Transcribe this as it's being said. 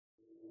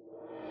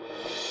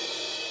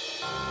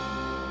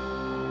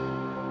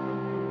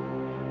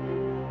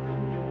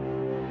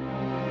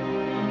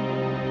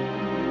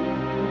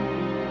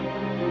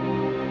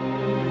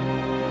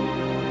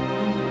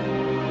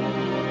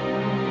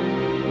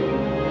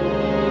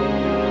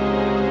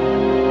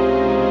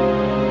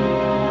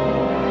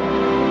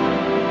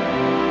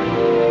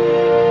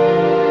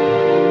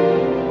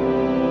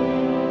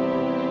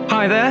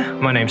Hi there,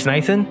 my name's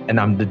Nathan, and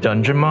I'm the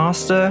Dungeon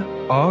Master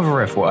of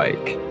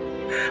Riftwake.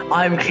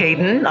 I'm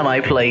Caden, and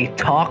I play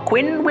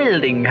Tarquin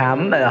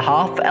Wildingham, a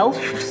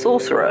half-elf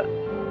sorcerer.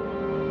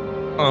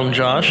 I'm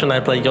Josh, and I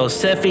play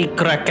Yosefi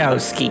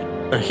Krakowski,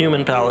 a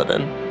human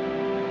paladin.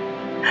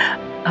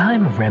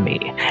 I'm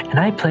Remy, and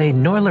I play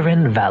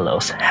Norlarin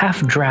Valos,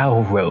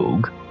 half-drow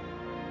rogue.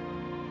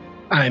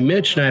 I'm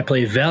Mitch, and I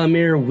play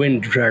Valamir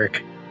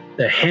Winddark,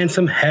 the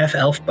handsome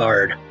half-elf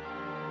bard.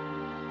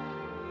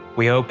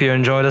 We hope you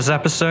enjoy this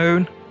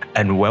episode,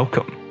 and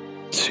welcome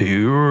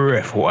to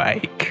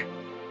Riftwake.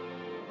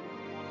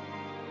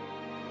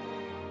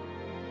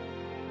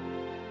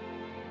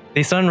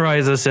 The sun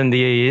rises in the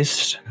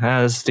east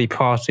as the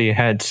party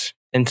heads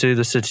into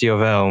the city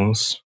of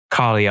elves,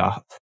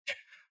 Kaliath.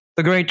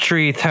 The great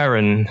tree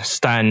Theron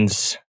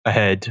stands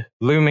ahead,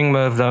 looming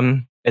above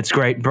them, its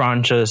great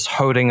branches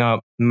holding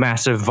up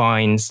massive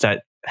vines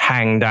that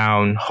hang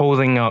down,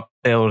 holding up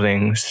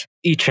buildings,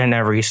 each and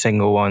every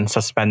single one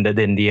suspended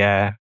in the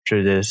air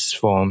through this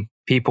form.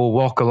 People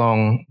walk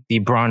along the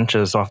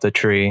branches of the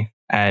tree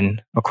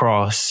and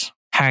across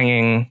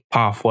hanging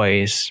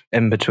pathways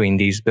in between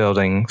these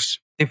buildings.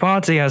 The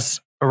party has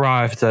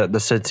arrived at the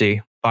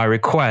city by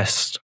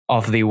request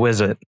of the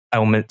wizard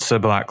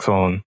Elmitza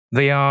Blackthorn.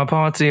 They are a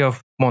party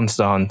of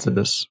monster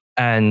hunters,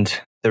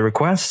 and the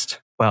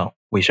request, well,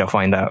 we shall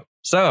find out.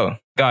 So,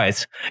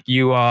 guys,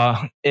 you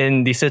are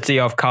in the city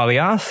of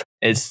Kaliath.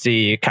 It's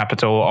the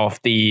capital of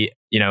the,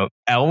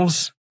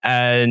 elves,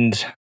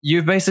 and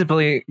you've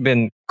basically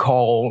been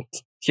called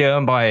here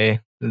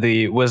by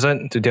the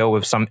wizard to deal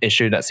with some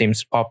issue that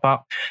seems to pop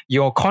up.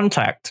 Your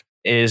contact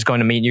is going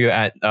to meet you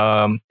at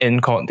inn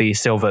called the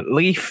Silver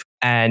Leaf,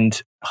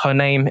 and her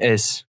name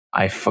is,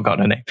 I forgot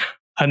her name.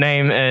 Her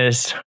name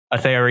is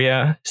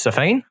Atheria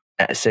Safane.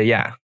 So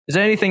yeah, is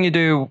there anything you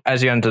do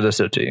as you enter the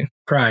city?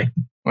 Cry.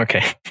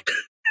 Okay.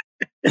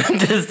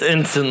 Just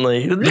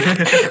instantly. I'm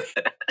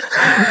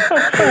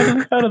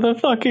out of the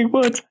fucking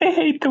woods. I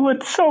hate the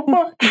woods so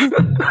much.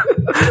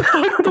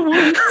 Fuck the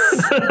woods.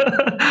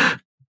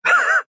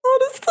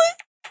 Honestly,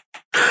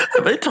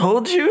 have I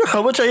told you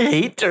how much I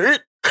hate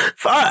dirt?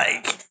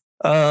 Fuck.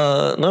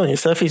 No,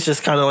 Yosefi's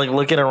just kind of like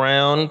looking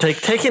around,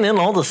 taking in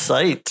all the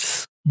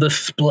sights. The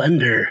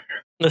splendor.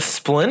 The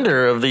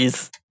splendor of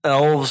these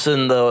elves they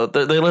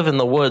live in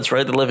the woods,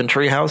 right? They live in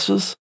tree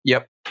houses.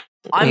 Yep.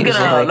 I'm He's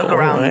gonna like, look "Oh,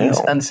 around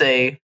wow." and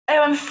say, "Oh,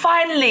 I'm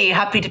finally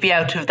happy to be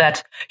out of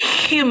that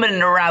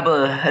human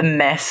rabble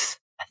mess.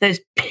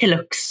 Those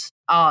pillocks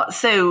are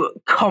so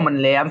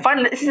commonly.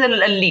 This is an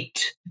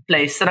elite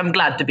place, and I'm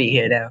glad to be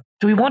here now."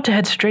 Do we want to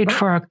head straight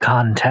for our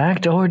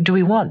contact, or do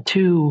we want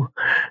to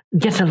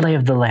get a lay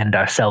of the land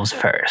ourselves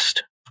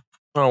first?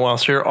 Oh, wow,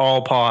 so you're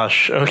all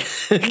posh.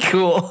 Okay,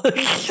 cool.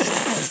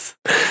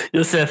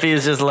 Yosefi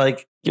is just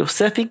like,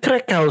 Yosefi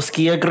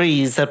Krakowski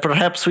agrees that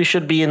perhaps we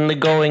should be in the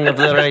going of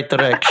the right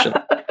direction.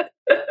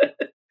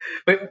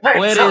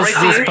 Where is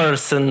this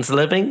person's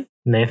living?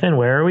 Nathan,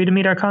 where are we to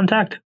meet our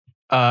contact?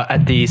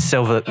 At the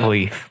Silver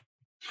Leaf.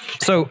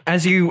 So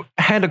as you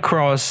head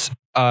across,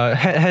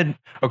 head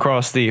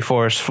across the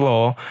forest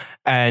floor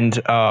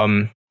and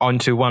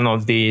onto one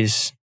of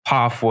these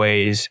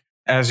pathways,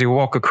 as you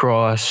walk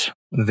across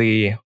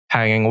the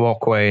hanging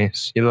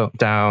walkways, you look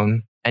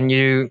down and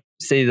you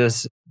see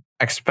this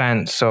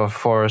expanse of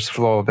forest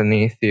floor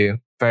beneath you,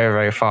 very,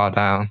 very far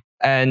down.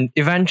 And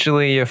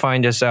eventually you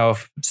find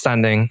yourself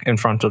standing in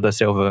front of the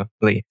Silver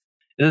Leaf.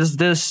 It is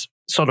this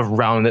sort of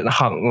rounded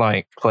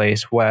hut-like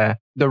place where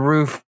the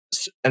roof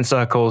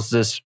encircles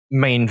this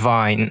main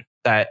vine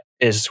that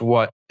is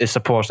what is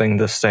supporting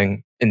this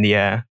thing in the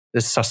air,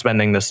 is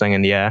suspending this thing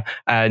in the air.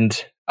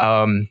 And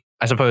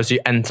I suppose you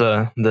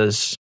enter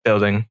this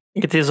building.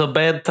 It is a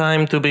bad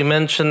time to be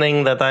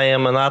mentioning that I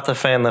am not a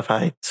fan of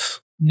heights.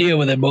 Deal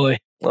with it, boy.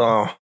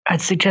 Oh. I'd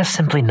suggest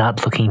simply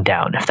not looking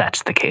down if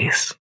that's the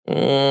case.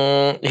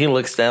 He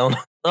looks down.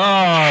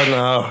 Oh,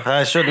 no.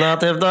 I should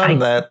not have done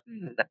that.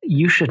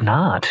 You should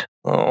not.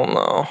 Oh,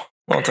 no.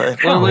 Okay.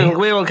 Shall We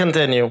will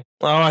continue.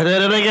 Oh, I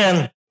did it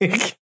again.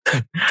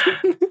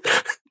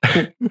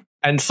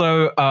 And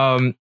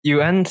so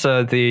you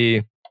enter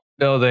the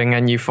building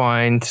and you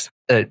find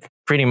it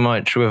pretty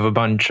much with a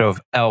bunch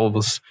of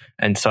elves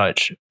and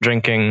such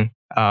drinking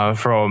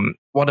from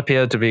what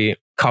appear to be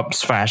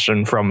cups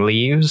fashioned from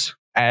leaves.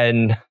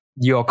 And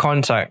your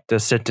contact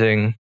is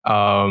sitting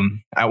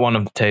at one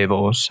of the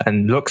tables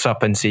and looks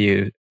up and see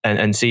you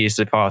and sees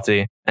the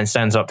party and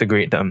stands up to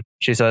greet them.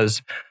 She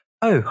says,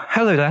 "Oh,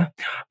 hello there.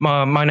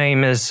 My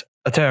name is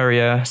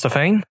Ateria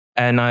Safane,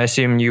 and I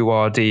assume you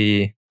are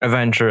the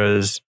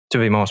adventurers, to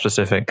be more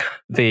specific,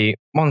 the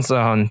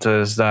monster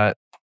hunters that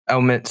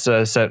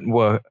Elmitza said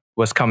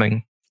was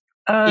coming."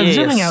 Yes.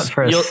 Zooming out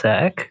for a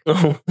sec.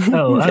 I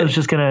was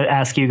just going to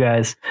ask you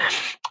guys.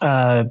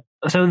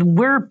 So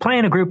we're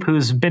playing a group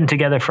who's been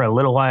together for a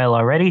little while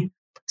already.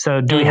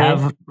 So do we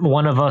have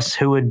one of us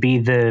who would be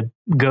the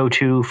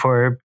go-to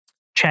for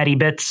chatty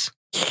bits?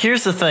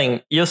 Here's the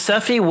thing.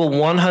 Yosefi will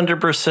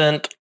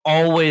 100%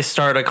 always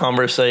start a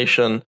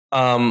conversation.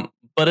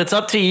 but it's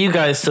up to you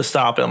guys to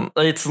stop him.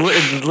 It's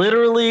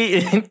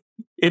literally,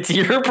 it's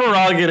your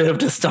prerogative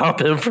to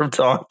stop him from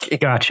talking.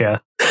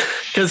 Gotcha.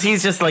 Because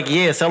he's just like,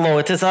 yes, hello,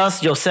 it is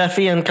us,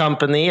 Yosefi and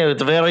company.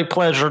 It's a very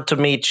pleasure to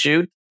meet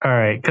you. All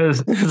right,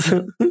 because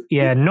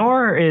yeah,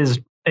 Nor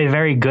is a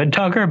very good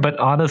talker, but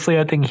honestly,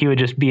 I think he would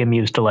just be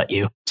amused to let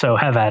you. So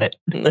have at it.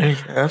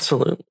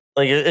 Absolutely.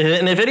 Like,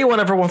 and if anyone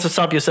ever wants to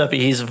stop Yosefi,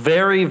 he's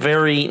very,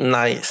 very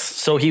nice.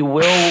 So he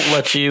will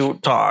let you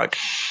talk.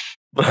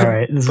 But, All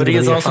right, but he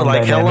is also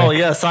like, hello,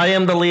 yes, I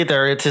am the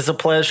leader. It is a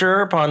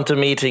pleasure upon to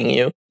meeting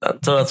you.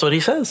 So that's what he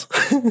says.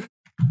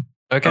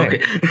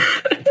 Okay.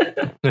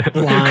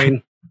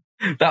 Line.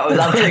 That was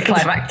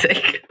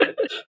anticlimactic.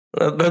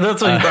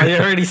 That's what I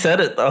already said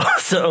it though.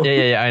 So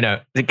Yeah, I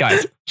know.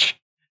 Guys,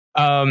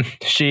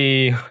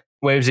 she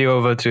waves you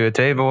over to a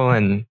table,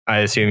 and I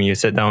assume you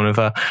sit down with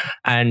her,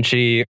 and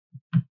she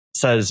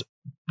says,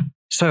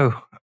 so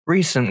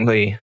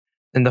recently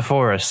in the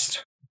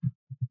forest,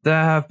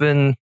 there have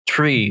been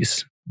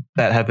trees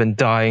that have been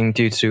dying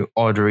due to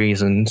odd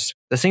reasons.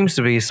 There seems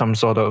to be some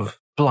sort of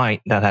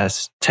blight that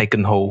has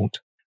taken hold,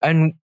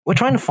 and we're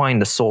trying to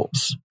find the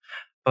source,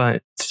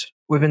 but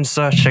we've been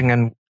searching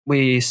and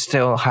we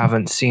still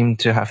haven't seemed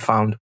to have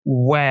found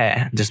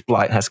where this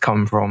blight has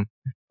come from.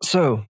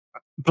 So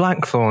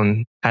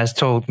Blackthorn has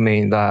told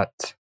me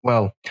that,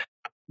 well,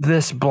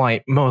 this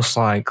blight most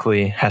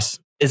likely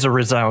is a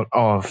result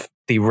of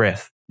the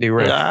rift. The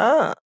rift.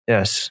 Ah.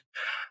 Yes.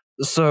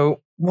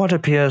 So what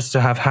appears to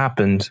have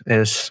happened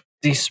is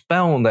the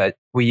spell that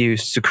we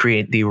used to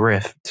create the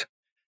rift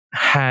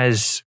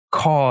has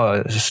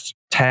caused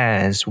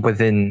tears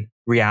within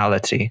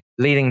reality,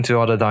 leading to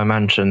other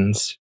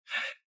dimensions.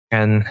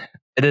 And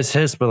it is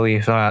his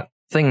belief that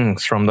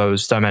things from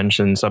those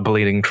dimensions are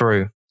bleeding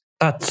through.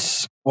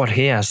 That's what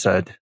he has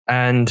said.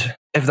 And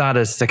if that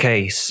is the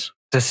case,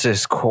 this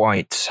is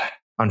quite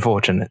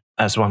unfortunate,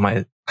 as one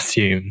might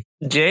assume.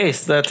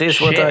 Yes, that is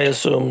what I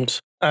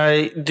assumed.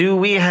 Do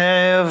we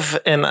have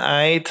an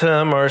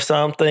item or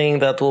something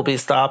that will be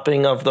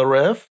stopping of the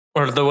rift?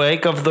 Or the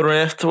wake of the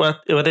rift?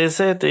 What is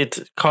it?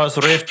 It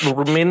caused rift,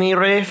 mini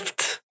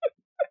rift?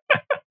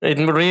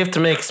 Rift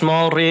makes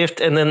small rift,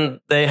 and then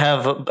they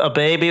have a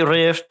baby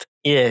rift.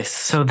 Yes.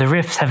 So the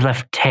rifts have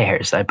left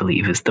tears, I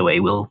believe, is the way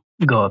we'll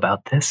go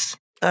about this.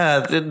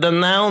 The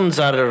nouns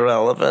are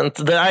irrelevant.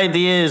 The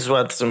idea is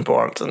what's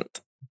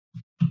important.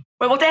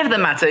 Well, whatever the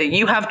matter,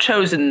 you have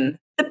chosen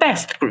the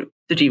best group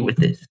to deal with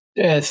this.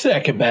 Yeah,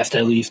 second best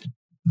at least.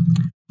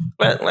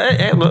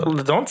 Well,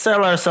 don't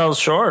sell ourselves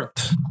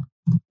short.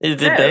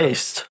 It's the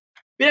best.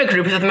 We are a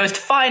group of the most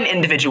fine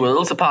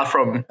individuals, apart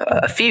from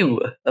a few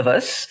of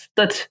us,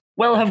 that,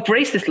 well, have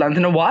graced this land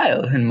in a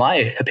while, in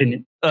my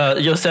opinion.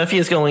 Yosefi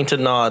is going to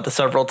nod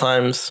several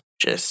times.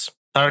 Yes.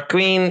 Our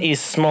queen is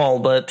small,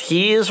 but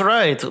he is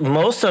right.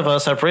 Most of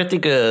us are pretty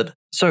good.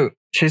 So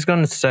she's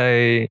going to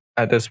say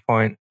at this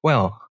point,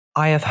 well,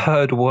 I have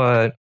heard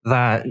word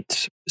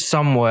that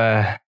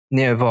somewhere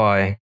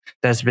nearby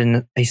there's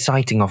been a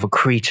sighting of a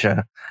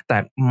creature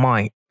that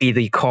might be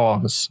the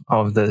cause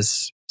of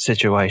this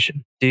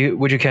situation.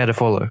 Would you care to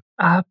follow?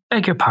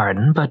 Beg your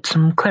pardon, but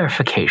some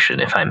clarification,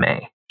 if I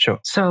may. Sure.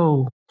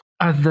 So,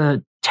 are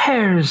the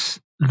tears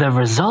the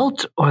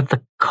result or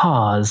the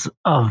cause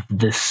of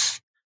this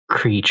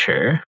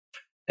creature?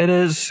 It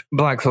is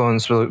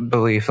Blackthorn's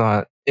belief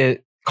that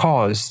it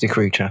caused the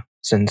creature,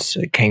 since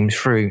it came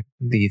through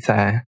the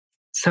Thair.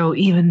 So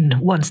even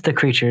once the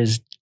creature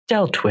is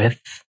dealt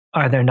with,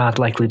 are there not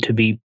likely to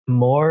be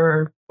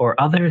more or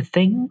other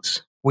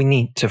things? We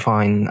need to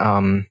find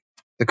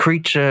the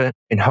creature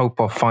in hope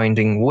of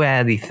finding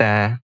where the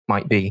Thair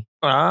might be.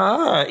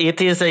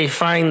 It is a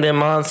find the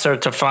monster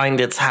to find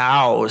its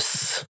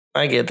house.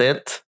 I get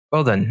it.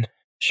 Well then,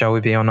 shall we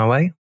be on our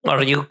way?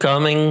 Are you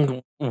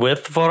coming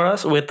with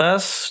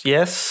us?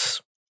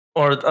 Yes?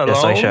 Or alone?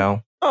 Yes, I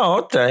shall.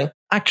 Oh, okay.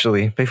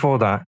 Actually, before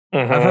that,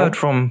 I've heard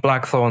from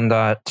Blackthorn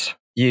that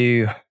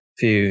you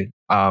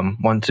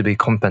want to be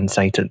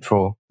compensated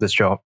for this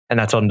job, and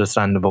that's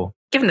understandable.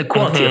 Given the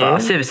quality of our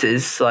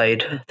services,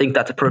 I'd think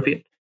that's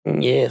appropriate.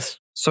 Yes.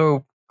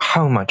 So,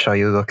 how much are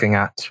you looking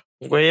at?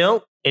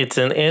 Well, it's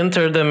an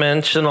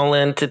interdimensional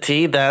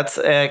entity. That's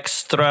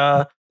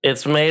extra.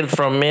 It's made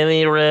from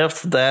mini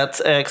rifts. That's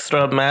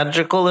extra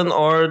magical in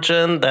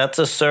origin. That's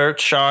a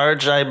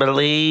surcharge, I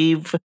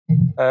believe.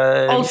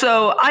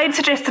 Also, I'd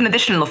suggest an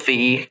additional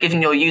fee,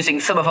 given you're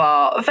using some of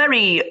our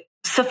very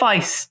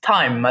suffice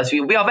time, as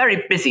we are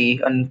very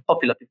busy and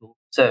popular people.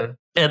 So,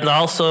 and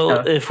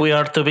also, if we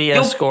are to be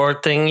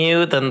escorting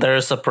you, then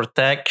there's a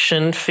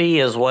protection fee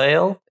as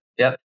well.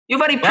 Yep. You're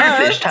very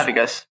privileged having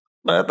us.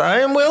 But I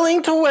am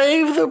willing to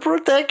waive the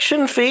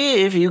protection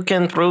fee if you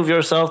can prove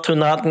yourself to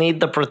not need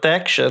the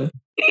protection.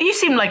 You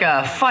seem like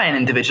a fine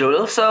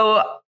individual,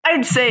 so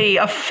I'd say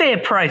a fair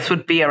price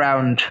would be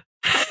around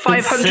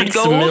 500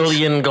 gold. 6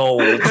 million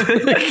gold.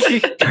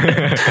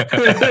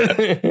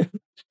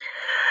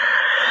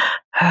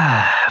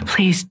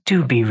 Please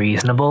do be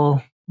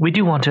reasonable. We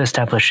do want to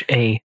establish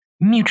a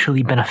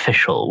mutually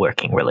beneficial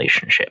working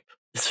relationship.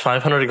 Is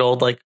 500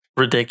 gold like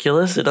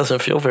ridiculous. It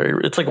doesn't feel very.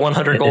 It's like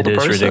 100 gold a It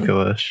person. is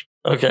ridiculous.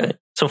 Okay,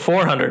 so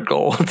 400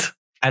 gold.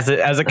 As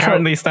it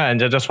currently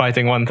stands, you're just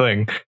fighting one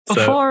thing. So,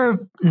 Before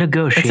It's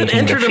negotiating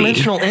an the fee,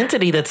 interdimensional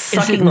entity that's is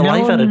it sucking the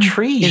life out of known-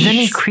 trees.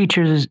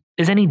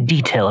 Is any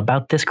detail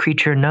about this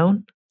creature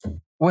known?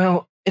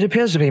 well, it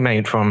appears to be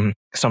made from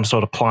some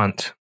sort of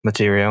plant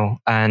material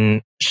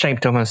and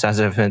shaped almost as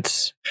if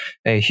it's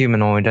a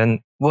humanoid. And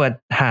what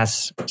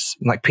has,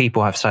 like,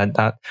 people have said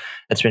that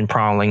it's been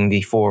prowling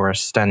the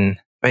forest and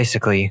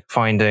basically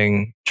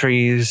finding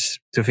trees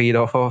to feed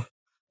off of.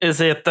 Is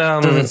it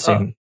Doesn't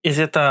seem. Is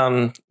it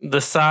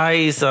the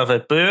size of a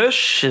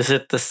bush? Is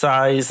it the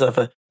size of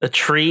a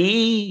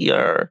tree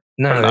or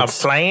No, a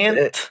it's,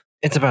 plant?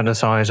 it's about the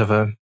size of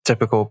a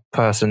typical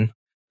person.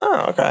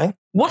 Oh, okay.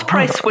 What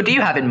price would you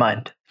have in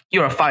mind?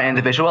 You're a fine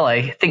individual.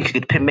 I think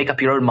you could make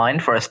up your own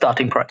mind for a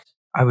starting price.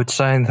 I would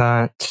say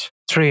that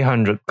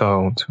 300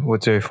 gold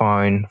would do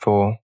fine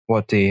for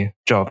what the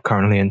job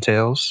currently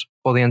entails.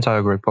 For the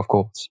entire group, of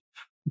course.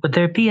 Would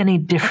there be any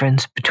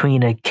difference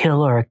between a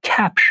kill or a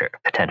capture,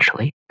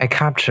 potentially? A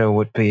capture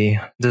would be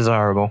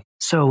desirable.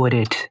 So would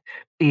it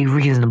be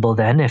reasonable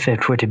then if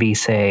it were to be,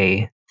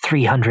 say,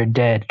 300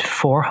 dead,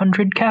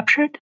 400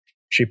 captured?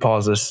 She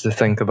pauses to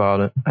think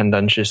about it, and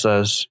then she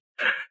says,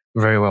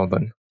 very well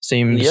then.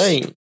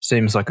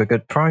 Seems like a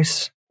good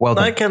price. Well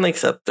I done. can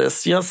accept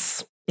this.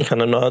 Yes. He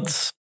kind of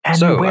nods. And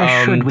So,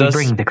 where should we does-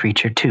 bring the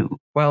creature to?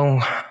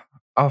 Well,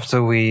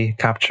 after we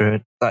capture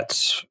it,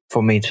 that's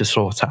for me to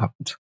sort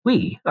out.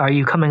 Are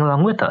you coming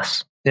along with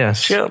us?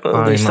 Yes. Yeah, but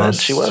I they said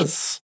must- she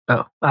was.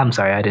 Oh, I'm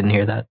sorry, I didn't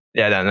hear that.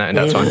 Yeah, no,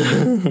 that's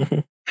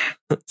fine.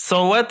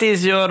 So, what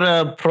is your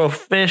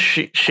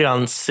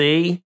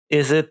proficiency?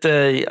 Is it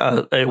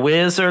a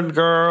wizard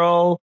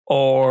girl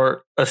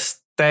or a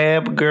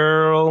stab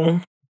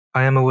girl?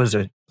 I am a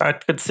wizard. I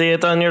could see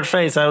it on your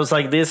face. I was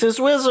like, this is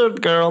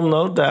wizard girl,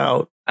 no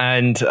doubt.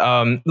 And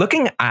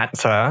looking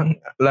at her,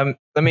 let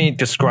me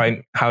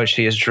describe how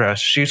she is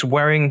dressed. She's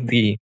wearing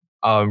the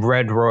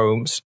red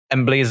robes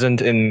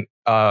emblazoned in,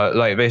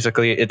 like,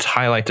 basically it's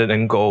highlighted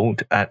in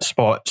gold at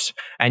spots.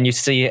 And you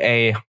see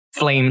a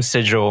flame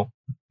sigil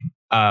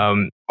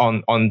on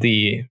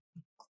the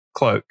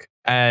cloak.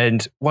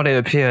 And what it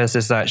appears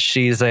is that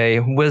she's a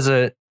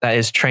wizard that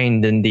is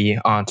trained in the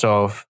art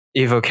of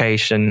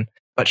evocation,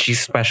 but she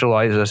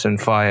specializes in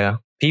fire.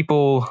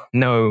 People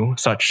know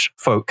such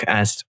folk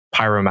as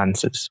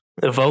pyromancers.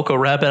 Evoke a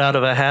rabbit out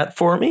of a hat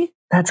for me?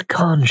 That's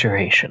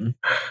conjuration.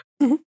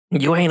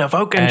 You ain't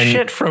evoking And-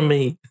 shit from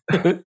me.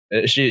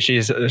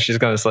 She's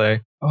gonna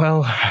say,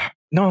 well,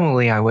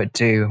 normally I would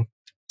do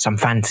some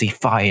fancy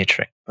fire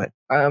trick, but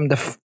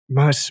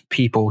most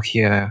people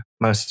here,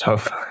 most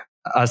of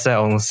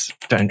ourselves,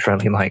 don't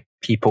really like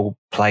people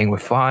playing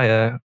with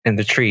fire in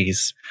the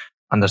trees,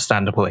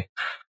 understandably.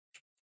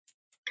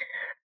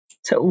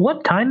 So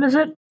what time is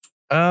it?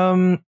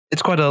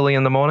 It's quite early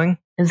in the morning.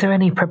 Is there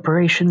any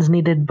preparations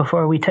needed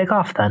before we take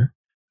off then?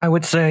 I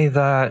would say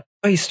that,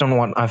 based on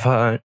what I've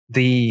heard,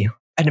 the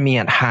enemy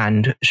at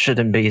hand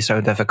shouldn't be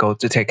so difficult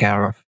to take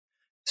care of.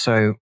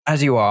 So,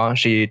 as you are,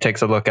 she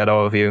takes a look at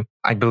all of you.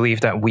 I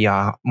believe that we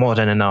are more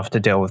than enough to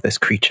deal with this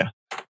creature.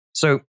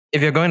 So,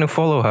 if you're going to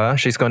follow her,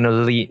 she's going to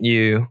lead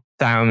you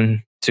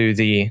down to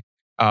the,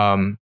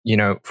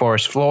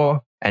 forest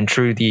floor and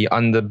through the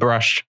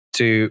underbrush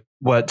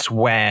towards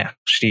where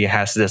she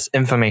has this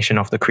information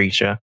of the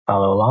creature.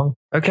 Follow along.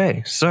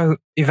 Okay, so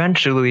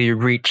eventually you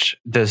reach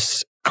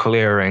this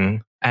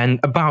clearing, and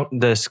about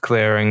this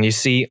clearing, you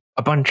see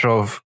a bunch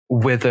of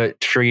withered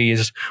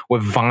trees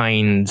with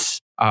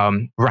vines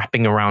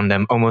wrapping around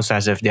them, almost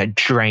as if they're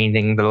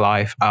draining the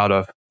life out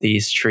of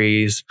these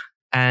trees.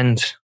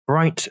 And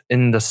right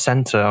in the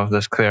center of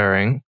this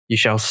clearing, you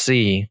shall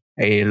see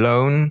a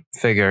lone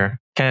figure.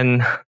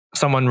 Can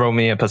someone roll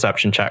me a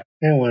perception check?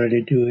 I wanted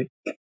to do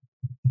it.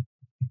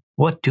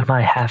 What do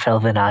my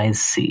half-elven eyes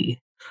see?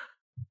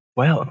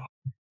 Well,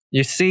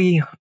 you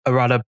see a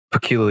rather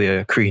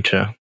peculiar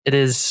creature. It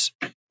is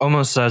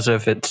almost as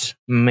if it's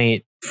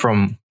made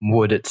from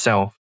wood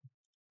itself,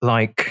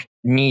 like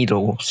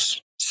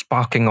needles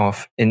sparking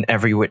off in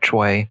every which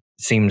way.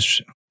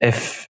 Seems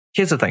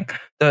here's the thing,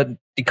 the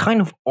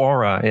kind of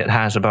aura it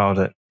has about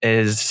it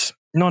is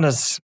not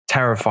as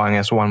terrifying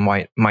as one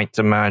might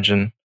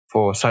imagine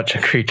for such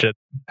a creature.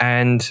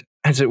 And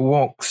as it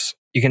walks,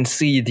 you can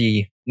see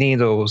the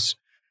needles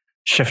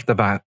shift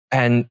about.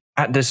 And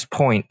at this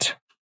point,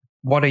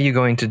 what are you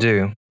going to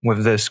do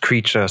with this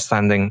creature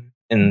standing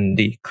in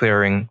the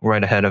clearing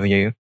right ahead of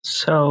you?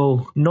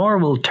 So, Nor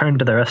will turn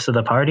to the rest of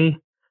the party.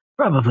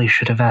 Probably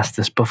should have asked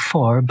this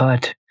before,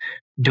 but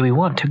do we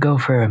want to go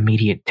for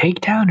immediate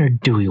takedown or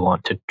do we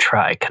want to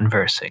try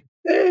conversing?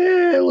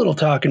 A little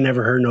talking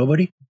never hurt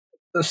nobody.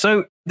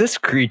 So this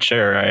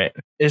creature, right,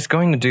 is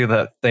going to do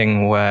that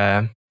thing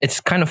where it's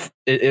kind of,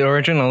 it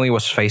originally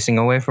was facing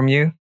away from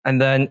you, and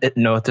then it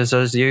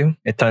notices you.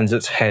 It turns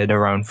its head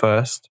around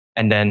first,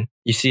 and then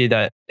you see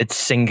that its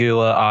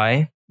singular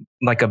eye,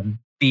 like a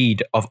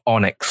bead of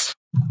onyx,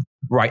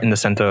 right in the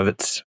center of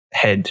its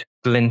head,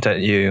 glint at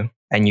you,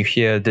 and you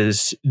hear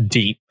this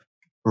deep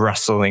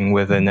wrestling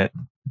within it,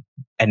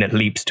 and it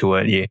leaps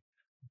toward you.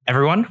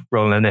 Everyone,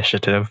 roll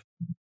initiative.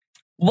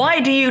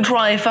 Why do you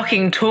try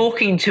fucking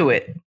talking to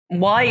it?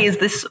 Why is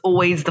this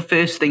always the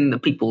first thing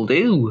that people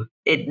do?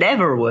 It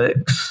never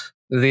works.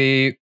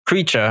 The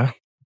creature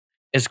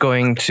is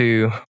going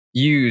to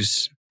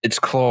use its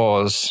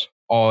claws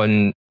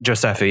on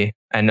Giuseppe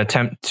and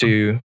attempt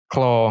to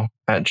claw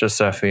at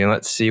Giuseppe.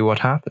 Let's see what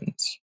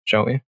happens,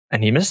 shall we?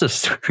 And he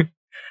misses.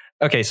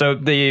 Okay, so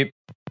the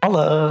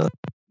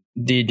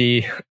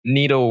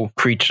needle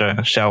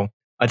creature shall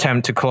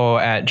attempt to claw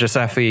at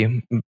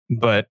Giuseppe,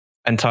 but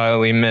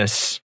entirely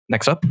miss.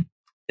 Next up,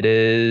 it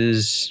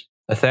is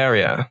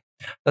Etheria.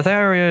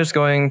 Etheria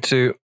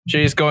is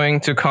she's going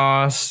to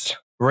cast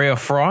Ray of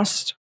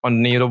Frost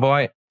on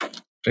Needleblight,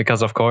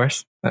 because of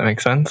course, that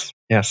makes sense.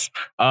 Yes.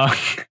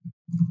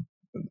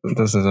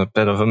 This is a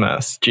bit of a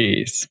mess.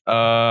 Jeez.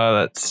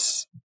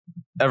 Let's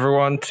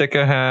everyone take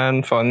a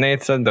hand for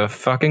Nathan the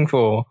fucking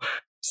fool.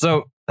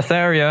 So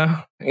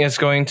Etheria is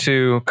going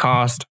to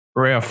cast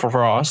Ray of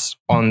Frost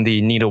on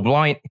the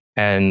Needleblight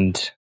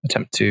and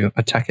attempt to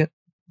attack it.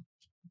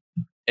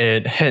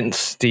 It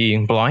hits the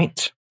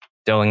blight,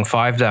 dealing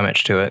 5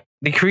 damage to it.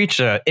 The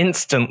creature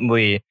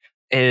instantly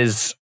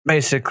is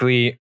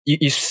basically,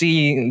 you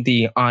see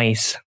the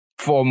ice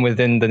form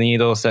within the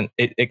needles, and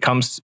it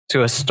comes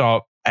to a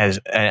stop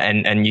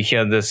and you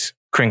hear this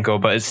crinkle,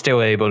 but it's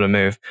still able to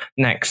move.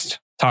 Next,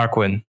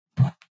 Tarquin.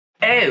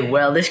 Oh,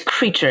 well, this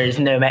creature is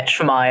no match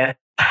for my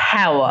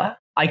power.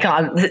 I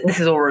can't. This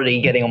is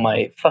already getting on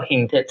my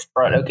fucking tits.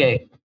 Right,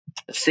 okay.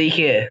 Let's see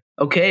here.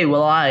 Okay,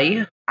 well,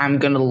 I am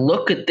going to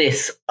look at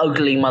this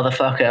ugly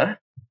motherfucker,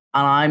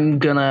 and I'm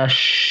going to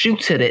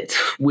shoot at it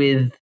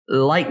with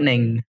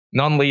lightning.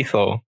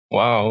 Non-lethal.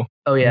 Wow.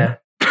 Oh, yeah.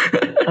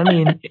 I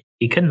mean,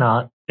 he could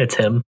not. It's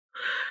him.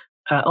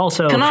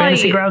 Also,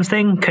 Fantasy Grounds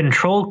thing,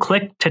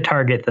 control-click to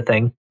target the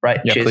thing.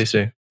 Right, Yeah, cheers. please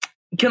do.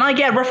 Can I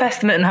get a rough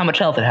estimate on how much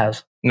health it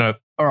has? No.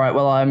 All right,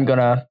 well, I'm going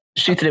to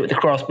shoot at it with the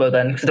crossbow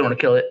then, because I don't want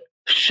to kill it.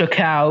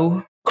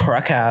 Shakao,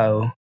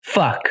 Krakow.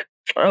 Fuck.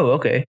 Oh,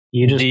 okay.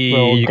 You just The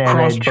roll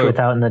damage crossbow-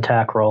 without an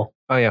attack roll.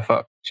 Oh yeah,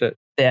 fuck. Shit.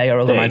 Yeah, I got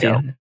rolled a There you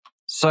 19.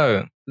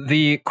 So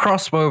the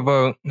crossbow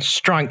bolt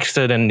strikes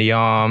it in the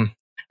arm,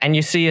 and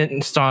you see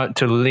it start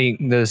to leak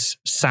this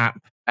sap,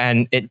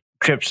 and it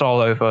drips all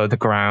over the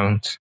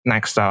ground.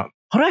 Next up,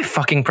 how do I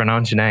fucking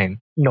pronounce your name?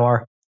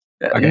 Nor.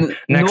 Okay.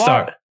 Next Noir?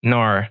 up,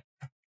 Nor.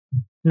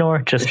 Nor,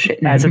 just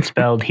Shit. as it's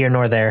spelled, here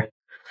nor there.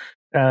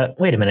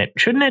 Wait a minute.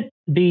 Shouldn't it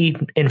be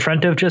in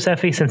front of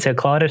Giuseppe since it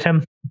clawed at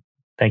him?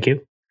 Thank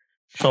you.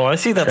 Oh, I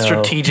see that So-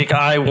 strategic.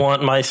 I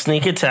want my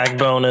sneak attack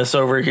bonus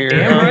over here.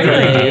 Damn right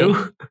I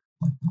do.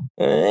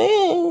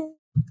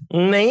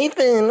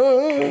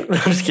 Nathan. I'm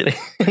just kidding.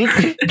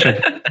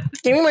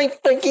 Give me my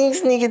fucking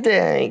sneak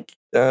attack.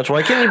 Gosh,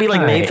 why can't you be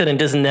like All right. Nathan and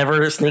just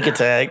never sneak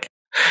attack?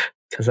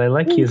 Because I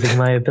like using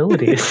my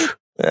abilities.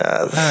 All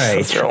All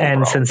right.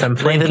 And since I'm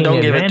flanking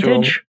don't give it to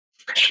him. advantage,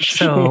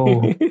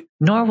 so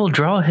Nor will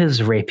draw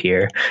his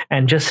rapier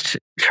and just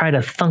try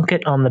to thunk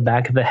it on the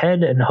back of the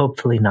head and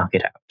hopefully knock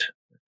it out.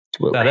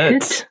 Will That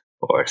hit it.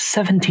 for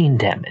 17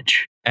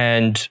 damage.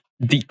 And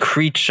the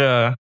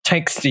creature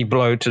takes the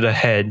blow to the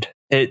head.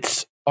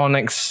 Its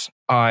onyx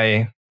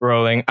eye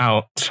rolling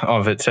out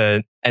of its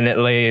head, and it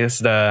lays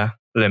there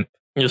limp.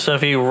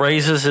 Giuseppe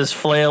raises his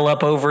flail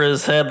up over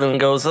his head and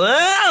goes,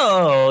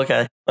 "Oh,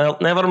 okay. Well,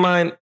 never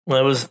mind.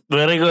 That was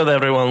very good,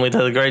 everyone. We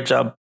did a great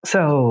job."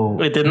 So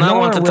We did not Nor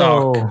want to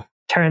will talk.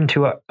 Turn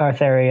to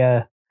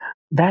Artheria.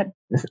 That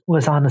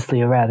was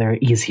honestly rather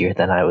easier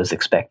than I was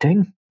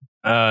expecting.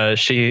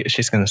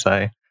 She's gonna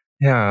say,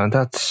 yeah,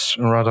 that's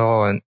rather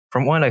odd. And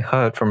from what I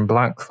heard from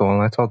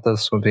Blackthorn, I thought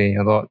this would be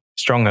a lot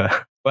stronger.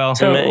 Well,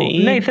 So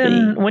Maybe.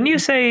 Nathan, when you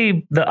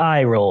say the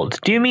eye rolled,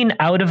 do you mean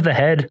out of the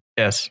head?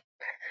 yes.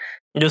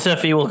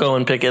 Giuseppe will go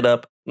and pick it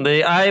up.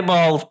 The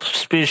eyeball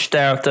spished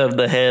out of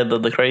the head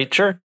of the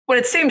creature. Well,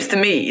 it seems to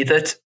me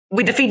that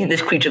we defeated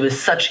this creature with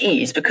such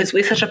ease because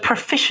we're such a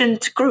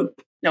proficient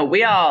group. No,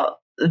 we are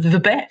the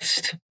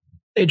best.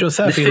 Hey, This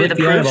Giuseppe, further lick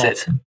the proves eyeball.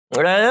 it.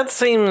 That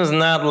seems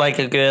not like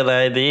a good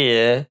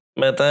idea.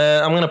 But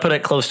I'm going to put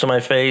it close to my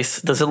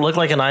face. Does it look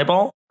like an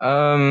eyeball?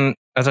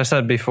 As I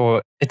said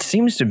before, it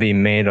seems to be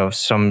made of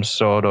some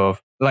sort of,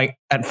 like,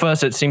 at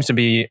first it seems to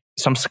be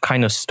some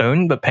kind of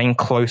stone, but paying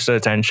closer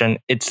attention,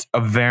 it's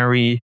a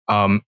very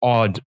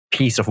odd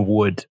piece of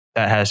wood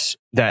that has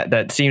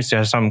that seems to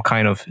have some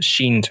kind of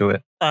sheen to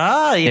it.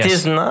 Ah, it Yes.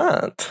 is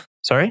not.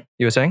 Sorry,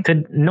 you were saying?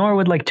 Nor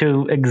would like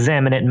to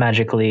examine it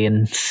magically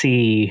and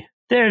see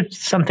there's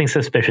something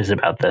suspicious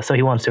about this, so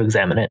he wants to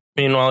examine it.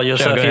 Meanwhile, go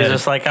Giuseppe is ahead.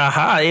 just like,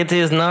 aha, it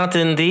is not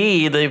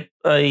indeed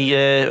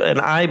an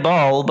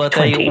eyeball, but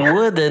 20. a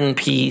wooden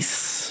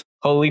piece.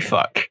 Holy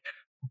fuck.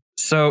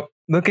 So,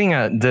 looking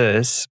at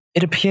this,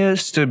 it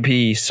appears to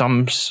be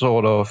some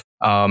sort of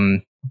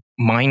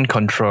mind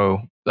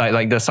control.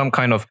 Like there's some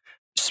kind of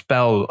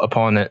spell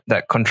upon it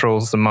that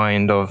controls the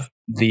mind of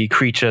the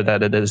creature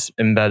that it is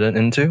embedded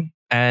into.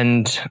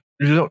 And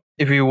look,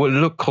 if you would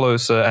look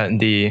closer at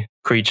the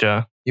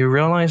creature, you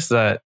realize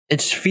that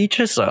its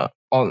features are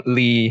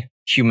oddly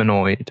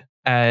humanoid,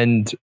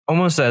 and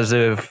almost as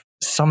if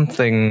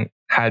something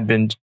had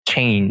been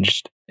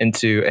changed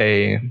into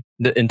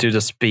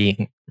this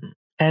being.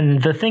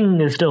 And the thing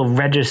is still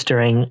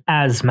registering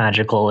as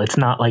magical. It's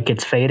not like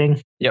it's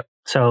fading. Yep.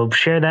 So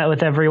share that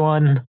with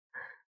everyone.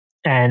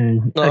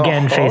 And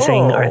again,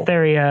 facing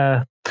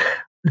Artheria,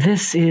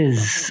 this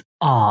is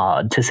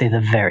odd, to say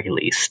the very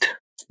least.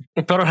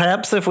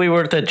 Perhaps if we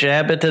were to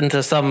jab it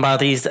into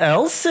somebody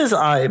else's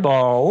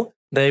eyeball,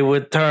 they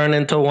would turn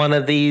into one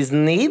of these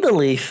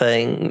needly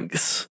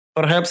things.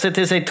 Perhaps it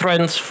is a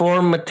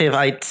transformative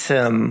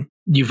item.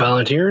 You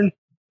volunteering?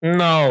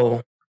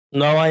 No,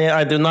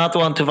 I do not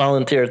want to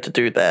volunteer to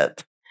do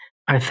that.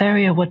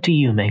 Artheria, what do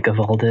you make of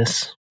all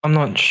this? I'm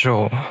not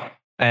sure.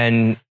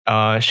 And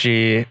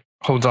she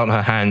holds out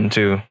her hand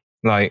to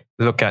like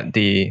look at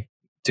to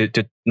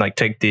like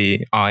take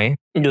the eye.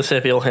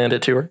 Giuseppe will hand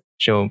it to her.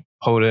 She'll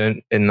hold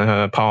it in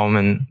her palm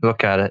and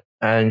look at it,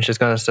 and she's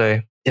gonna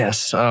say,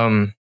 "Yes,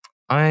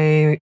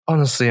 I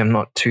honestly am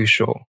not too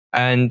sure."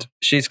 And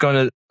she's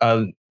gonna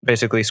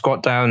basically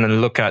squat down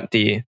and look at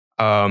the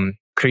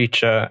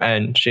creature,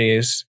 and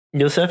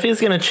Giuseppe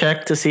is gonna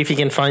check to see if he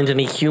can find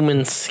any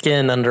human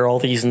skin under all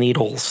these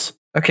needles.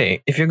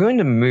 Okay, if you're going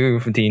to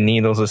move the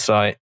needles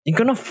aside, you're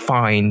gonna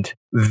find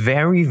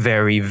very,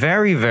 very,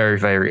 very, very,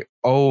 very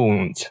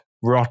old,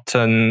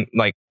 rotten,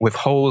 like with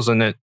holes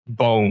in it,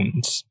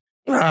 bones.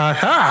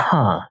 Aha!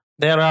 Huh.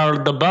 There are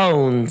the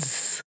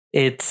bones.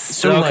 It's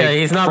So, okay. like,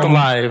 He's not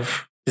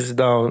alive. His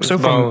bones. So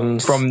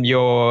bones. from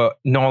your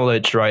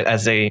knowledge, right,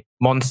 as a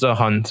monster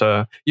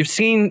hunter, you've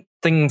seen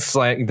things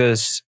like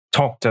this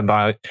talked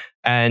about,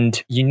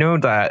 and you know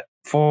that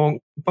for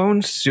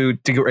bones to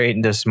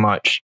degrade this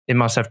much, it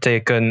must have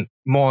taken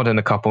more than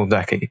a couple of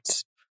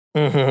decades.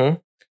 Mm-hmm.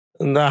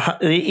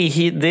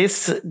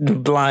 This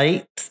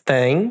blight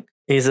thing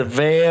is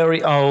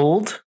very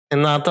old,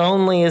 and not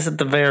only is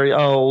it very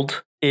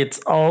old, it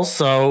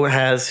also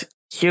has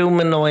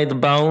humanoid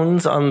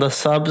bones on the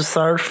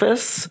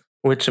subsurface,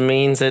 which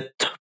means it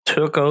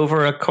took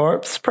over a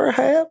corpse,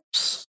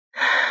 perhaps?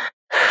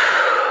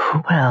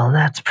 Well,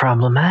 that's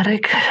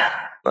problematic.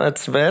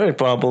 That's very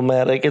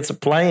problematic. It's a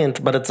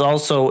plant, but it's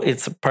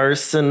a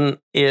person,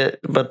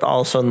 but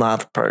also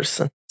not a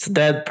person. It's a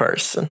dead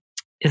person.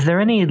 Is there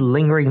any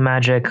lingering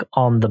magic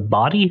on the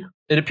body?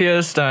 It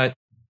appears that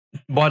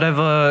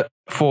whatever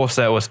force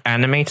that was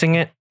animating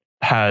it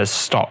has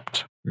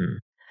stopped.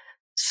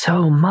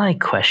 So my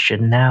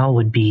question now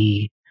would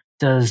be,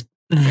 does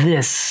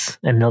this,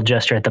 and they'll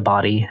gesture at the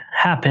body,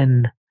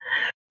 happen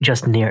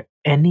just near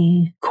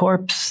any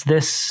corpse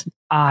this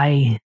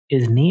eye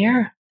is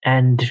near?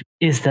 And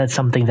is that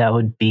something that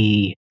would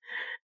be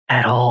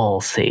at all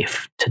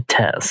safe to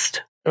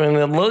test? I mean,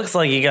 it looks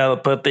like you gotta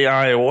put the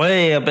eye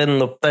way up in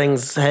the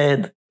thing's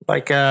head,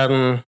 like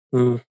with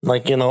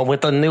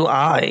a new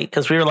eye,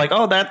 because we were like,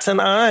 oh, that's an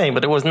eye,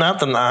 but it was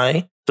not an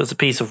eye. It was a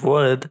piece of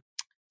wood.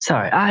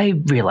 Sorry, I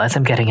realize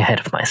I'm getting ahead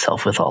of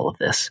myself with all of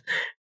this.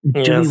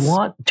 Do we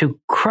want to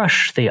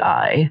crush the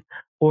eye,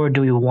 or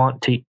do we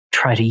want to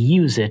try to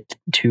use it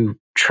to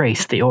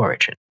trace the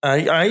origin?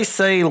 I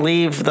say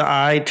leave the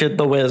eye to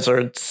the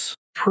wizards.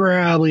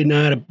 Probably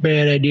not a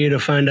bad idea to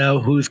find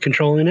out who's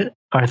controlling it.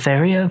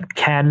 Artheria,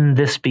 can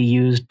this be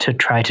used to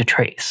try to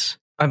trace?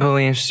 I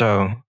believe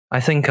so. I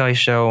think I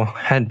shall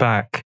head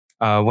back.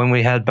 When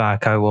we head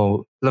back, I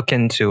will look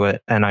into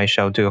it, and I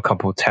shall do a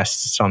couple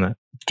tests on it.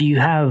 Do you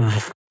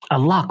have a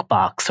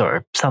lockbox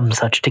or some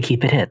such to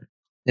keep it in?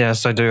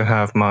 Yes, I do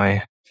have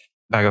my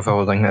bag of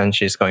holding, and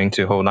she's going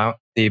to hold out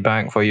the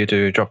bag for you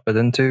to drop it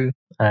into.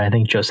 I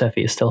think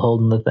Giuseppe is still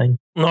holding the thing.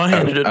 No, I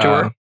handed it to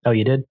her. Oh,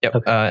 you did? Yep.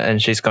 Okay.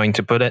 And she's going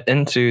to put it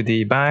into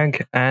the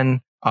bag,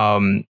 and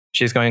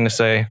she's going to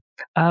say,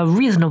 A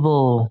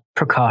reasonable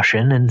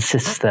precaution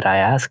insists that I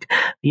ask.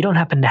 You don't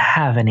happen to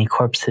have any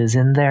corpses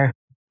in there?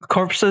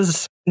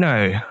 corpses?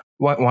 No.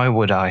 Why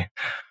would I?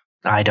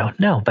 I don't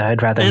know, but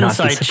I'd rather not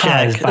be Insight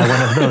surprised check. by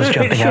one of those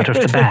jumping out of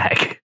the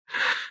bag.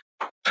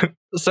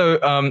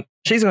 So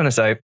she's going to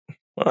say,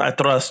 I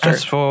trust her.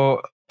 as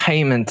for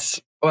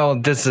payments, well,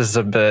 this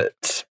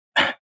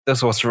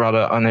was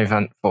rather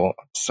uneventful.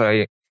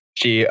 So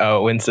she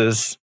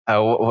winces,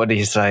 what do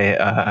you say,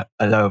 a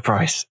low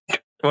price.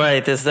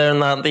 Wait, is there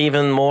not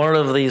even more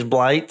of these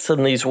blights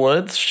in these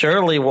woods?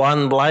 Surely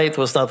one blight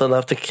was not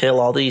enough to kill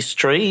all these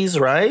trees,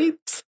 right?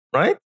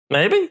 Right?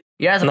 Maybe?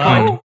 Yeah, that's a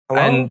No. point.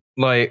 Hello? And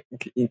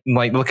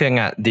like looking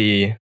at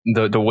the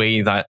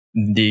way that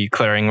the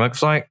clearing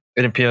looks like,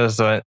 it appears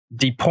that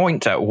the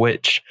point at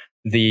which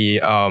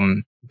the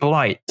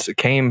blight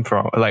came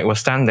from, like was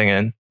standing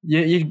in,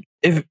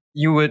 if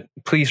you would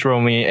please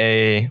roll me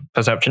a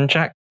perception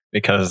check,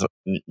 because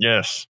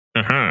yes.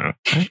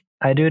 Mm-hmm.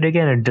 I do it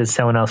again, or does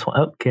someone else want?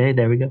 Okay,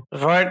 there we go.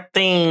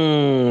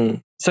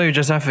 14. So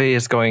Giuseppe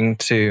is going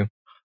to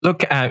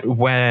look at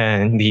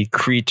where the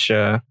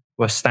creature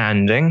was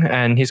standing,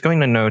 and he's going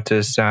to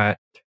notice that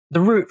the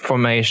root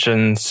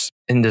formations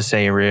in this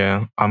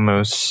area are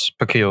most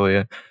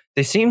peculiar.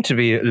 They seem to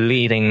be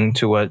leading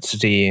towards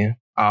the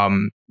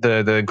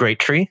great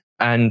tree,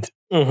 and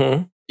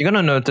Mm-hmm. you're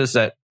going to notice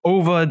that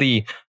over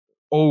the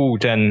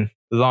old and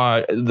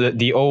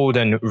the old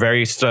and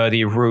very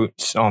sturdy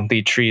roots of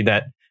the tree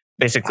that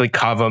basically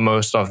cover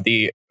most of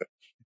the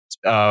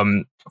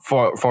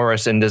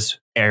forest in this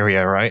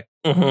area, right?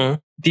 Mm-hmm.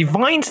 The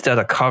vines that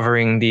are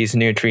covering these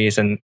new trees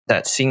and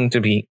that seem to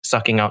be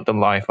sucking out the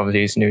life of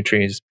these new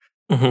trees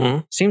Mm-hmm.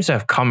 seems to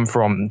have come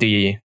from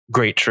the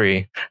great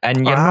tree.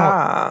 And you're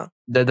not,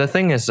 the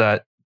thing is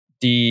that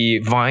the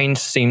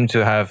vines seem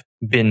to have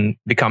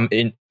become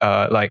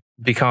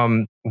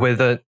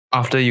withered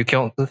after you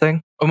killed the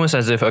thing, almost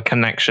as if a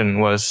connection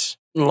was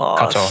cut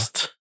off.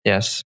 Lost.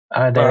 Yes,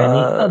 Are there any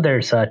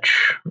other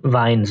such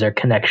vines or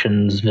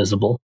connections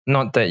visible?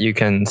 not that you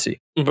can see.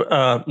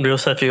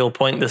 Yosefi will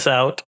point this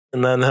out,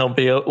 and then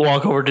he'll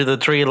walk over to the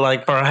tree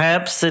like,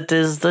 perhaps it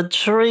is the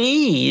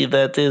tree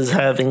that is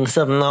having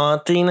some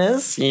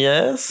naughtiness,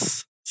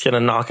 yes? He's going to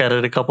knock at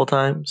it a couple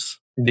times.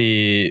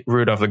 The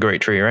root of the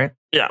great tree, right?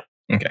 Yeah.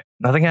 Okay.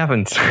 Nothing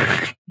happens.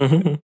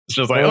 Mhm. It's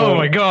just like, oh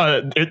my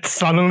god, it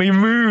suddenly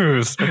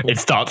moves. It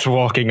starts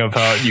walking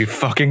about, you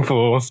fucking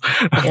fools.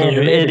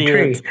 You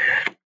idiot.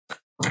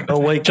 Tree.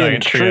 Awakened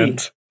Giant tree. tree.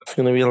 It's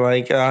going to be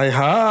like,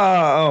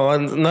 aha, oh,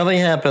 and nothing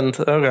happened.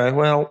 Okay,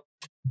 well.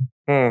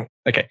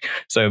 Okay,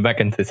 so back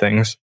into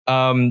things.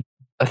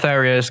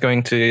 Etheria is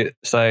going to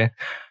say,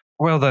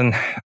 well then,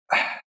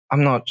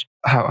 I'm not,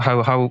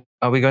 how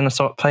are we going to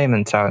sort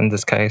payments out in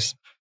this case?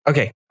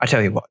 Okay, I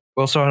tell you what,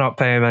 we'll sort out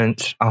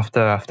payment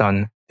after I've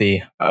done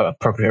the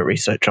appropriate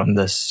research on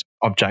this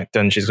object.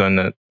 And she's going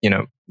to,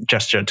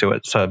 gesture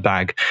towards her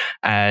bag.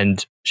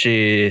 And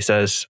she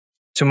says,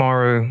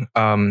 tomorrow,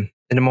 in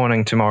the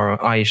morning tomorrow,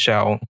 I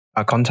shall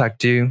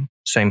contact you,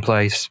 same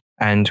place,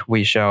 and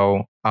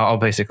I'll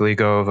basically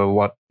go over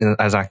what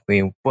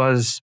exactly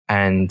was.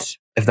 And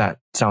if that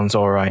sounds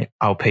all right,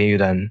 I'll pay you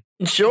then.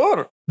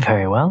 Sure.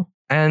 Very well.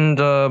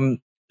 And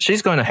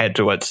she's going to head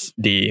towards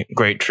the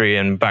great tree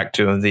and back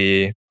to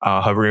the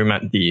her room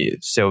at the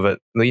Silver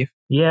Leaf.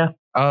 Yeah.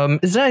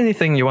 Is there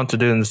anything you want to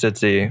do in the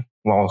city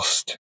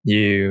whilst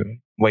you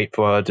wait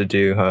for her to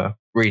do her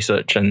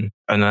research and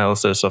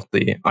analysis of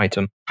the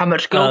item? How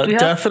much gold do you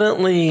have?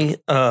 Definitely.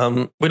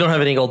 We don't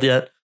have any gold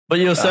yet, but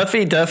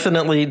Yosefi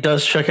definitely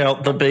does check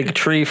out the big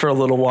tree for a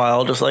little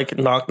while, just like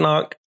knock,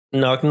 knock,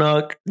 knock,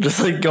 knock, just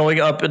like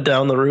going up and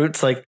down the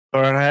roots, like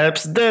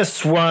perhaps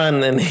this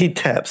one, and he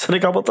taps it a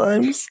couple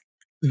times.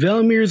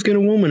 Velamir's gonna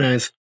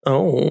womanize.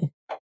 Oh.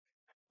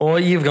 Or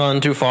you've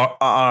gone too far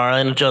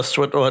and just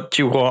what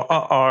you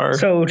are.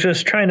 So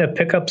just trying to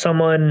pick up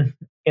someone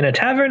in a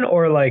tavern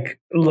or like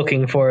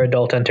looking for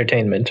adult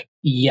entertainment?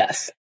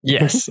 Yes.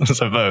 Yes,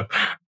 so both.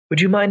 Would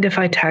you mind if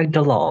I tagged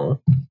along?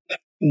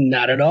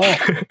 Not at all.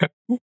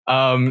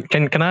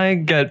 Can I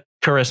get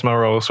charisma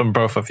rolls from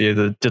both of you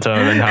to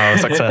determine how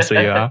successful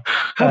you are?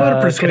 How about a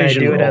Can I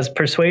persuasion do it roll? as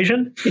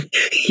persuasion?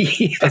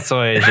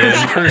 Persuasion.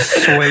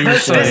 Persuasion.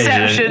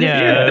 Deception.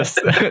 Yes.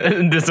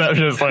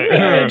 Deception is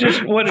like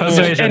Just what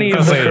Persuasion, any of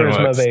the persuasion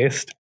charisma works.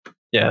 based.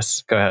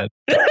 yes. Go ahead.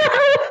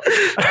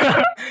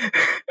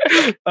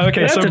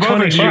 Okay, That's so a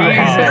both of you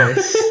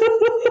 25.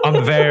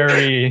 are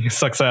very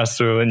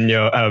successful in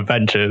your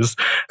ventures.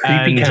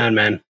 Creepy And con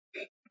man.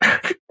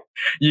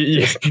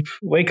 you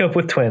Wake up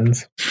with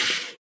twins.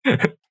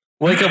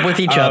 Wake up with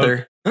each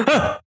other. you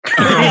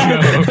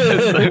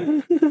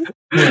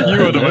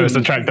were the most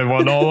attractive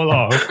one all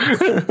along.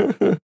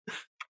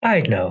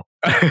 I know.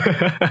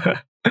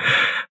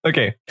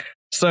 Okay,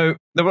 so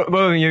both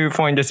of you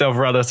find yourself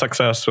rather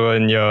successful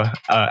in your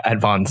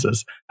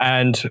advances,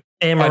 and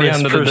Amorous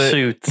end of the day-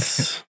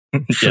 pursuits.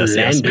 yes.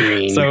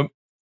 Philandering. So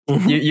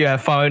you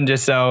have found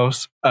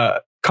yourselves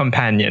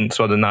companions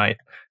for the night,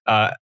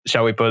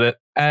 shall we put it?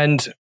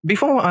 And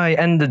before I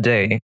end the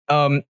day,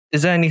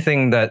 is there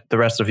anything that the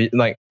rest of you,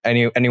 like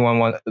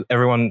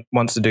everyone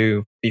wants to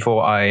do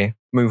before I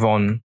move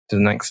on to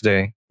the next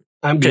day?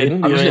 I'm good.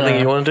 Jaden, you have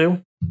anything you want to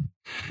do?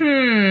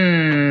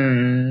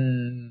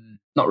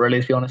 Not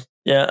really, to be honest.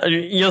 Yeah,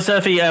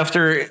 Yosefi,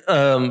 after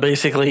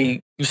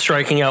basically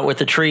striking out with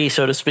the tree,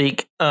 so to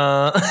speak,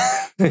 not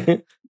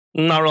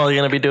really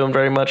going to be doing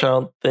very much, I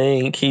don't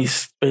think.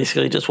 He's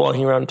basically just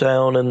walking around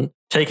town and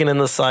taking in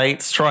the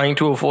sights, trying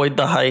to avoid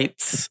the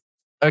heights.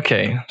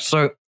 Okay,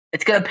 so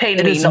It's going to pain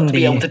It me is not to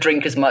be able indeed. to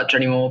drink as much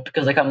anymore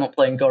because like I'm not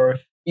playing Goroth.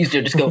 Used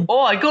to just go,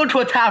 I go to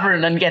a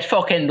tavern and get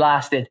fucking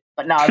blasted.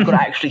 But now I've got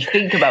to actually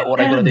think about what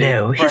I'm going to do.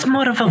 No, he's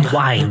more of a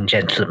wine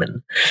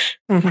gentleman.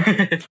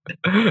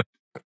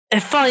 A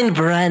fine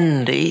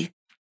brandy.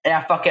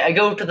 Yeah, fuck it. I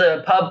go to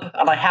the pub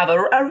and I have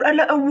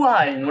a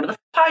wine, one of the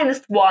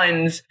finest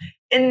wines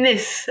in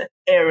this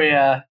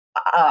area.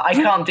 I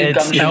can't do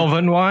it's gumshoe.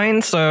 elven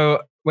wine,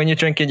 so when you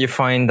drink it, you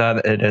find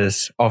that it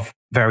is of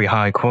very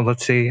high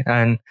quality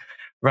and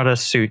rather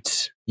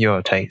suits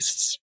your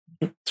tastes.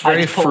 It's very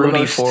I just pull the fruity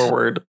most-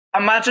 forward.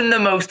 Imagine the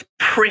most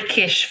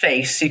prickish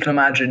face you can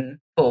imagine.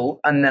 Pull,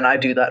 and then I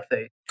do that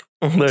face.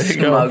 There you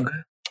go. Smug.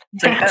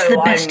 It's like, That's oh,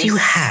 the best I'm you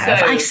have,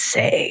 so- I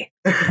say.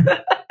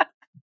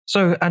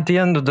 So at the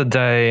end of the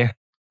day,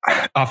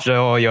 after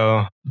all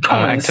your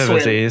Come on,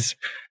 activities,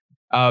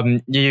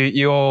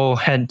 you all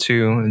head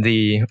to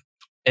the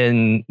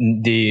in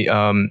the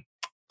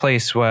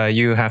place where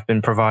you have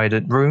been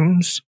provided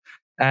rooms,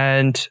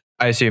 and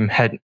I assume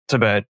head to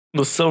bed.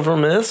 The silver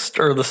mist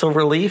or the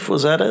silver leaf,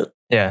 was that it?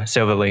 Yeah,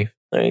 Silverleaf.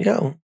 There you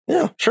go.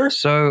 Yeah, sure.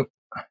 So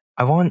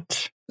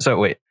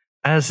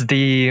as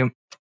the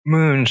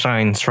moon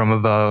shines from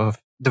above,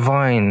 the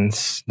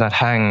vines that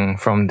hang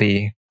from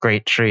the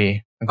great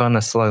tree are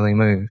gonna slowly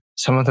move.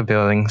 Some of the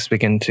buildings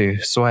begin to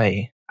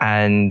sway,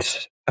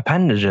 and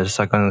appendages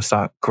are gonna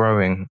start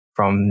growing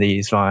from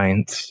these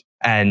vines.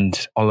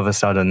 And all of a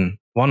sudden,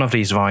 one of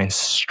these vines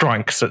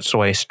strikes its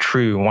way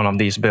through one of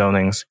these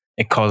buildings.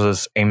 It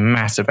causes a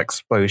massive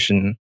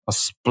explosion of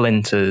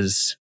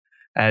splinters.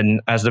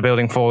 And as the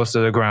building falls to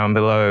the ground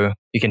below,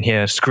 you can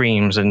hear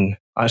screams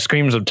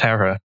of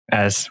terror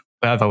as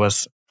whoever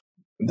was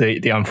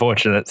the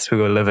unfortunates who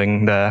were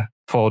living there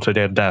fall to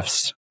their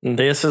deaths.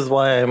 This is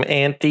why I'm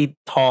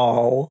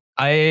anti-tall.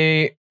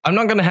 I'm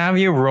not going to have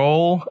you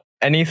roll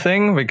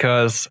anything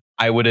because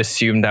I would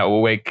assume that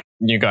will wake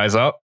you guys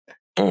up.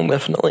 Oh,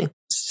 definitely.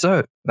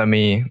 So let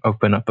me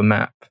open up a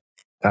map.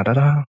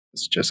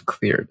 Let's just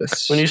clear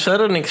this. When you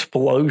said an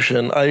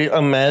explosion, I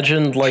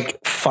imagined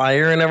like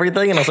fire and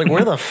everything, and I was like,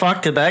 where the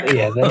fuck did that come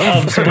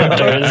of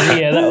splinters.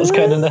 Yeah, that was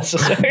kind of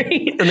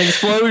necessary. An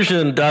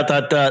explosion, ...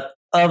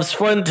 of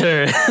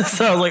splinters.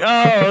 So I was like,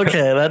 oh,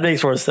 okay, that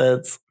makes more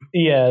sense.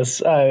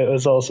 Yes, I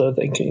was also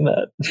thinking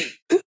that.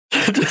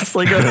 Just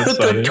like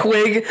a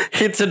twig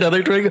hits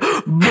another twig,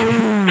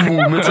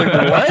 boom! It's like,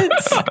 what?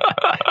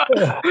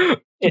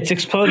 It's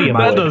explodium.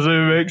 That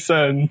doesn't make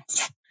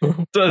sense.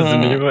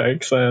 Doesn't even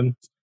make sense.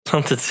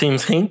 Something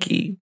seems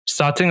hinky.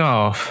 Starting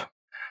off,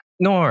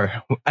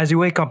 Nor, as you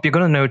wake up, you're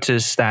going to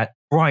notice that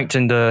right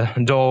in the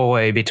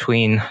doorway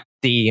between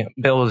the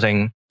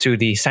building to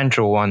the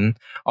central one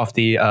of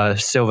the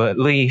silver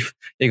leaf,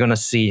 you're going to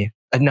see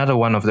another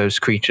one of those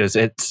creatures.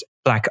 It's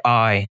Black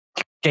Eye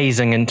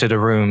gazing into the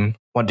room.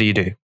 What do you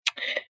do?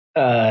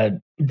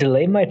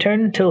 Delay my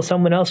turn until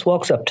someone else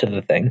walks up to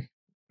the thing.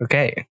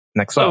 Okay,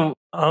 next up.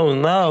 Oh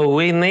no,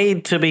 we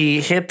need to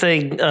be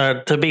finding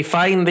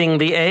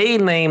the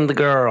A-named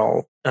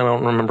girl. I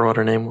don't remember what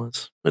her name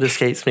was. It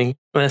escapes me.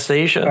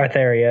 Anastasia.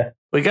 Artheria.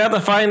 We got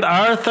to find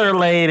Arthur,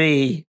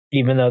 lady.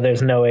 Even though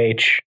there's no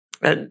H.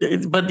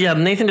 But yeah,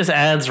 Nathan just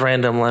adds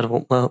random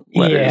letters.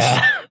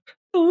 Yeah.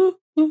 Well,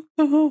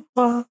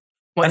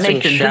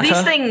 Nathan, do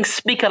these things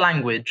speak a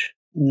language?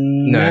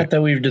 Not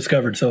that we've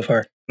discovered so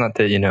far. Not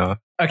that you know.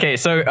 Okay,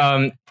 so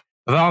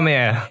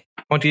Valmir,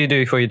 what do you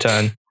do for your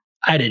turn?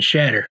 I did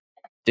shatter.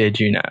 Did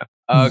you know?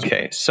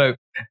 Okay, so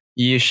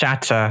you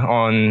shatter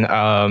on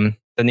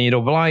the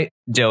Needle Blight,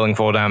 dealing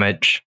 4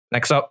 damage.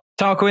 Next up,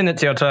 Tarquin,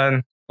 it's your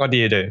turn. What do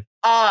you do?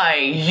 I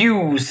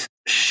use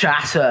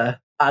shatter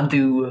and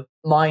do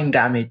mind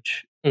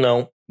damage.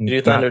 No, you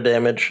do thunder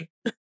damage.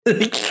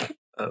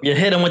 You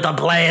hit him with a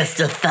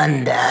blast of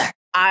thunder.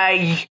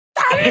 I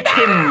hit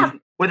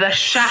him with a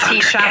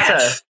shatty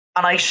shatter,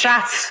 and I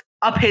shat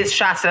up his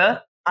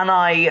shatter, and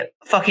I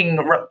fucking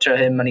rupture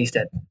him, and he's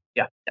dead.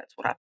 Yeah, that's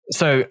what happened.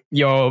 So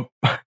your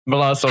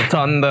blast of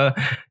thunder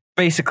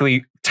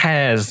basically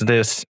tears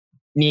this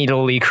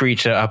needly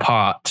creature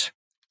apart.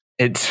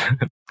 Its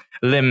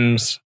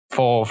limbs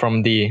fall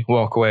from the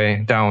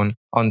walkway down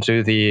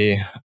onto the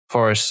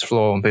forest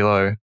floor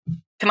below.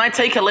 Can I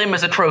take a limb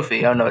as a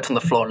trophy? Oh no, it's on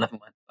the floor. Never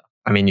mind.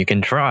 I mean, you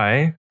can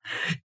try.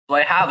 Do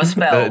I have a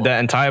spell? The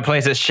entire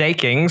place is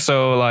shaking,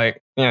 so like,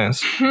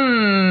 yes.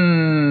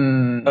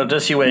 Oh,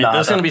 just you wait.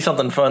 There's going to be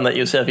something fun that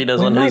Yusefi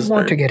does on his. I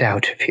want to get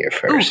out of here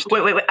first.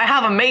 Ooh, wait. I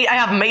have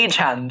mage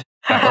hand.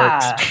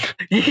 That works.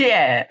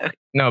 Yeah.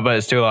 No, but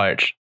it's too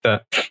large. Oh.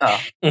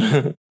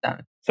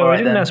 So I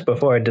didn't ask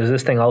before, does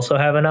this thing also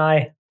have an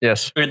eye?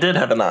 Yes. It did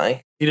have an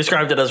eye. You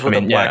described it as with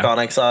a black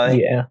onyx eye.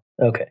 Yeah,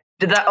 okay.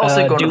 Did that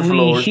also go to the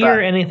floor? Do we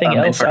hear anything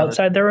else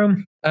outside the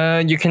room?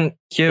 You can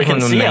hear from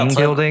the main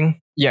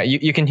building. Yeah,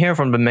 you can hear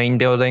from the main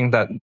building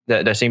that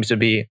there seems to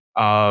be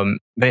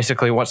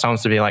basically what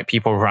sounds to be like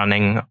people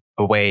running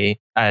away,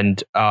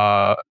 and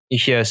you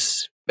hear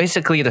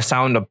basically the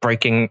sound of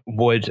breaking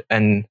wood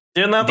and.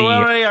 Do not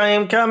worry, I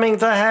am coming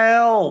to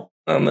help.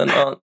 And then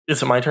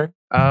is it my turn?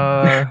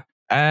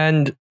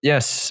 And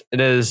yes, it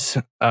is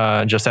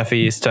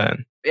Giuseppe's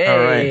turn. Yay. All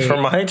right, for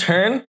my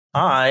turn,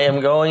 I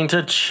am going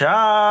to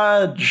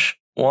charge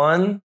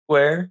 1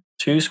 square,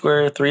 2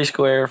 square, 3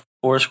 square,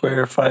 4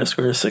 square, 5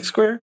 square, 6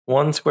 square,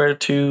 1 square,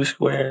 2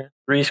 square,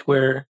 3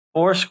 square,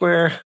 4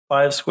 square,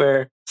 5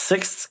 square,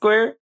 6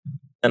 square,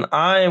 and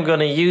I am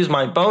going to use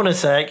my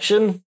bonus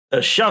action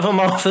to shove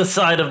him off the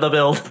side of the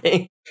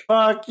building.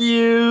 Fuck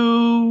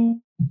you.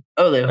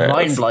 Oh, they're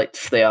vine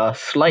blights. They are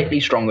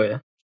slightly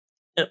stronger.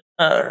 Yep.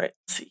 All right.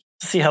 Let's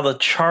see how the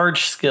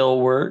charge skill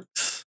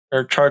works,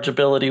 or charge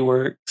ability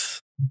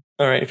works.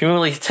 All right. If you move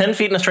at least 10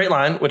 feet in a straight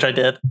line, which I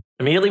did,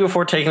 immediately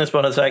before taking this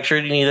bonus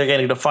action, you either get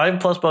a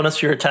 5+ bonus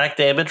to your attack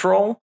damage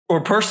roll,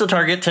 or push the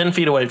target 10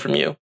 feet away from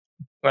you.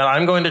 Well,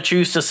 I'm going to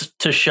choose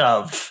to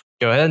shove.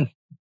 Go ahead.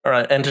 All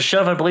right. And to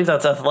shove, I believe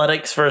that's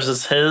athletics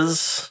versus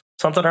his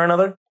something or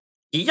another.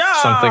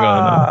 Yeah. Something or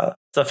another.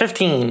 It's a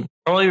 15.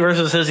 Probably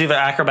versus his either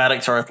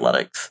acrobatics or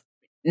athletics.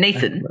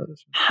 Nathan,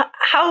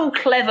 how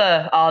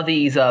clever are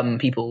these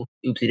people?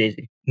 Oopsie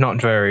daisy.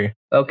 Not very.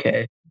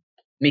 Okay.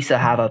 Misa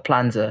have a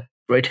planza.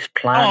 Greatest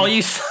plan.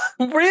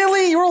 Oh,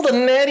 really? You rolled a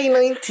natty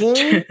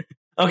 19?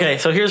 Okay,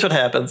 so here's what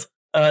happens.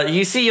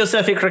 You see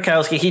Yosefi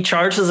Krakowski. He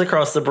charges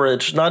across the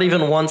bridge, not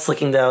even once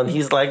looking down.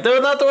 He's like, "Do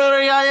not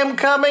worry, I am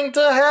coming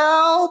to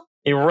help."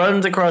 He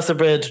runs across the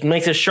bridge,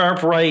 makes a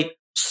sharp right,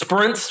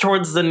 sprints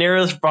towards the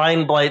nearest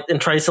vine blight,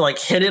 and tries to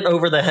hit it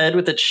over the head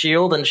with its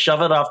shield and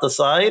shove it off the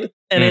side.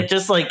 And it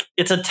just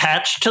it's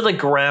attached to the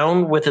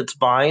ground with its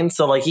vine.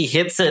 So he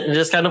hits it and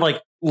just kind of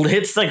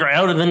hits the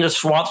ground and then just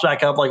swaps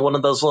back up like one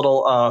of those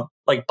little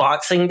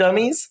boxing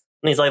dummies.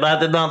 And he's like, "That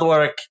did not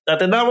work. That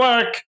did not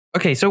work."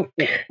 Okay, so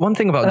one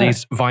thing about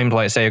these vine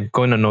blights that you're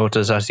going to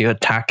notice as you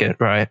attack it,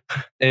 right,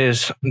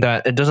 is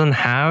that it doesn't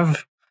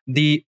have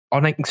the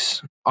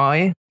onyx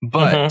eye,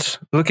 but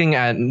looking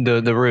at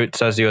the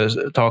roots as you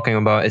were talking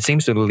about, it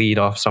seems to lead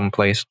off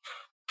someplace.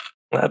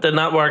 That did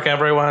not work,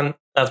 everyone.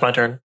 That's my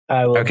turn.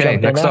 I will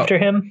jump in after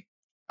him.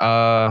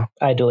 I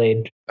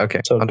delayed.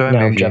 Okay, so now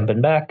I'm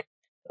jumping back.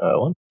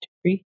 1, 2,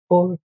 3,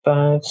 4,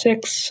 5,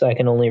 6. I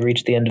can only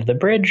reach the end of the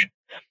bridge.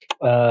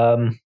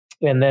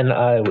 And then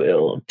I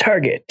will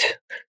target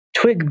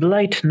Twig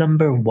Blight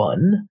number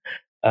 1.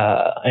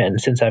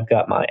 And since I've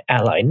got my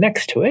ally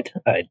next to it,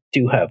 I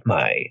do have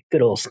my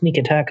good old sneak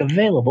attack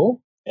available.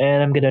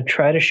 And I'm going to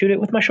try to shoot it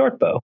with my short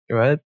bow. Go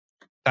ahead.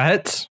 That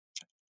hits.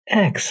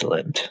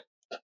 Excellent.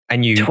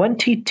 And you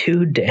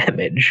 22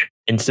 damage.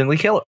 Instantly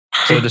kill it.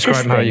 So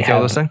describe how you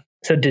kill this thing.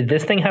 So did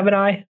this thing have an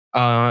eye?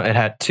 It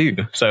had 2.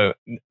 So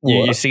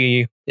you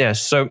see,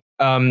 yes. So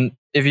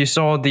if you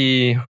saw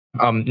the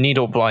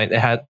needle blight, it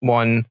had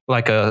one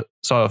like a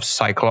sort of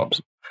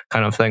cyclops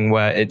kind of thing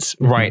where it's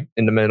right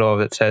in the middle of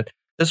its head.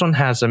 This one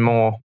has a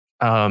more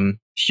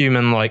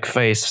human-like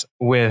face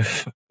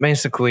with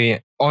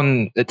basically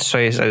on its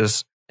face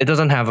it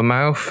doesn't have a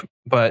mouth,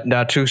 but there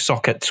are 2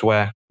 sockets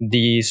where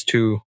these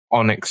 2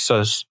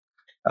 onyxes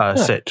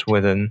sit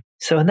within.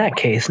 So in that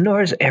case,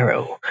 Nora's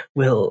arrow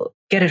will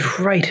get it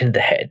right in the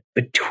head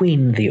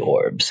between the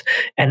orbs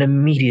and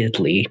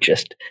immediately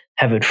just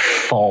have it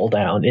fall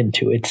down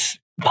into its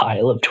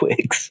pile of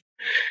twigs.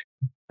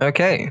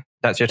 Okay,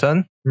 that's your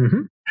turn.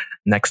 Mm-hmm.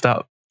 Next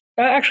up.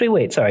 Actually,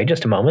 wait, sorry,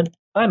 just a moment.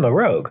 I'm a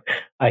rogue.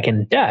 I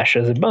can dash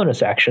as a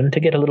bonus action to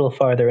get a little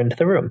farther into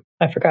the room.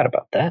 I forgot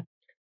about that.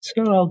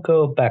 So I'll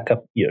go back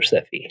up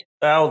Yosefi.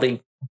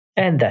 Howdy.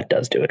 And that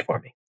does do it for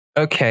me.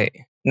 Okay,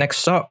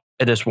 next up,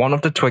 it is one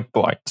of the twig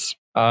blights.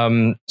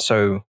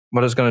 So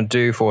what it's going to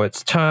do for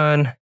its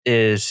turn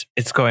is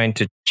it's going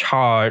to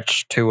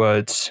charge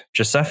towards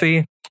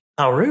Giuseppe.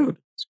 How rude.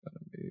 It's going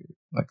to be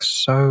like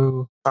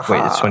so.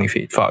 Wait, it's 20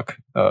 feet. Fuck.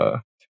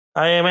 I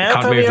am out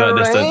can't of move your that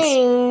distance.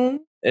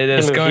 range. It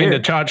is going to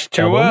charge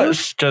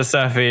towards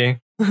Giuseppe.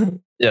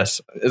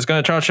 Yes, it's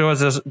going to charge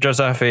towards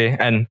Giuseppe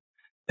and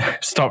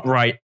stop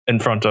right in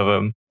front of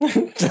him.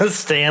 Just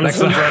stands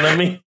in front of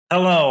me.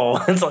 Hello.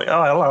 It's like,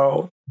 oh,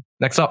 hello.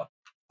 Next up.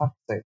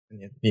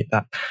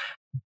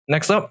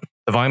 Next up,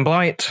 the Vine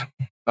Blight.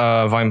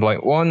 Vine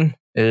Blight 1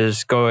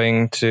 is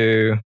going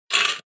to...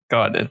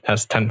 God, it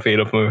has 10 feet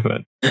of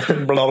movement.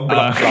 Blah, blah,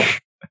 blah.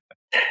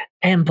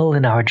 Amble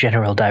in our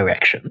general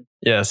direction.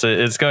 Yes,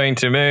 it's going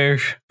to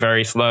move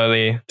very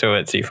slowly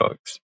towards you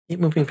folks. Keep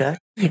moving back.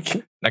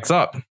 Next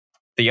up,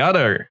 the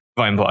other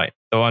Vine Blight.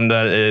 The one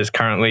that is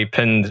currently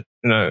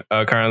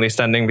currently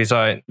standing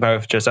beside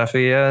both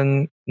Giuseppe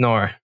and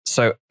Nor.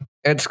 So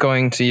it's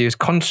going to use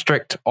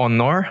Constrict on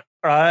Nor.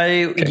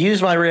 I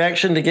use my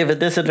reaction to give it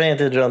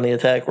disadvantage on the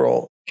attack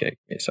roll. Okay, give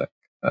me a sec.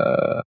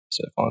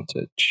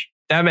 Disadvantage.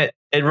 Damn it,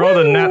 it rolled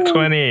a nat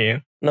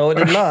 20. No, it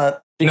did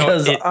not.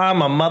 Because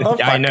I'm a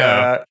motherfucker. I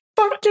know.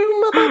 Fuck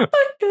you,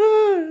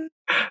 motherfucker.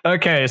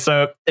 Okay,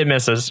 so it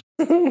misses.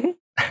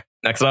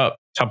 Next up,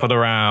 top of the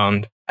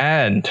round.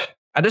 And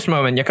at this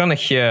moment, you're going to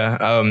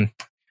hear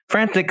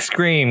frantic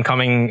scream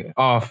coming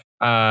off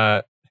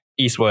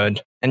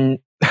eastward. And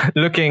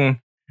looking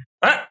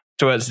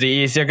towards the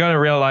east, you're going to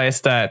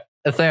realize that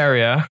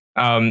Etheria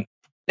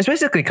is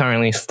basically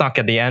currently stuck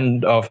at the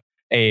end of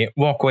a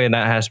walkway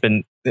that has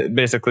been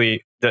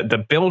basically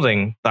the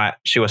building that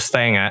she was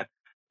staying at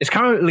is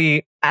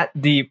currently at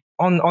the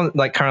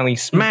currently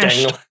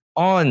smashed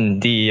on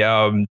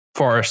the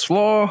forest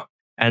floor,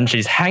 and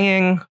she's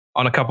hanging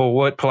on a couple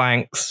wood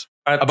planks.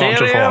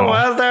 Etheria,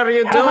 what are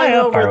you doing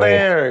over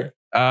there?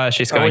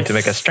 She's going to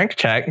make a strength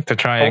check to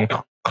try and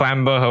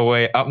clamber her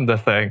way up the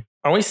thing.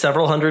 Are we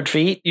several hundred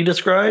feet you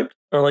described?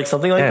 Or like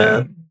something like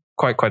that?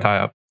 Quite high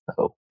up.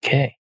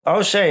 Okay.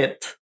 Oh,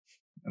 shit.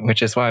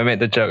 Which is why I made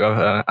the joke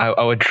of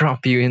I would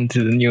drop you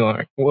into the New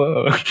York.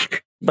 Whoa.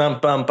 Bum,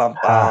 bum, bum,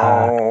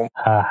 bum.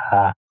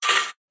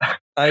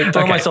 I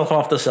throw myself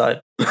off the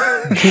side.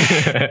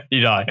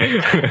 You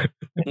die.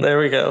 There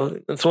we go.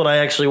 That's what I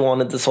actually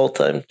wanted this whole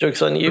time.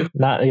 Joke's on you.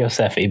 Not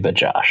Yosefi, but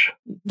Josh.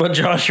 But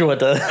Joshua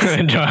does.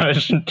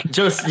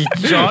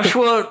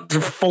 Joshua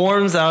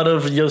forms out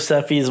of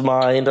Yosefi's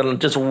mind and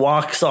just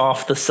walks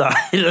off the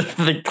side of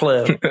the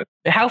cliff.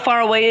 How far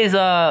away is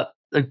I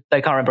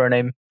can't remember her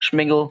name.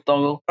 Schmingle,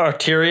 Dongle?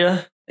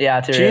 Arteria? Yeah,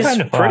 Tyria. She's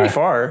Kinda pretty far.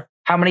 far.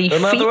 How many Do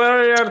not feet?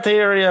 worry,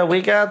 Arteria.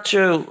 We got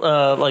you.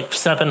 Like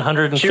She rolls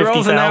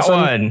in that 750,000.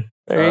 one.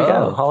 There you Oh.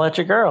 go. I'll let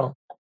your girl.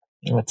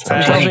 What's I'm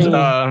that? telling you.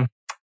 And,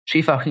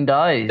 She fucking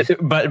dies.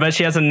 but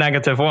she has a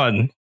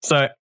 -1,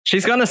 so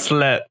she's gonna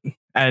slip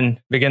and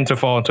begin to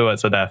fall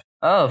towards her death.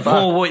 Oh, fuck.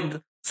 Oh wait.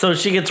 So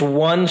she gets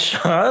one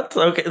shot.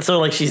 Okay. So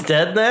like she's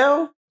dead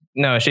now.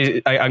 No,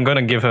 I'm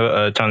gonna give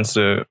her a chance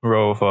to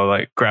roll for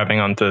like grabbing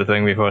onto the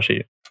thing before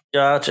she.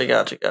 Gotcha.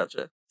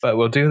 But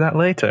we'll do that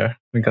later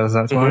because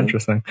that's more Mhm.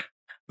 interesting.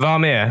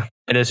 Valmir,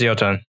 it is your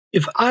turn.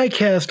 If I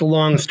cast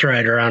Long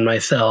Strider on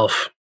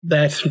myself,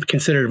 that's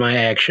considered my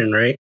action,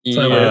 right?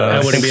 So I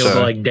wouldn't think be able so.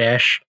 to like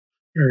dash.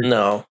 Or,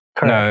 No.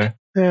 Correct.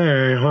 No, All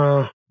right,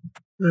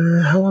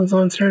 well, how long's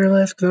Long Strider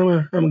last? Because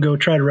I'm gonna go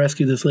try to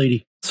rescue this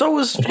lady. So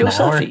was Like an hour?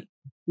 Yosefi.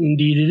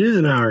 Indeed, it is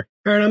an hour.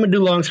 All right, I'm gonna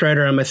do Long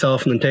Strider on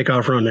myself and then take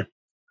off running.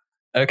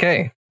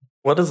 okay.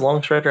 What does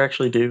Long Strider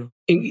actually do?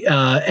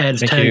 Adds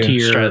Thank 10 to you,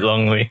 your Stride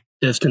Longley.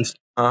 distance.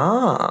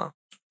 Ah.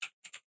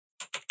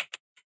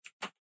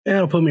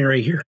 That'll put me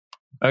right here.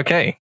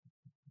 Okay.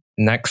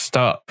 Next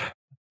up,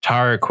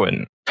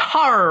 Tarquin.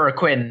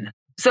 Tarquin.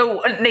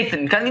 So,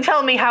 Nathan, can you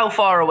tell me how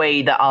far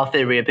away the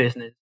Artheria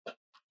person is?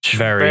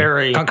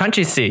 Very. Can't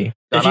you see?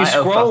 If Can you I?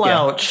 Oh, scroll fuck, yeah.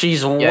 out,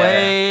 she's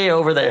way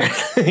over there.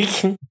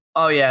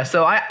 Oh, yeah.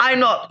 So, I'm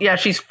not. Yeah,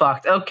 she's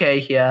fucked.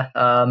 Okay, yeah.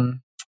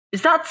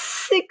 Is that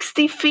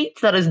 60 feet?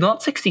 That is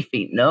not 60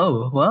 feet.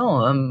 No.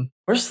 Well,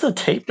 Where's the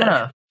tape?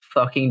 gonna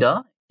fucking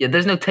die. Yeah,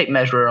 there's no tape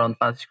measurer on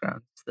Fantasy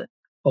Grounds.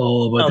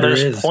 Oh, but Oh, there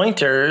there's is.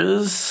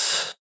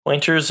 pointers.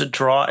 Pointers that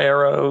draw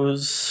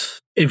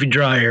arrows. If you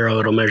draw arrow,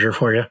 it'll measure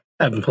for you.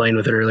 I've been playing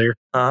with it earlier.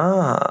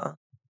 Ah.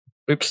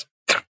 Oops.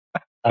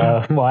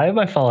 Why am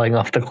I falling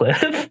off the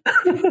cliff?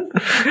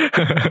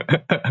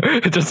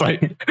 Just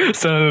like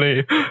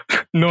suddenly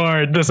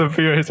Nord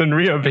disappears and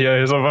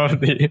reappears above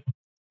the.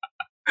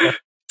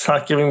 It's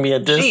not giving me a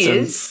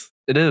distance.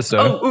 It is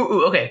so. Oh,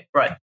 ooh, okay,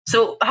 right.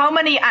 So, how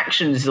many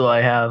actions do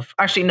I have?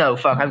 Actually, no,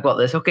 fuck, I've got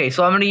this. Okay,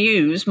 so I'm going to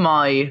use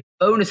my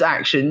bonus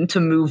action to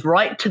move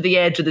right to the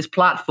edge of this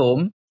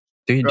platform.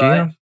 do you Right.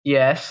 have?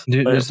 Yes.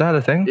 Is that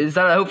a thing? Is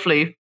that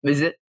hopefully?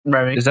 Is it,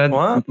 Remy? Is that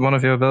What? one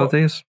of your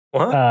abilities?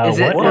 What? Is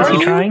it- What is he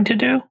what? trying to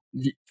do?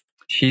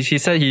 He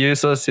said he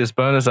uses his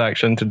bonus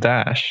action to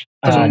dash.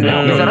 No. Is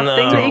that a No.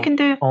 thing that you can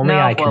do? Only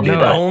I can do well,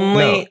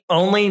 that.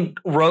 Only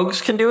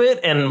rogues can do it,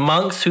 and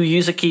monks who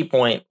use a key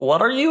point.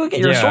 What are you?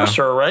 You're a Yeah.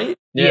 sorcerer, right?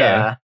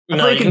 Yeah. I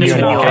No, thought you you can do can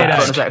it in do your it.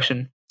 bonus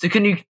action. So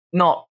can you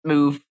not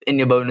move in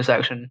your bonus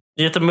action?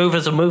 You have to move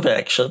as a move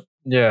action.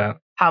 Yeah.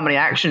 How many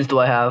actions do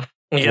I have?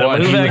 You got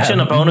One. a move You action,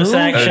 a have bonus move,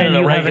 action, and and a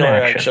you have an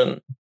regular action.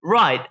 action.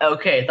 Right.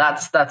 Okay.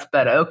 That's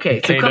better.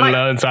 Okay. So Kaden can I?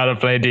 learns how to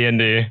play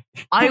D&D.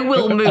 I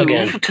will move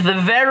Again. to the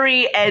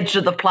very edge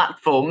of the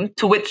platform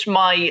to which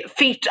my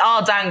feet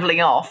are dangling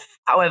off.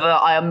 However,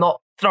 I am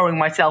not throwing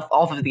myself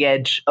off of the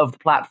edge of the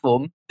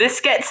platform. This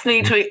gets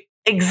me to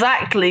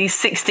exactly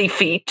 60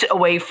 feet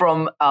away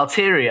from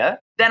Alteria.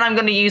 Then I'm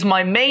going to use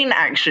my main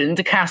action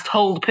to cast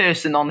Hold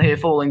Person on her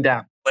falling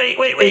down. Wait.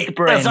 Big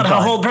brain That's not how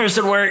time. hold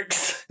person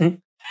works.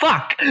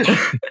 Fuck!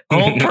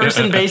 Hold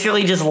person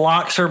basically just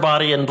locks her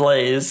body in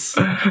place.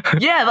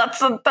 Yeah, that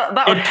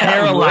would It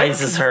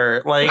paralyzes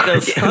her. Like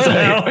that's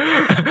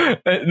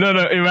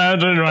no,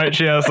 imagine, right?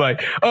 She has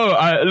like,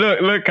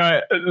 look,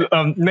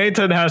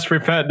 Nathan has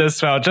prepared this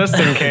spell just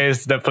in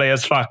case the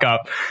players fuck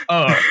up.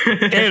 Oh,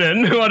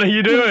 Kaden, what are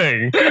you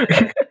doing?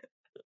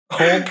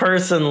 Hold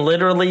person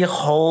literally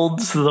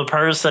holds the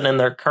person in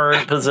their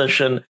current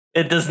position.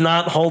 It does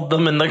not hold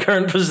them in the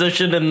current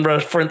position in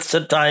reference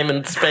to time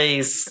and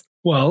space.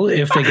 Well,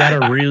 if they got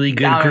a really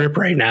good Damn it. grip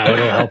right now,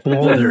 it'll help them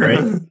hold it, right?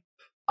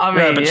 I mean,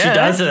 Yeah, but she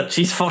doesn't.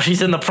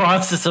 She's in the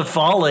process of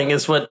falling,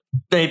 is what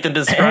Nathan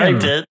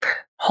described it.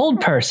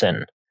 Hold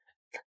person.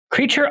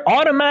 Creature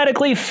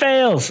automatically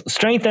fails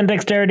strength and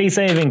dexterity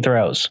saving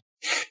throws.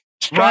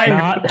 Right.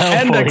 Not And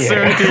helpful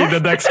dexterity. here. The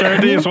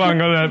dexterity is what I'm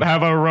gonna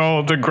have a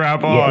roll to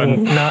grab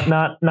on.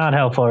 Not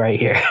helpful right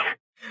here.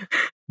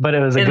 But it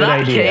was a In good that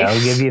idea. I'll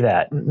case, give you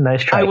that.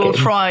 Nice try. I will Kaden.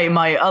 try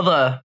my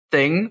other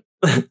thing,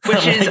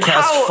 which is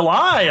Cast how...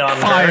 fly on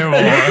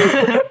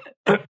her.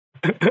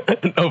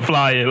 Fireball. No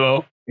fly,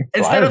 evil.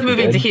 Instead of would be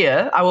moving to good.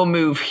 here, I will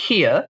move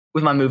here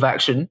with my move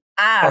action.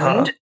 And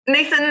Uh-huh.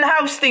 Nathan,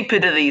 how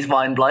stupid are these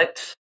vine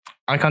blights?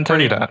 I can't tell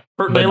you that.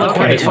 They look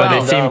Okay, pretty well, But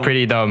they seem dumb.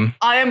 pretty dumb.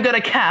 I am going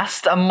to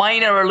cast a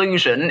minor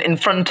illusion in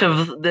front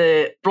of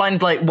the blind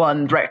blight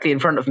one directly in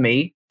front of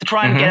me to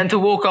try and get him to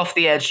walk off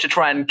the edge to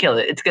try and kill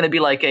it. It's going to be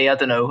like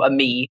a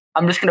me.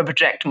 I'm just going to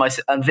project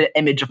an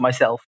image of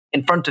myself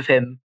in front of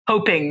him,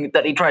 hoping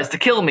that he tries to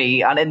kill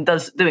me, and in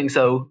doing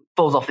so,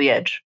 falls off the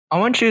edge. I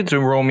want you to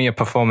roll me a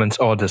performance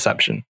or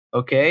deception.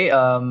 Okay,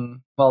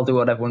 I'll do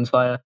what everyone's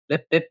fire.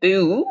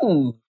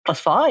 Ooh,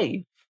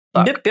 +5.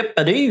 Fuck. Dip, dip,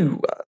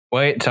 a-doo.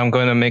 Wait, I'm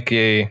going to make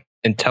a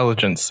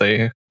intelligence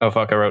save. Oh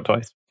fuck, I wrote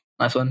twice.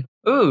 Nice one.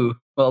 Ooh,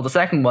 Well, the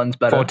second one's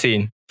better.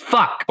 14.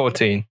 Fuck!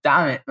 14.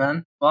 Damn it,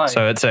 man. Why?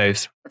 So it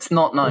saves. It's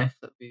not nice.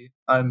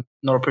 I'm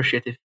not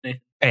appreciative,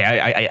 Nathan. Hey,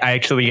 I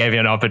actually gave you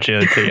an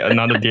opportunity.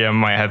 Another DM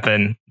might have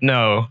been,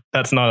 no,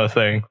 that's not a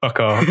thing. Fuck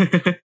off.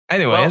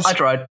 Anyways, Well, I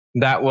tried.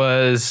 that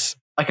was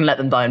I can let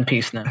them die in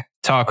peace now.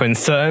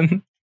 Tarquin's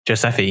turn.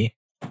 Giuseppe.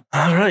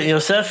 All right,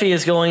 Yosefi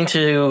is going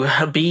to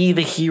be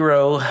the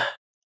hero.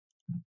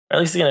 At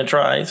least he's going to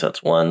try. So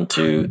that's 1,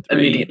 2, 3,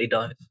 Immediately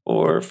dies.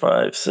 4,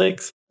 5,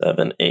 6,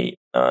 7, 8,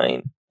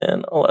 9,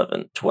 10,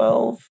 11,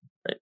 12.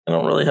 Right. I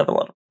don't really have a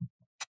lot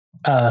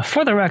of.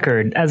 For the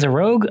record, as a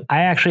rogue, I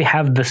actually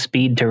have the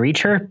speed to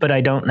reach her, but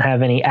I don't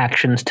have any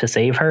actions to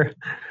save her.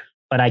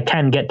 But I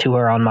can get to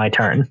her on my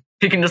turn.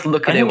 You can just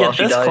look I at it didn't while get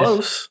she this dies.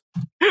 close.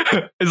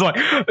 It's like,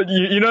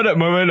 you know that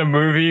moment in a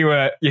movie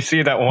where you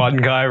see that one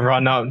guy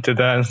run up to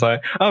them, it's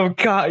like, oh,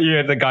 God,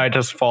 yeah, the guy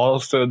just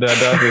falls to their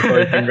death before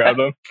you can grab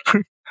them.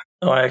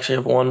 Oh, I actually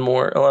have one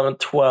more. 11,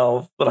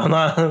 12. But I'm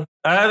not.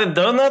 I do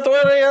not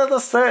worry,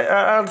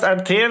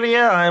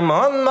 Arteria. I'm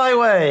on my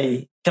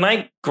way. Can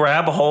I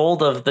grab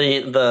hold of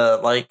the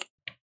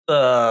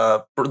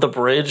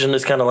bridge and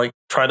just kind of like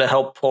try to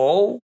help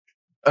pull?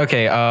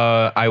 Okay,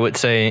 I would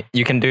say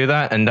you can do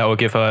that, and that will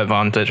give her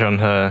advantage on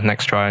her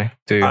next try,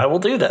 too. I will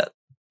do that.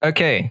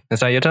 Okay, is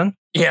that your turn?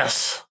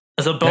 Yes.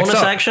 As a bonus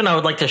up. action, I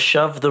would like to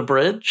shove the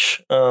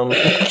bridge.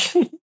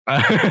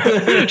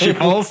 She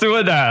falls to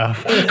her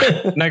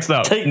death. Next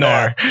up, Take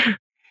Nor.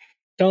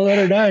 Don't let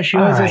her die. She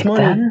owes us Alright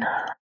money.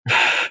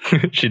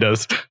 then. She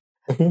does.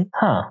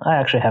 Huh, I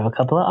actually have a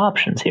couple of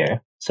options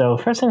here. So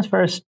first things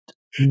first,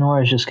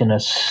 Nora's just going to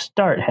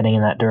start heading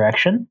in that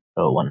direction.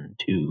 So 1,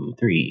 2,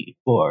 3,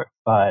 4,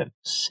 5,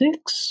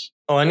 6.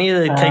 Oh, I need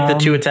to take the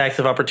 2 attacks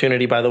of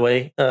opportunity, by the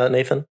way,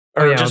 Nathan.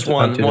 Or yeah, just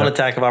I'll do one that.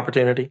 attack of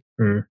opportunity.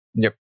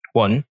 Yep.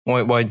 One.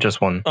 Why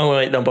just one? Oh,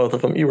 wait, no, both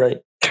of them. You're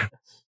right.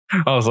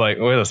 I was like,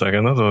 wait a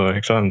second, that doesn't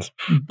make sense.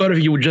 But if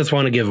you would just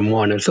want to give him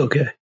one, it's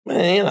okay.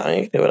 Man,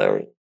 you can do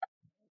whatever.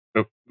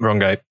 Oop, wrong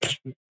guy.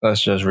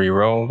 Let's just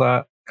re-roll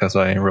that, because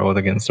I rolled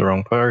against the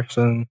wrong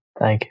person.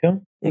 Thank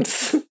you.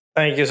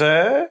 Thank you,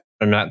 sir.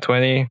 I'm at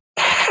 20,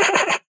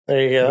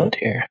 There you Oh go.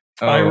 dear.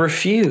 I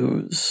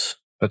refuse,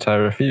 but I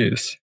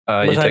refuse.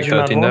 You But take you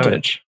not 13 want to?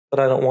 damage. but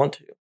I don't want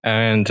to.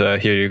 And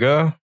here you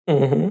go.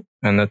 Mm-hmm.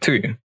 And a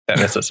 2. That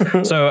misses.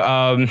 So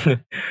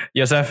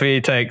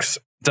Yosefi takes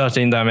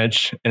 13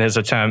 damage in his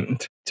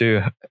attempt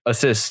to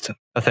assist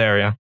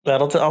Etheria.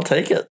 I'll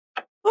take it.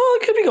 Oh,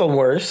 it could be going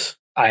worse.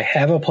 I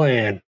have a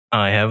plan.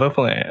 I have a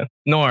plan.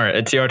 Nor,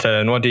 it's your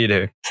turn. What do you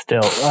do?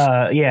 Still,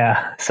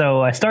 yeah.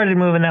 So I started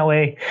moving that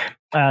way.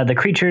 The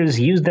creatures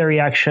used their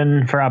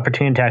reaction for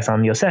opportunity attacks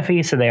on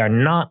Yosefi, so they are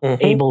not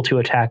able to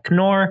attack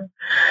Nor.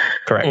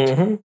 Correct.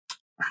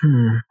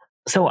 Mm-hmm.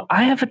 So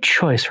I have a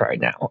choice right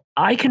now.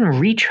 I can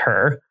reach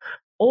her,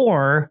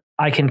 or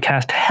I can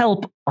cast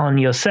Help on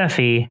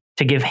Yosefi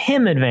to give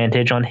him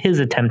advantage on his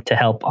attempt to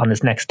help on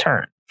his next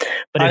turn.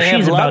 But if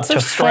she's about to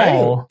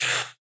fall,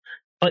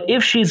 but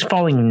if she's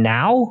falling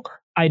now,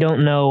 I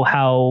don't know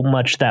how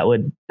much that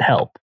would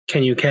help.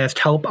 Can you cast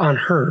help on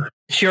her?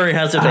 She already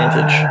has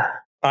advantage.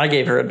 I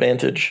gave her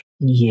advantage.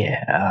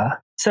 Yeah.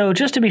 So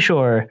just to be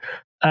sure,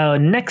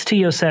 next to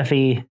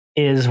Yosefi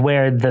is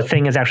where the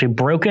thing is actually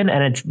broken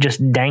and it's just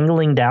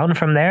dangling down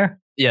from there.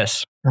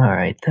 Yes. All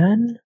right,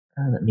 then.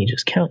 Let me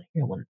just count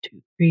here. 1,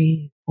 2,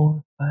 3,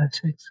 4, 5,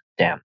 6.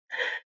 Damn.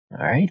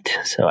 All right.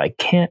 So I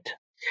can't.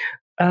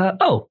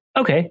 Oh,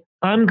 okay.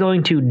 I'm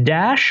going to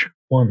dash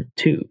 1,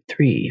 2,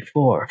 3,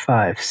 4,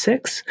 5,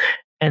 6.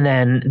 And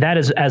then that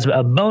is as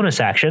a bonus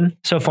action.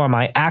 So for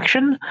my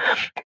action,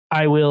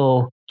 I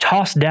will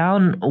toss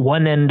down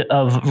one end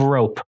of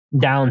rope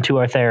down to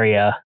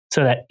Artheria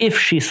so that if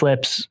she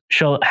slips,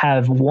 she'll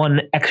have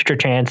one extra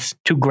chance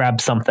to grab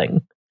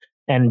something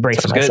and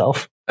brace Sounds good.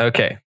 myself.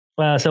 Okay.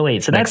 So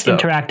wait, so Next that's up.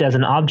 interact as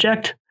an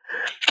object.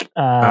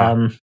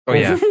 Oh,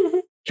 yeah.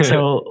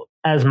 So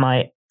as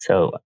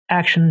so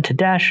action to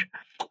dash.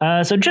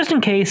 So just in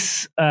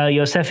case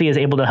Yosefi is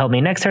able to help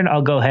me next turn,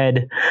 I'll go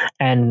ahead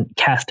and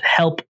cast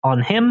help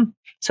on him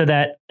so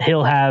that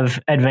he'll have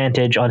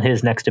advantage on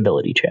his next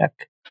ability check.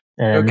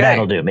 And Okay.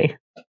 that'll do me.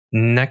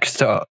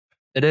 Next up,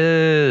 it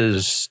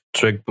is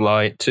Twig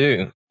Blight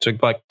 2. Twig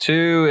Blight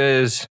 2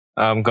 is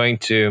going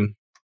to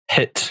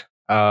hit,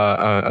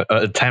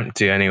 attempt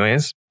to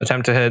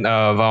hit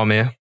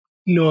Valmir.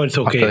 No, it's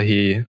After okay.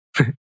 he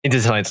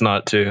decides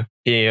not to.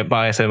 He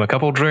buys him a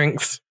couple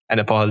drinks and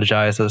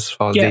apologizes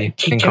for Yeah, the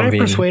can I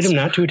inconvenience. persuade him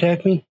not to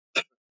attack me?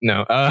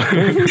 No.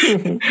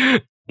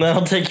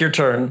 I'll take your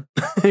turn.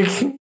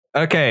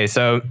 Okay,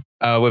 so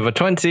with a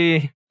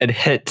 20, it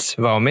hits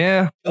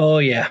Valmir Oh,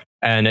 yeah.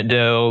 and it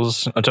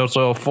deals a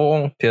total of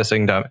 4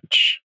 piercing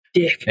damage.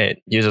 Dick.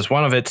 It uses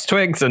one of its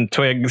twigs and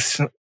twigs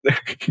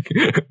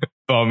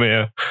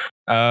Valmir.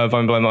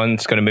 Von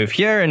Blemon's going to move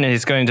here and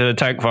he's going to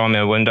attack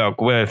Valmir Windog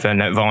with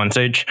an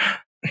advantage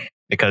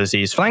because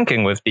he's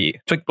flanking with the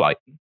Twig Blight.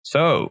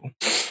 So,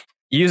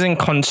 using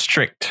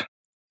Constrict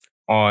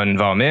on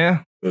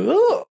Valmir,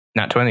 Ooh,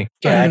 nat 20.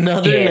 God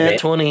another damn nat it.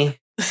 20.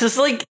 This is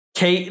like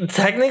Kate,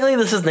 technically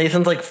this is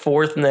Nathan's like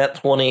 4th net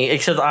 20,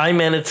 except I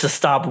managed to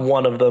stop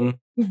one of them,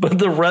 but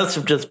the rest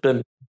have just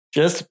been,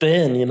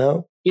 you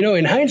know? You know,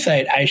 in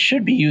hindsight, I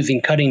should be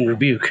using Cutting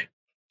Rebuke.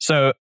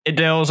 So it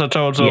deals a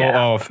total Yeah.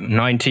 of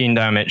 19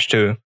 damage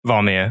to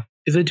Valmir.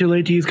 Is it too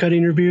late to use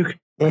Cutting Rebuke?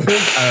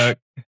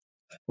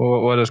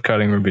 What is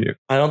Cutting Rebuke?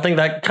 I don't think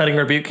that Cutting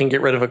Rebuke can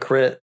get rid of a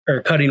crit.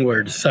 Or Cutting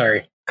Words,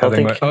 sorry.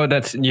 Cutting think-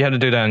 that's you had to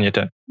do that on your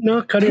turn.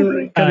 No,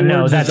 Cutting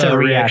no, Words that's is a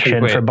reaction.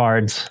 reaction Wait, for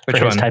bards. Which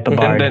for one? his type of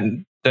bard.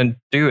 Then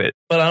do it.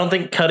 But I don't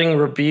think Cutting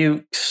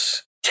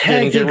Rebukes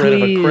can get rid of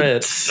Technically, a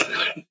crit.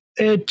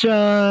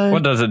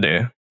 What does it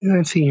do?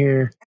 Let's see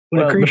here.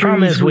 When a Well, the creature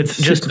problem is is with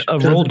just six- a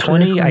roll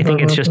 20, I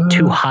think it's just blah, blah,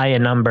 too blah. high a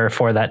number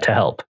for that to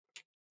help.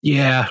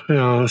 Yeah, you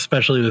know,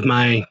 especially with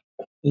my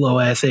low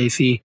ass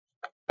AC.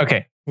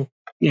 Okay.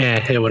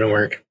 Yeah, it wouldn't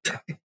work.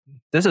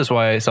 This is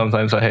why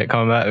sometimes I hate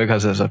combat,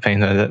 because it's a pain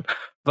to hit.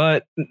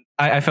 But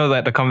I feel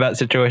that the combat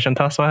situation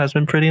thus far has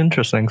been pretty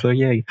interesting, so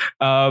yay.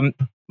 Vine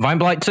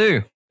Blight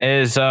 2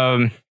 is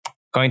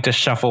going to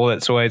shuffle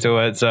its way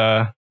towards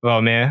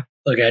Valmir.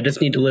 Look, I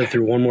just need to live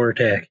through one more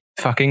attack.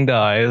 Fucking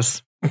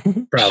dies.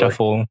 Probably.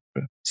 Shuffle.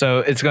 So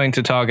it's going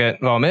to target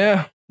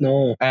Valmir,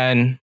 No.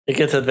 and It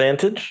gets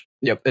advantage.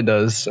 yep, it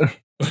does.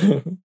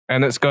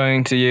 And it's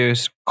going to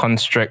use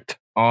Constrict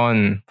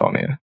on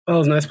Valmir. Oh, it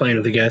was nice playing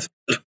with you guys.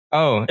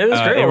 Oh, It was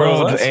great it while it was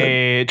rolled lasting.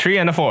 a 3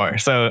 and a 4,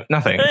 so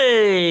nothing.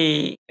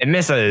 Hey! It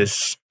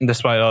misses,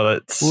 despite all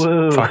its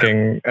Whoa.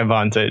 fucking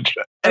advantage.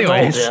 I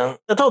Anyways,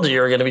 told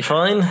you were going to be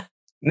fine.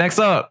 next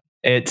up,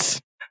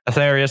 it's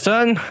Etheria's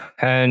turn,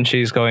 and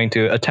she's going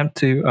to attempt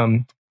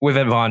to, with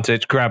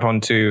advantage, grab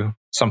onto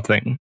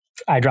something.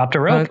 I dropped a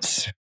rope.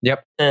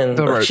 Yep. And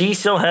The rope. she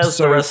still has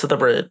So- the rest of the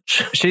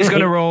bridge. She's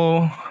going to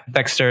roll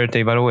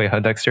dexterity. By the way, her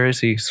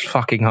dexterity is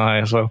fucking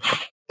high, so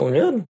Well,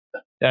 good.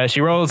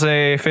 she rolls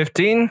a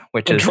 15,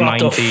 which is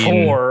Dropped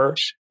 19. a 4.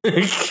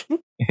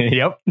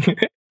 Yep.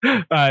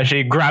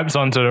 She grabs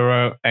onto the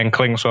rope and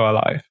clings for her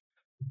life.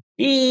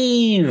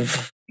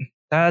 Eve.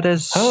 That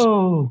is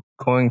Oh.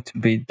 going to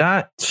be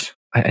that.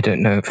 I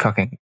don't know.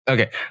 Fucking.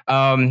 Okay.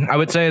 I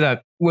would say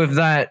that with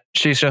that,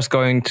 she's just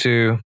going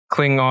to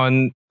cling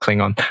on.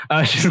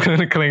 She's going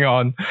to cling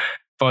on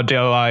for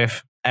dear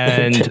life.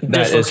 And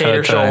that is Dislocate her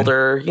her turn.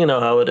 shoulder. You know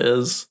how it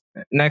is.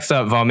 Next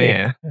up,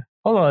 Valmir.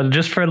 Hold on,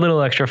 just for a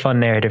little extra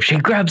fun narrative. She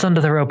grabs onto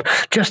the rope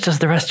just as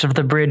the rest of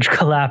the bridge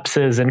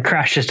collapses and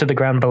crashes to the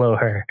ground below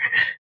her.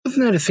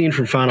 Wasn't that a scene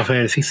from Final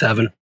Fantasy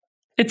VII?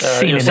 It's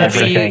seen in Yosefi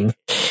everything.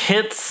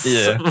 hits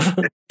Yeah.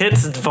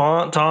 hits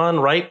Vaughn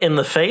right in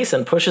the face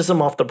and pushes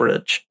him off the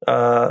bridge.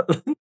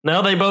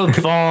 Now they both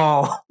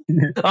fall.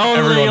 Only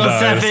Everyone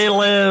dies. Yosefi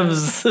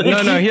lives.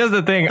 No, here's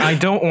the thing. I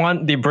don't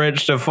want the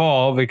bridge to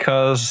fall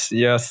because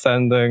you're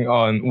standing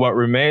on what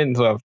remains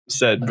of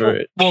said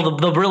bridge. Well,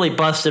 the really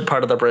busted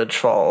part of the bridge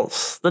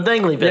falls. The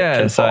dangly bit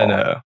can Yes, fall. I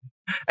know.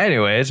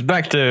 Anyways,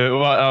 back to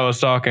what I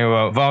was talking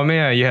about.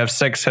 Valmir, you have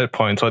 6 hit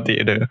points. What do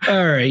you do?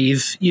 All right, you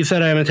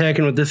said I'm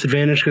attacking with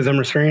disadvantage because I'm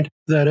restrained.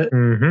 Is that it?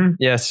 Mm-hmm.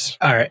 Yes.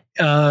 All right.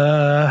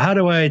 How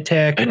do I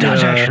attack?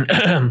 Dodge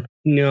action.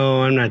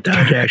 No, I'm not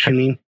dodge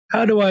actioning.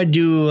 How do I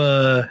do?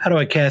 How do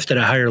I cast at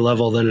a higher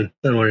level than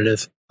what it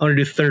is? I want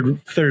to do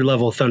third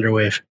level Thunder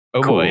Wave.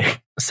 Oh Cool. boy.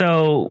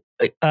 So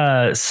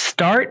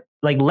start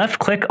like left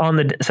click on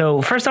the.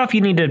 So first off,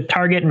 you need to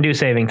target and do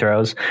saving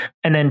throws,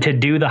 and then to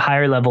do the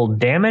higher level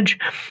damage,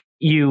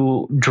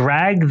 you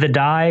drag the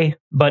die,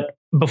 but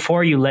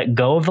before you let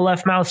go of the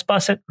left mouse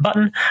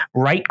button,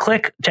 right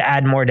click to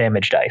add more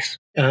damage dice.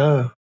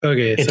 Oh,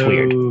 okay. It's so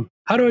weird.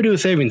 how do I do a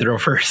saving throw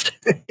first?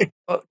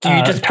 Do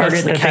you just target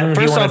press the the things you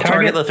first wanna off,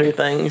 target the 3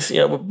 things.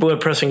 Yeah, with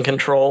pressing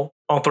control,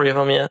 all 3 of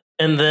them. Yeah,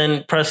 and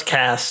then press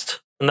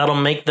cast, and that'll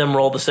make them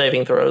roll the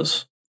saving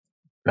throws.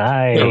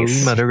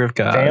 Nice. Mother of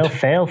God. Fail,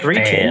 fail, 3,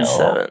 10, fail.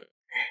 7.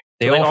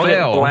 They So all get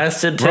fail.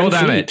 blasted 10 Roll feet.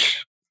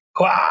 damage.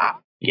 Quah!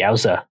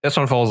 Yowza. This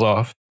one falls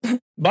off.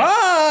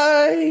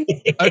 Bye.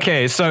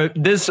 Okay, so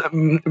this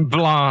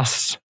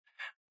blast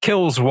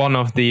kills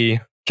the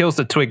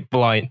twig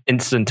blight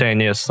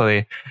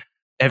instantaneously.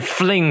 It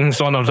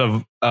flings one of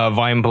the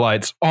vine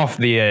blights off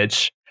the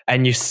edge,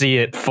 and you see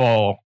it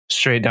fall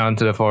straight down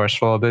to the forest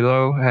floor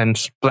below and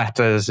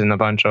splatters in a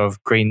bunch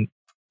of green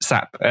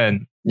sap.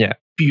 And yeah,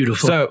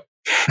 Beautiful. so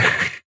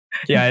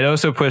yeah, it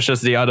also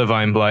pushes the other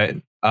vine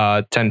blight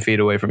 10 feet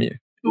away from you.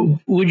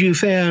 Would you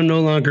say I'm no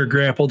longer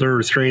grappled or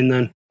restrained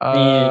then? It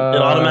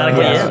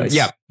automatically ends.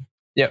 Yeah,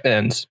 it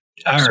ends.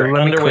 All So right.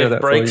 let me clear Underwave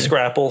that for breaks you.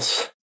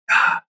 grapples.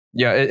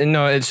 Yeah,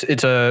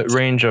 it's a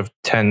range of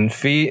 10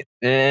 feet.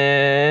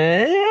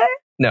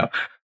 No.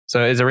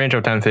 So it's a range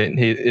of 10 feet.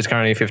 He is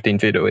currently 15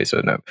 feet away, so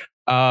no.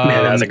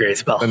 Man, that was a great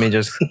spell. Let me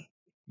just...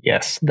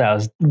 Yes, that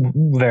was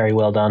very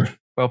well done.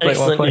 Well played, well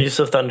Excellent played. use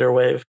of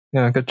Thunderwave.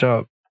 Yeah, good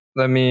job.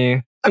 Let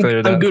me I'm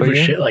clear that good for for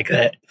you. shit like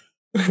that.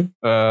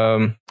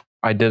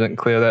 I didn't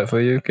clear that for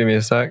you. Give me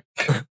a sec.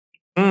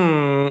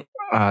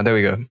 There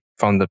we go.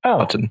 Found the Oh.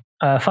 button.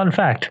 Fun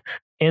fact.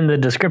 In the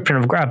description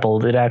of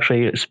grappled, it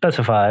actually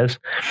specifies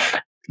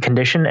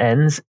condition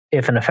ends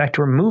if an effect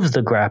removes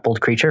the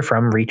grappled creature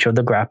from reach of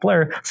the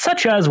grappler,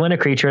 such as when a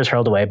creature is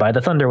hurled away by the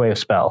Thunderwave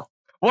spell.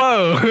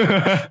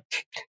 Whoa!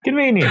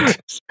 Convenient.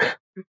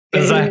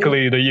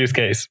 Exactly the use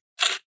case.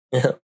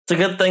 Yeah. It's a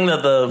good thing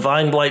that the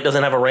Vine Blight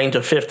doesn't have a range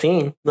of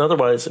 15.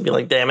 Otherwise, it'd be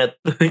like, damn it.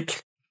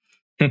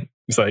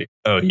 It's like,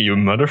 oh, you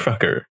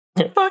motherfucker.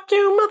 Fuck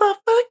you,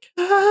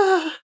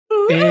 motherfucker.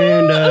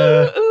 And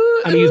I'm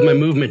going to use my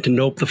movement to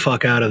nope the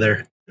fuck out of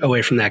there,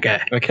 away from that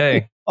guy.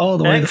 Okay. All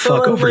the way the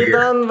fuck over Excellently here.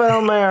 done,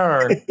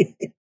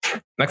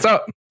 Velmer. Next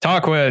up,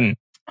 Tarquin.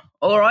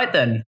 All right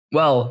then.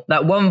 Well,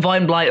 that one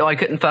Vine Blight I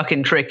couldn't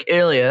fucking trick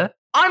earlier,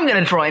 I'm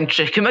gonna try and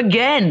trick him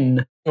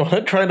again. I want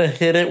to try to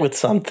hit it with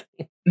something.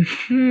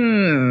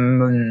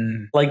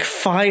 Like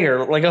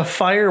fire, like a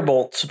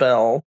firebolt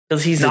spell.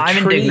 Because he's No, a I'm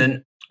tree.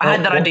 indignant. I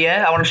had that Oh,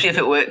 idea. I want to see if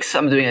it works.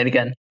 I'm doing it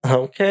again.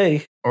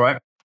 Okay. All right.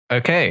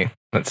 Okay,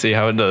 let's see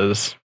how it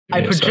does.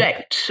 I Give me a sec.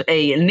 project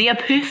a near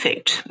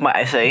perfect, might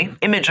I say,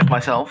 image of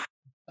myself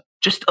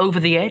just over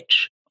the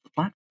edge of the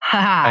planet.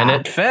 Ha And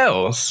it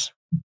fails.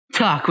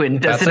 Tarquin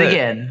does That's it it.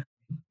 again.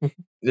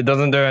 It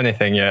doesn't do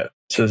anything yet.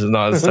 So this is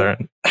not his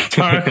turn.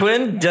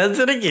 Tarquin does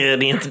it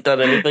again. He hasn't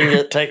done anything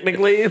yet,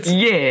 technically. It's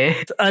Yeah.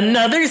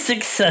 another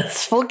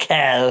successful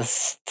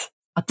cast.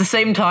 At the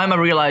same time, I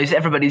realize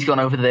everybody's gone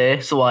over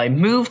there, so I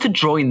move to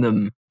join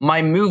them.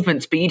 My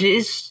movement speed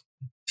is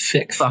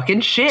 6.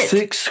 fucking shit.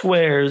 6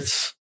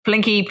 squares.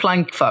 Plinky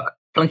plank fuck.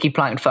 Plinky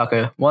planked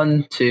fucker.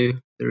 1, 2,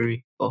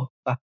 3, 4,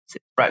 5,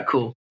 6. Right,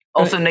 cool.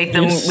 Also,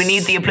 Nathan, yes. we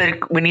need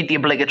the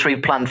obligatory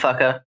plant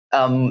fucker.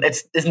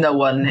 There's no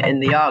one in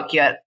the arc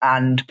yet,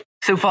 and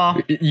so far,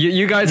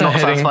 You guys are Not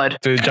heading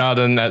satisfied. to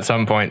Jarden at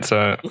some point,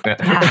 so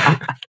yeah.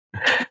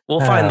 We'll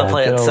find the Ah,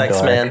 plant good old sex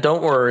dog. man.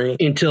 Don't worry.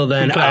 Until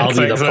then, Plant I'll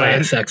be the sex man.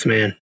 plant sex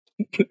man.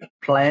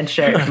 plant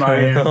check,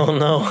 Mario. Oh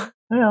no.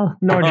 Well,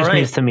 Nor just All right.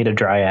 needs to meet a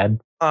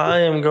dryad. I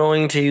am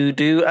going to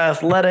do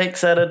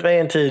athletics at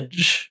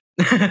advantage.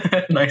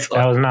 Nice That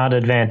one. was not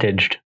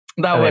advantaged.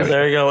 That Oh, was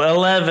There you go.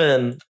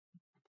 11.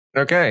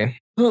 Okay.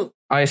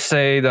 I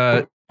say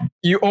that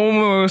you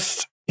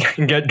almost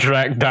get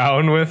dragged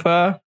down with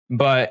her,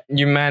 but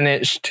you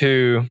manage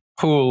to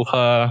pull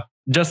her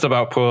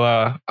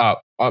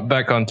up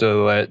back onto the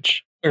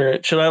ledge. All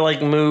right. Should I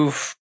like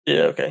move?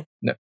 Yeah. Okay.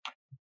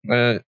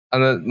 And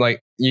then,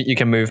 like, you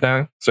can move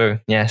now. So,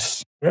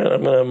 yes. All right,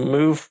 I'm gonna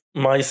move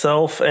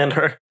myself and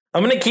her.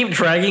 I'm gonna keep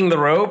dragging the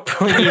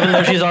rope, like, even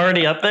though she's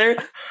already up there.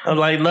 I'm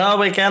like, no,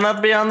 we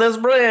cannot be on this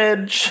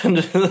bridge. And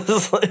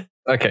just like,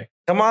 Okay.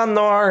 come on,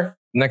 Nor.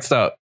 Next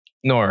up,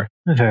 Nor.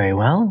 Very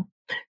well.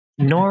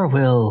 Nor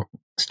will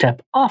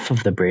step off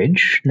of the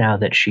bridge now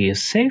that she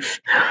is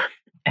safe,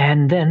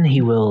 and then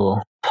he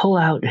will pull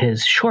out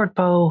his short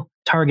bow,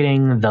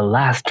 targeting the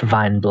last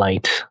Vine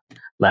Blight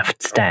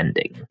left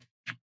standing.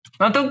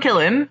 now. Don't kill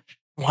him.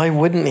 Why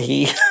wouldn't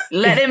he?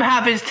 Let him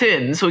have his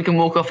turn so he can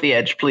walk off the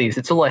edge, please.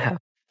 It's all I have.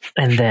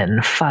 And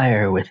then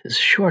fire with his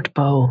short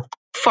bow.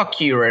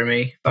 Fuck you,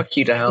 Remy. Fuck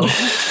you to hell.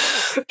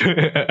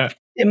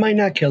 It might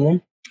not kill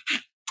him.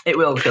 It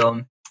will kill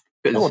him.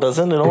 'Cause- No, it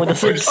doesn't. It only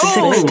does like 6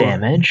 Oh! 6 damage.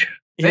 damage.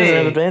 He doesn't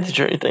have Hey. advantage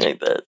or anything like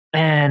that.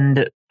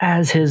 And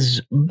as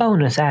his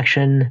bonus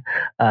action,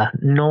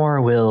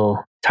 Nor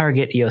will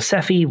target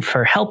Yosefi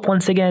for help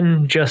once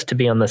again, just to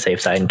be on the safe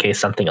side in case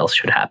something else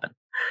should happen.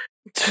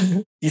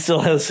 He's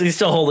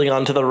still holding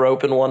on to the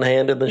rope in one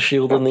hand and the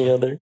shield in the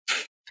other.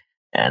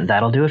 And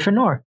that'll do it for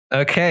Nor.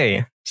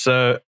 Okay.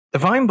 So, the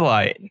Vine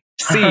Blight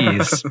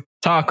sees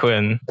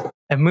Tarquin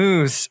and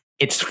moves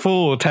its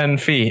full 10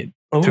 feet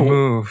to Ooh.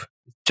 move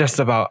just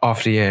about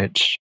off the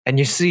edge. And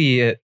you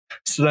see it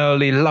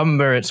slowly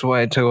lumber its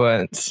way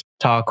towards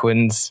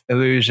Tarquin's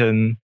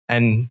illusion,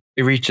 and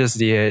it reaches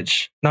the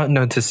edge, not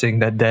noticing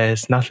that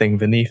there's nothing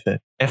beneath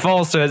it. It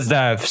falls to its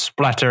death,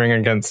 splattering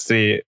against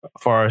the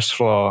forest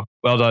floor.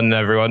 Well done,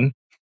 everyone.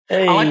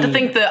 Hey. I like to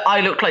think that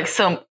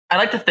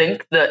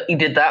he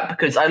did that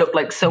because I looked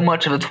like so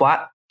much of a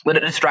twat that it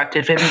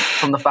distracted him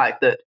from the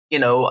fact that,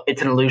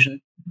 it's an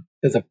illusion.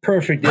 It's a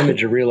perfect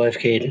image of real life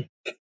Caden.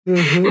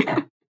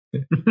 Mhm.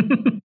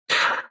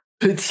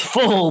 It's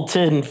full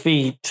 10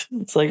 feet.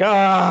 It's like,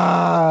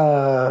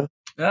 ah.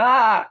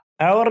 Ah!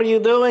 How are you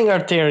doing,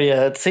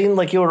 Arteria? It seemed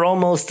like you were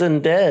almost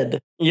undead.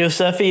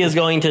 Yosefi is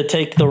going to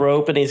take the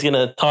rope and he's going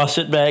to toss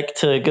it back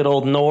to good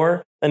old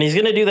Nor. And he's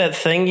going to do that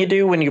thing you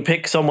do when you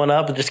pick someone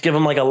up and just give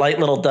them like a light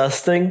little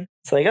dusting.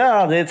 It's like,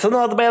 it's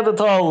not bad at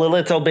all. A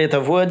little bit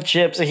of wood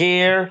chips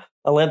here.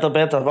 A little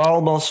bit of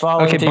almost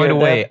falling Okay, to by your the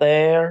way, death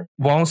there.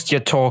 Whilst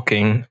you're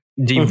talking,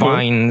 the Mhm.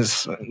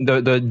 vines,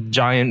 the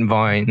giant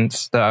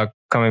vines that are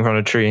coming from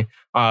the tree,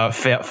 are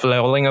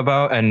flailing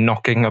about and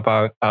knocking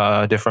about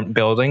different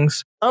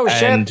buildings. Oh,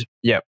 shit. And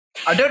yeah,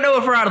 I don't know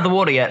if we're out of the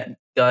water yet,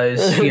 guys.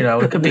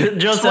 It could be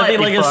Josefi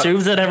slightly fucked.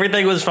 assumes that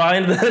everything was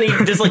fine, but then he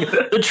just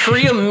the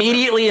tree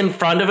immediately in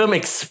front of him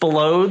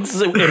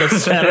explodes in a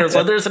shatter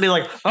slithers, and he's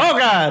like, "Oh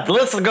God,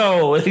 let's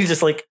go!" And he's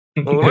just like,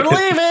 "We're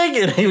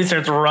leaving," and he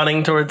starts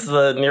running towards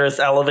the nearest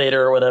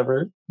elevator or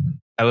whatever.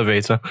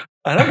 elevator.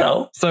 I don't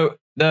know. So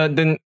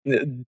the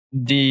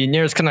the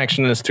nearest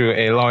connection is to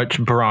a large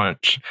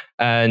branch,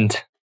 and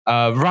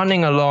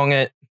running along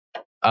it,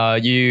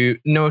 you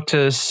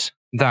notice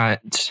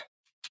that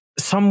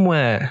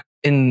somewhere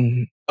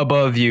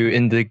above you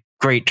in the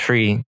great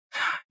tree,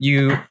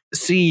 you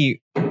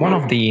see one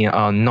of the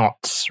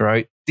knots,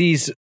 right?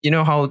 These, you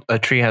know how a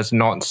tree has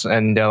knots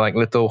and they're like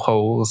little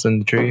holes in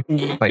the tree,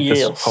 like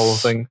this whole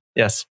thing.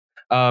 Yes.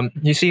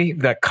 You see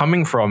that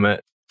coming from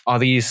it are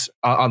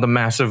the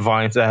massive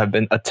vines that have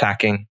been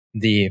attacking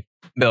the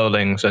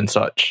buildings and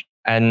such.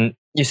 And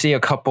you see a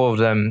couple of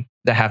them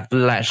that have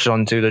latched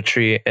onto the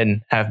tree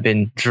and have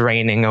been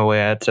draining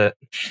away at it.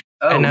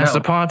 As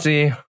the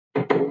party,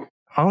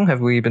 how long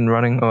have we been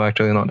running? Oh,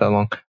 actually not that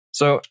long.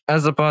 So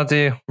as the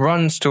party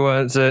runs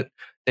towards it,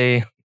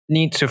 they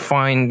need to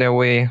find their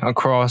way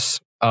across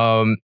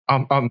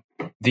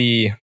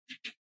the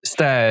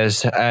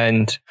stairs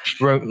and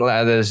rope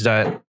ladders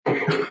that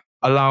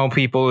allow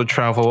people to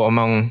travel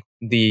along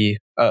the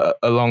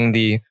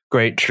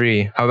great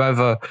tree.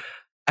 However,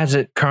 as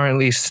it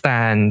currently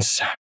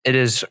stands, it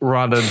is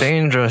rather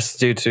dangerous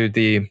due to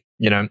the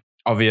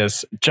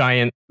obvious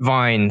giant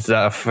vines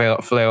that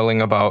are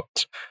flailing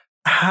about.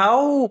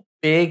 How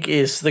big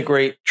is the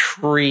great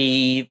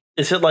tree?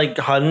 Is it like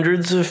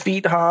hundreds of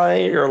feet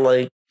high, or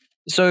like?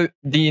 So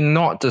the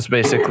knot is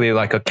basically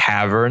like a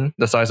cavern,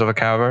 the size of a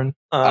cavern.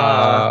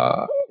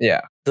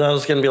 Yeah. So I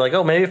was going to be like,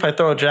 oh, maybe if I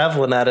throw a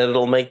javelin at it,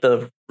 it'll make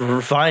the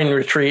vine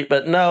retreat.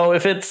 But no,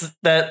 if it's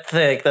that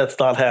thick, that's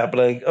not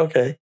happening.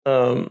 Okay.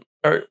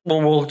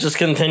 We'll just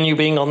continue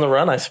being on the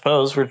run, I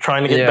suppose. We're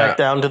trying to get back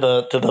down to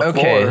the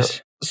floor.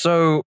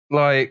 So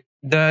like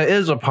there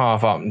is a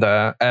path up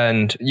there,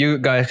 and you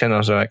guys can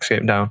also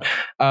escape down.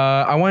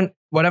 I want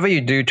whatever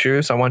you do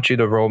choose, I want you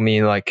to roll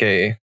me like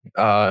a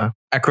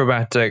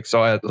acrobatics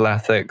or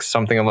athletics,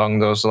 something along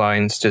those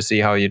lines, to see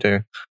how you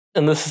do.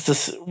 And this is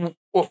just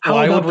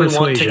why would we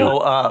want to go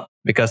up?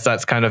 Because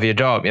that's kind of your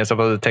job. You're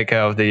supposed to take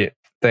care of the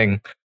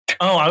thing.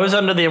 Oh, I was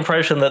under the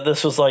impression that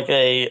this was like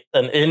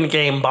an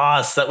in-game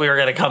boss that we were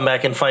going to come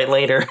back and fight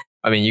later.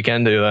 I mean, you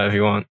can do that if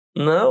you want.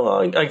 No,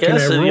 I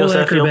guess can I roll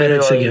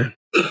acrobatics again?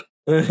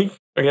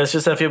 I guess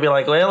Joseph, you'll be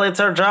like, well, it's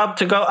our job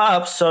to go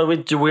up, so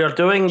we are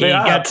doing the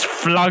up. He gets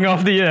flung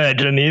off the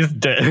edge and he's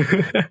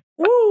dead.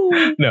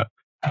 Woo! No.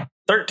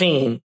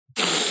 13.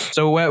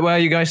 So where are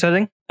you guys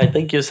heading? I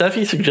think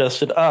Yosefi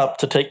suggested up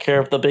to take care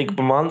of the big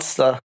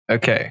monster.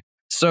 Okay.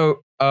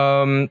 So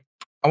I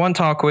want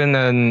Tarquin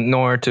and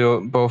Nor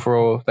to both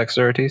roll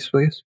dexterities,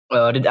 please.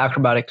 I did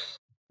acrobatics.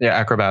 Yeah,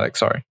 acrobatics,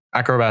 sorry.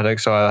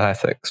 Acrobatics or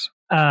athletics.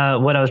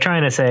 What I was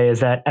trying to say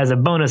is that as a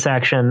bonus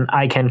action,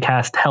 I can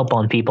cast help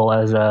on people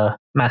as a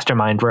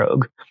mastermind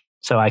rogue.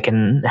 So I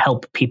can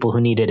help people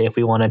who need it if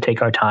we want to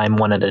take our time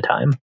one at a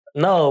time.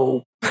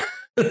 No.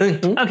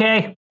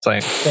 Okay.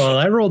 Same. Well,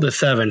 I rolled a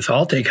 7, so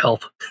I'll take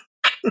help.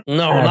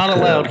 No, not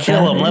allowed.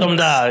 Kill him. Let him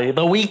die.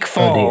 The weak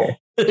fall.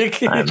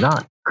 I'm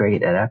not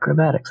great at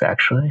acrobatics,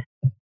 actually.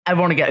 I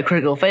want to get a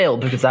critical fail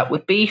because that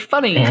would be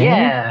funny.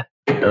 Yeah.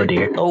 Oh,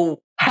 dear. Oh.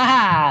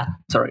 Ha!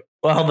 Sorry.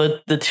 Well,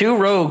 the two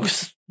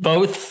rogues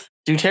both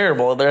do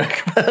terrible in their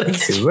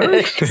acrobatics. Two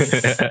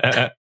rogues?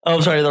 Oh,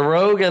 I'm sorry. The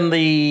rogue and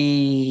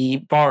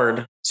the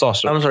bard.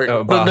 Sorcerer. I'm sorry.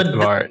 Oh, the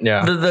bard,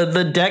 yeah.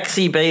 The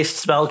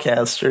Dexy-based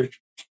spellcaster.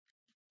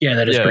 Yeah,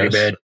 that is pretty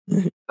bad.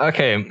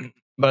 Okay,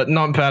 but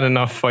not bad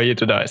enough for you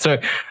to die. So,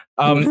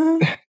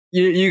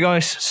 you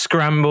guys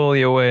scramble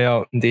your way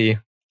up the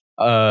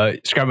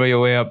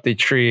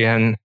tree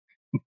and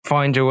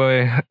find your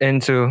way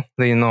into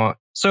the knot.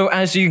 So,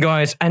 as you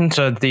guys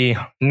enter the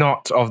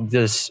knot of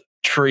this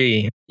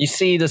tree, you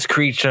see this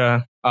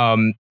creature.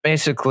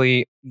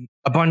 Basically,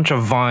 a bunch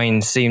of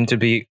vines seem to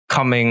be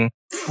coming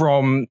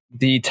from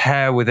the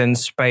tear within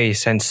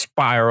space and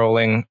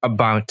spiraling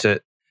about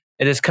it.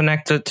 It is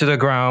connected to the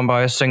ground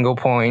by a single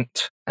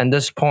point, and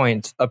this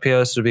point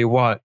appears to be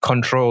what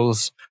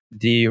controls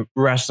the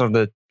rest of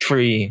the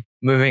tree,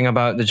 moving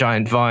about the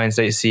giant vines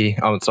that you see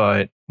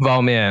outside.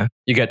 Valmir,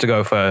 you get to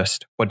go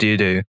first. What do you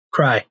do?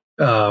 Cry.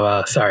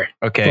 Oh, sorry.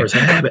 Okay. Of course, I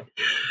have it.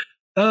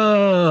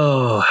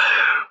 Oh,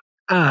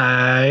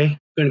 I'm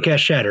going to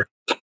cast Shatter,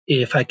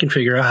 if I can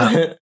figure out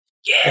how.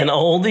 An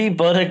oldie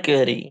but a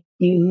goodie.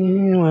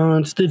 Well,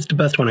 it's the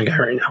best one I got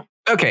right now.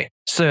 Okay,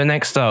 so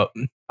next up,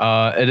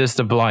 it is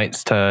the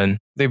Blight's turn.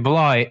 The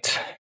Blight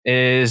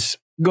is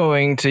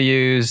going to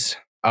use,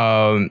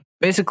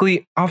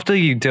 basically, after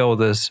you deal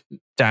this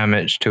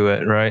damage to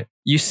it, right?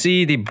 You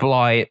see the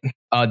Blight,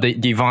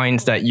 the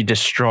vines that you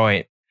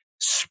destroyed,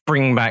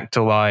 spring back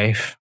to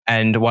life,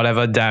 and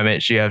whatever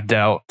damage you have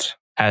dealt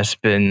has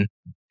been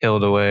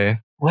healed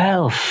away.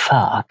 Well,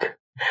 fuck.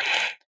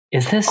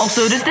 Is this...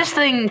 Also, does this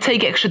thing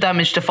take extra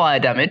damage to fire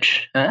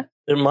damage? Huh?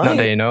 It might. Not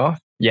that you know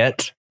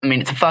yet. I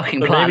mean, it's a fucking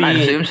But plant, I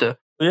maybe- assume so.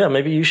 Yeah,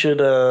 maybe you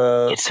should.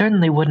 It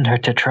certainly wouldn't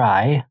hurt to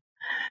try.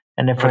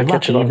 And if we're Or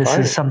catch it lucky, on this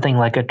fire. is something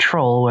like a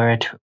troll where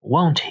it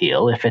won't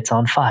heal if it's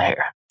on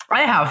fire.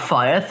 I have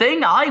fire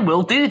thing. I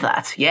will do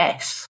that.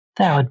 Yes.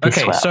 That would be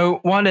Okay, swell. so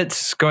what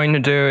it's going to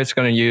do, it's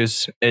going to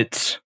use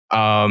its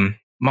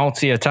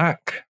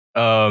multi-attack.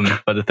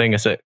 But the thing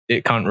is that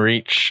it can't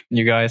reach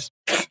you guys.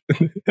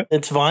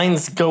 Its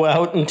vines go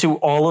out into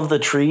all of the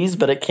trees,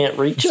 but it can't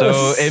reach So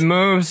us. it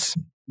moves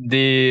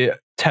the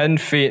 10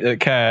 feet it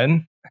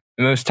can.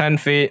 It moves 10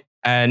 feet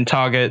and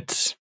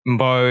targets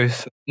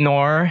both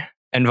Nor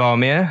and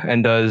Valmir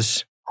and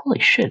does... Holy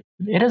shit.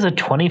 It has a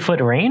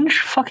 20-foot range?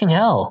 Fucking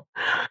hell.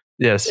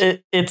 Yes.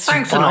 Its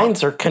Thanks a lot.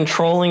 vines are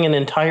controlling an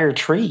entire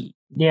tree.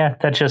 Yeah,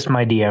 that's just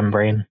my DM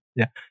brain.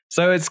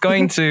 So it's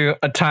going to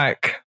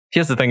attack...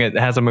 Here's the thing, it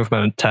has a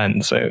movement of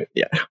 10, so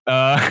yeah.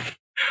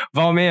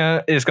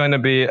 Valmir is going to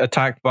be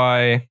attacked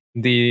by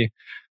the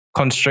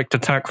Constrict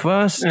attack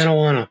first. I don't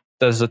want to.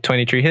 Does a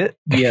 23 hit?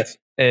 Yes.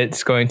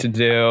 It's going to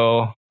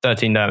deal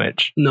 13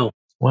 damage. No.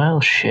 Well,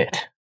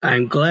 shit.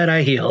 I'm glad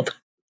I healed.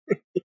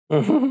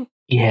 An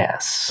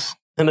Yes.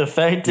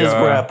 effect is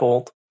Yeah.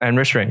 grappled. And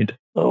restrained.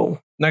 Oh.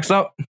 Next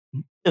up,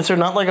 Is there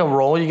not like a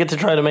roll you get to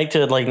try to make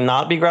to like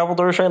not be grappled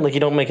or restrained? Like you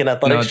don't make an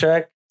athletics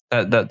check?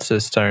 that's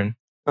his turn.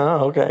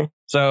 Oh, okay.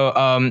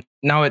 So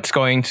now it's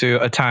going to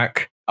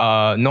attack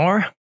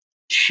Nor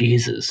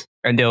Jesus.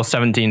 and deal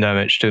 17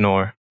 damage to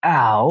Nor.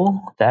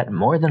 Ow. That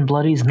more than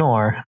bloodies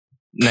Nor.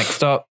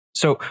 Next up,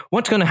 so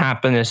what's going to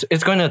happen is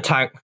it's going to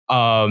attack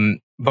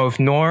both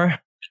Nor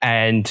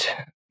and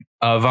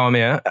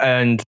Valmir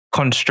and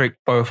constrict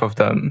both of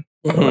them.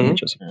 Let me Mhm.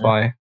 just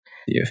apply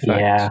the effect.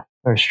 Yeah.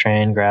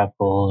 Restrain,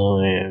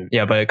 grapple.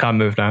 Yeah, but it can't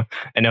move now,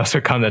 and it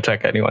also can't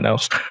attack anyone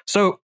else.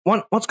 So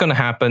what's going to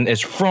happen is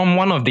from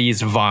one of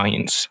these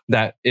vines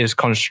that is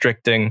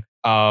constricting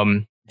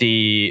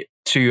the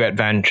two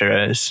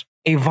adventurers,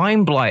 a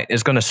vine blight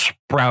is going to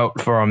sprout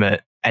from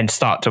it and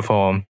start to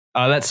form.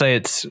 Let's say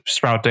it's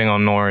sprouting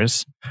on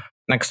Nor's.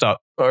 Next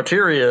up,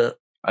 Arteria.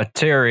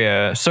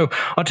 Arteria. So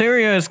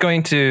Arteria is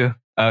going to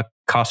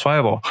cast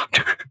Fireball.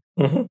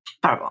 Mhm.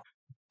 Fireball.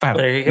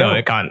 Fireball. There you No, go.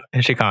 it can't.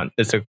 She can't.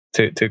 It's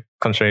too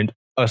constrained.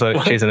 Also,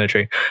 she's in a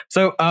tree.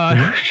 So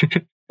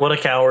What a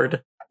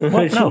coward.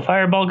 What? No,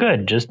 fireball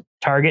good. Just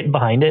target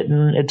behind it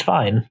and it's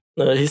fine.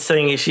 No, he's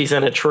saying she's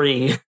in a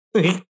tree.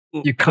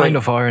 you kind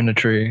of are in a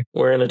tree.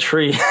 We're in a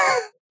tree.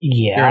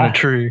 Yeah. You're in a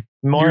tree.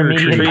 More You're a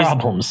immediate tree.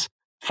 problems.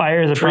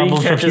 Fire is a Tree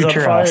problem for catches on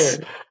future fire. us.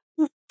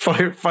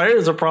 Fire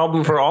is a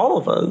problem for all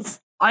of us.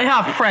 I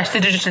have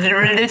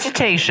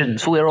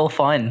prestidigitations. We're all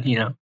fine, you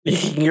know. You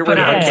can get Put rid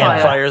of it a on fire.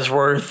 campfire's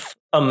worth.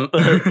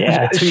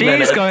 Yeah. 2 She's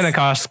minutes. going to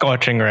cast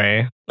Scorching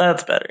Ray.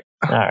 That's better.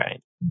 All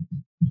right.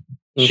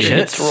 She She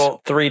hits hits.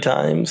 roll 3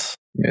 times.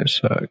 Yes,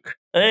 fuck.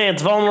 Hey,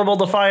 it's vulnerable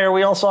to fire.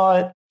 We all saw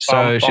it.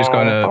 So she's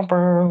going to.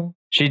 to.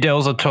 She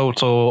deals a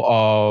total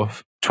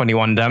of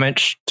 21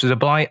 damage to the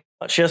blight.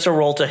 She has to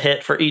roll to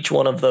hit for each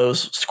one of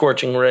those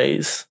scorching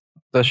rays.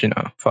 Does she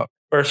know? Fuck.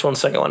 First one,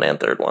 second one, and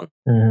third one.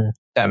 Mhm.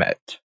 Damn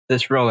it.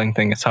 This rolling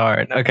thing is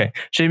hard. Okay.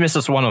 She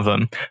misses one of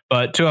them,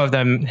 but 2 of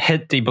them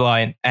hit the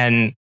blight,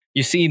 and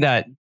you see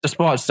that the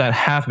spots that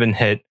have been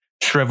hit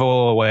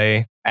shrivel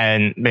away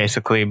and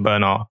basically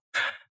burn off.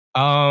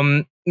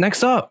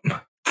 Next up.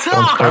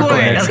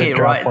 Tarquin! So Okay,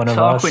 drop right. one of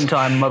us. Tarquin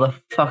time,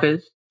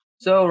 motherfuckers.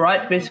 So,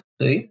 right,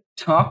 basically,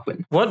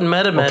 Tarquin. What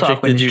meta magic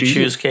Tarquin did you is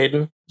choose,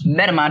 Caden?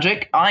 Meta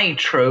magic, I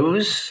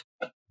chose.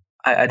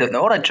 I don't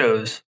know what I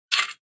chose.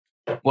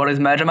 What is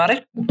meta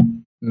magic?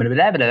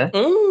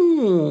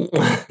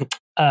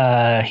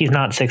 He's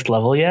not 6th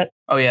level yet.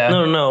 Oh, yeah.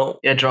 no.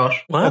 Yeah,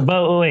 Josh. What?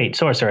 But wait,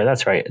 sorcerer.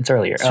 That's right. It's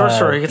earlier.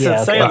 Sorcerer gets yeah, at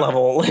okay. second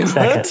level. Second.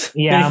 What?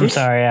 Yeah, I'm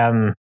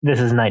sorry. This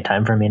is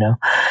nighttime for me now.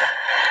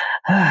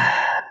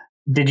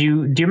 Do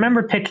you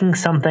remember picking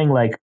something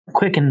like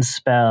Quicken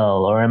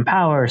Spell or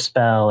Empower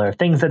Spell or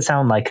things that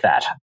sound like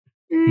that?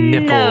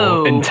 Nipple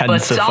no,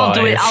 intensifies. but I'll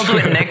do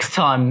it next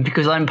time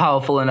because I'm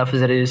powerful enough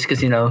as it is.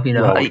 Because you Well, you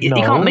no,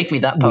 can't make me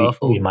that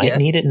powerful. We might Yeah.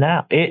 need it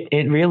now.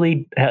 It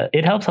really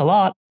it helps a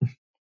lot.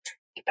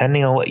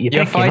 Depending on what you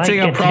You're pick, you might fighting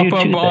a get to do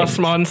proper 2 boss things.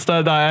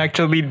 monster that I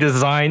actually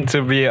designed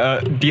to be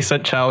a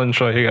decent challenge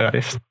for you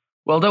guys.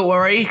 Well, don't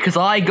worry, because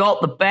I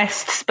got the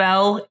best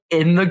spell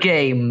in the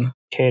game.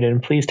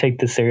 Caden, please take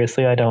this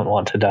seriously. I don't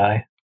want to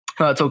die.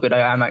 No, it's all good.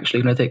 I am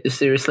actually going to take this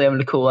seriously. I'm going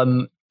to call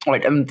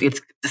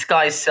it's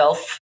disguise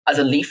self as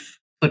a leaf,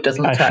 so it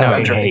doesn't I turn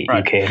fucking around. hate you,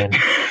 Right.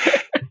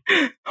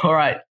 Caden. All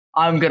right,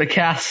 I'm going to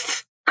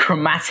cast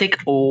Chromatic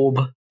Orb.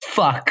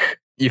 Fuck.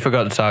 You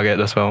forgot the target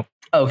as well.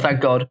 Oh, thank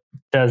God.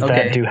 Does Okay.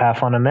 that do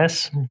half on a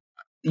miss?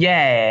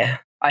 Yeah,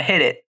 I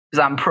hit it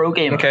because I'm pro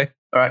gamer. Okay.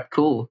 All right,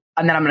 cool.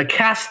 And then I'm going to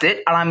cast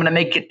it, and I'm going to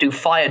make it do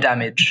fire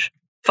damage.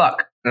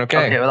 Fuck.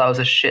 Okay. Well, that was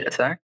a shit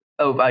attack.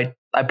 Oh,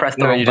 I pressed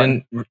the No, wrong you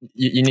button. didn't.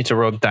 You need to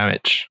roll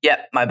damage.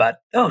 Yeah, my bad.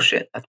 Oh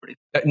shit, that's pretty.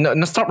 No,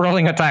 stop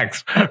rolling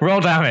attacks.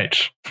 Roll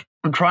damage.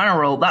 I'm trying to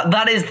roll.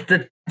 That is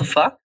the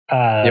fuck.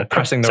 You're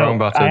pressing the so wrong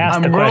button. I asked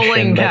I'm the question,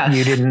 rolling but cast.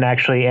 you didn't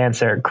actually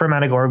answer.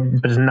 Chromatic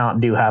Orb does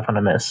not do half on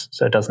a miss,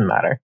 so it doesn't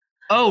matter.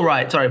 Oh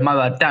right, sorry, my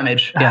bad.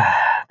 Damage. Yeah.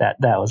 that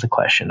was a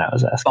question I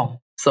was asking. Oh,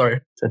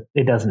 sorry. So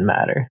it doesn't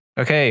matter.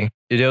 Okay,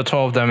 you deal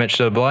 12 damage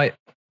to the blight.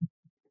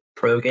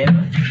 Pro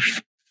gamer.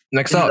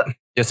 Next up,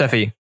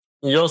 Yosefi.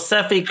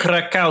 Yosefi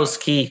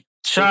Krakowski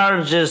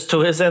charges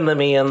to his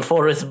enemy and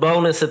for his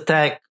bonus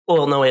attack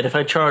Well, no, wait. If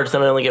I charge,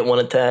 then I only get one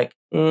attack.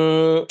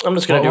 I'm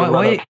just going to do a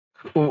run up.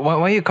 Why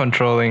are you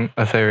controlling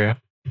Etheria?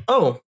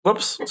 Oh,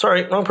 whoops.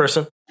 Sorry, wrong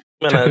person.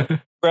 I'm going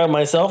to grab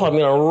myself. I'm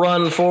going to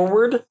run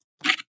forward.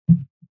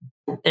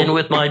 And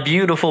with my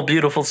beautiful,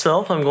 beautiful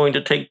self, I'm going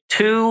to take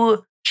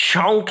 2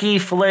 chunky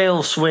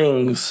flail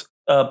swings.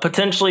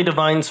 Potentially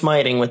divine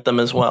smiting with them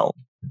as well.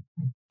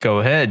 Go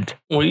ahead.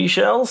 We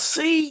shall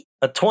see.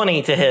 A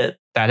 20 to hit.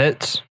 That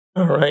hits.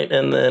 All right,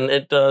 and then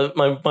it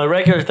my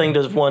regular thing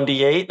does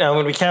 1d8. Now I'm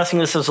going to be casting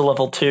this as a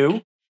level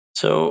 2.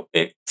 So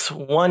it's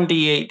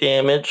 1d8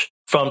 damage,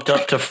 bumped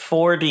up to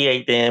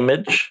 4d8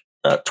 damage,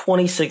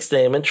 26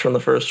 damage from the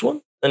first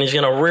one. Then he's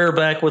going to rear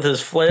back with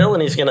his flail,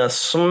 and he's going to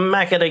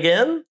smack it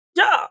again.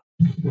 Yeah!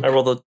 I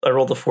rolled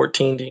a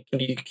 14. Can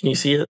you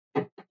see it?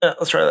 Yeah,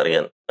 let's try that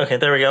again. Okay,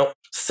 there we go.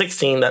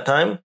 16 that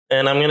time.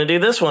 And I'm going to do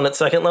this one at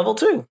second level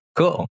too.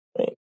 Cool.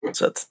 Right.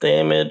 So that's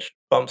damage.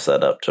 Bumps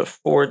that up to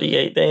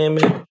 4d8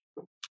 damage.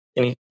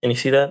 Can you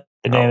see that?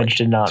 The damage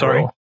did not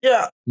roll.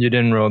 Yeah. You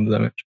didn't roll the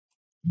damage.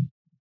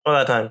 Oh,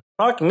 that time.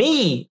 Fuck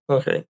me.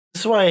 Okay.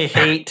 This is why I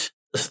hate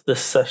this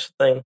such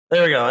thing.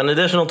 There we go. An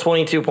additional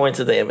 22 points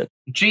of damage.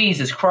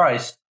 Jesus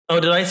Christ. Oh,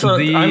 did I? So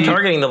I'm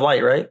targeting the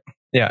blight, right?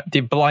 Yeah,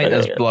 the blight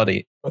is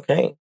bloody.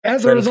 Okay.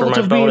 As a result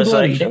of being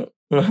bloodied.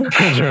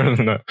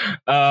 Action.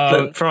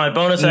 No. For my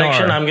bonus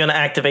action, I'm going to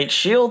activate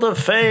Shield of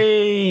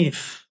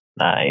Faith.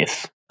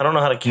 Nice. I don't know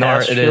how to cast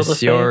Nor, Shield it of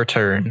is your Faith.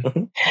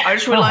 turn. I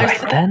just realized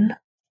Alright, then.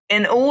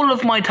 in all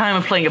of my time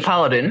of playing a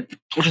paladin,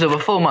 which is over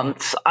 4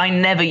 months, I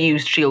never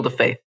used Shield of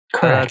Faith.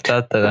 Correct.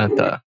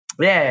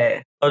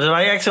 Yeah. Oh, did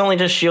I accidentally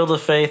just Shield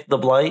of Faith the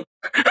blight?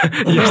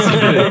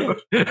 Yes,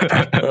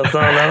 That's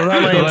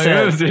not my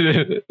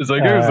intent. it's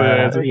like, here's the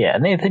answer. Yeah,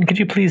 Nathan, could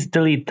you please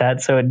delete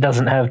that so it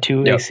doesn't have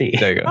 2 Yep, AC?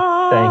 there you go.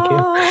 Thank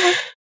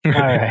you.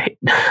 All right.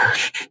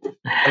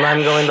 And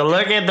I'm going to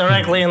look it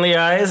directly in the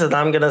eyes, and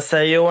I'm going to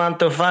say, "You want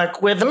to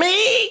fuck with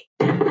me?"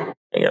 There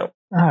you go.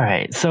 All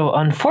right. So,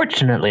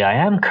 unfortunately, I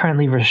am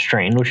currently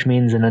restrained, which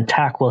means an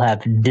attack will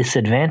have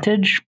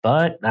disadvantage,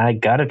 but I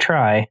gotta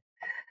try.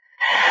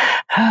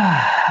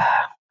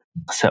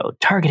 So,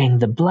 targeting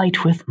the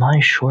blight with my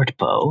short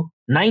bow,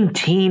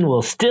 19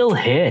 will still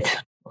hit.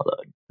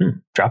 Although,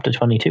 dropped to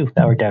 22.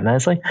 That worked out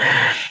nicely.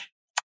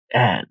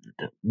 And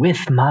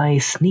with my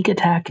sneak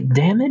attack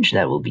damage,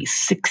 that will be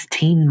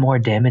 16 more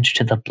damage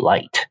to the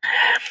blight.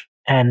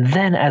 And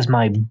then, as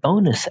my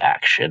bonus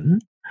action,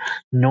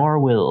 Nor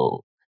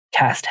will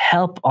cast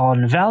Help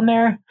on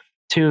Valmer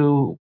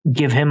to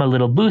give him a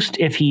little boost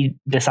if he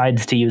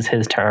decides to use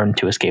his turn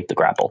to escape the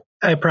grapple.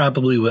 I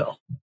probably will.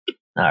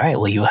 All right,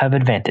 well, you have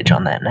advantage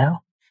on that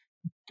now.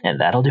 And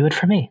that'll do it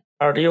for me.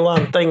 Are you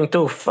wanting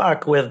to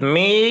fuck with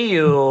me,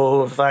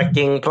 you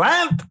fucking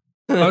plant?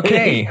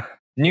 Okay,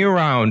 new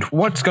round.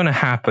 What's going to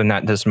happen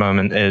at this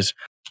moment is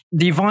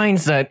the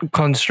vines that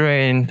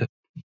constrained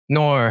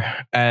Nor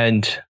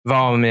and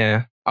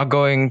Valmir are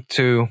going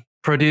to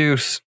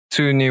produce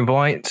 2 new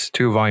blights,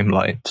 2 vine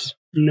blights.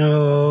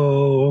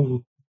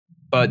 No.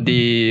 But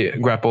the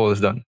grapple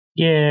is done.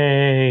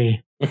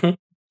 Yay!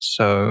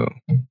 So,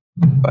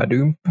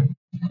 badoom.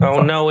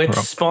 Oh no,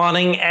 it's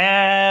spawning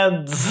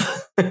ads.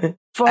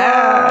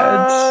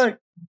 Ads.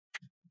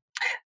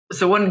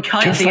 So when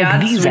cut Just the like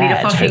ads, these we need a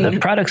ads for fucking the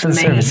products and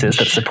mage services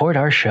that support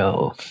our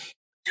show.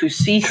 to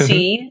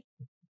CC.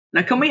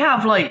 Now, can we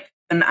have like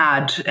an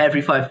ad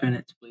every 5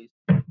 minutes, please?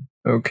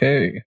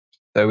 Okay,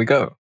 there we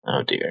go.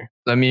 Oh dear.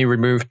 Let me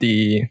remove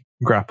the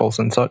grapples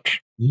and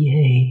such.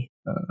 Yay.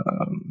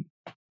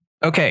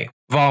 Okay,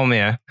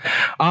 Valmir.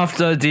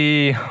 After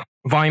the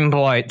vine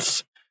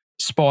blights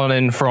spawn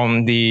in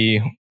from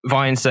the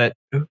vines that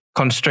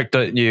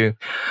constricted you,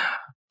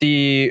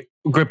 the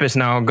grip is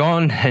now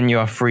gone and you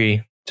are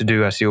free to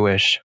do as you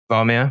wish.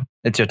 Valmir,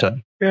 it's your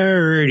turn.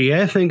 Alrighty,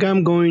 I think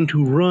I'm going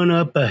to run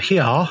up a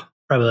hill,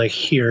 probably like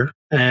here,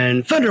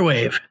 and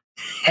Thunderwave.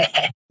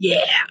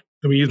 Yeah.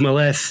 I'm going to use my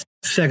last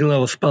second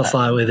level spell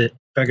slot with it,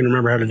 if I can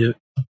remember how to do it.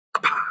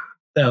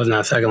 That was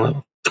not second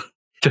level.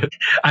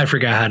 I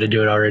forgot how to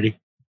do it already.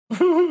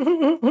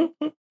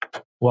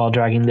 While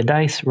dragging the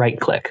dice, right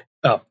click.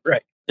 Oh,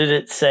 right. Did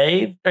it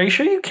save? Are you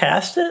sure you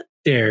cast it?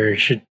 There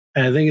should.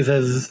 I think it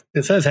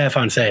says half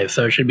on save,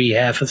 so it should be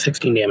half of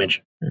 16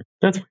 damage.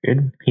 That's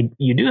weird.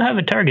 You do have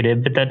it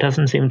targeted, but that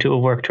doesn't seem to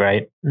have worked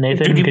right.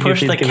 Nathan, Did you could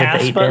push you the please give it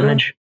cast the 8 button?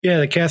 damage? Yeah,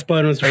 the cast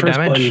button was the Right first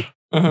damage?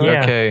 button.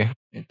 Yeah. Okay.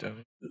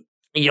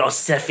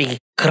 Yosefi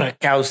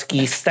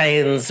Krakowski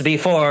stands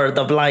before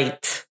the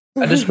blight.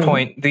 At this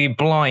point, the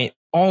blight,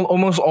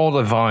 almost all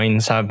the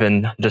vines have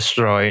been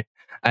destroyed,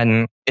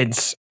 and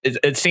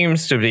it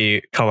seems to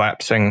be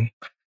collapsing.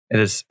 It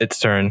is its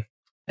turn.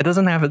 It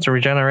doesn't have its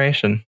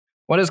regeneration.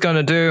 What it's going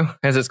to do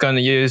is it's going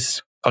to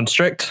use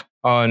Constrict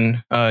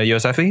on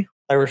Yosefi.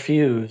 I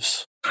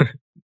refuse.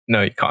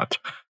 No, you can't.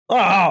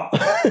 Oh,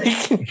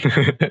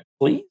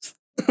 please.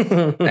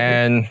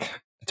 And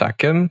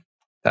attack him.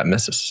 That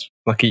misses.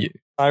 Lucky you.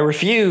 I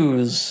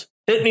refuse.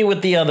 Hit me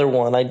with the other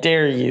one. I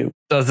dare you.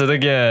 Does it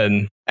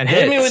again. And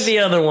Hit hits. me with the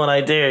other one.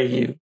 I dare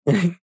you.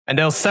 And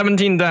deals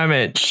 17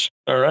 damage.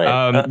 All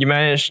right. You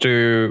managed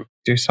to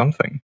do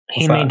something.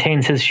 He What's that?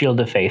 maintains his shield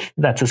of faith.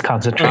 That's his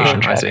concentration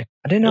I check. see.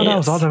 I didn't know that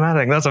was Yes.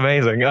 automatic. That's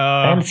amazing.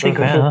 Fancy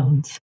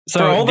grounds. So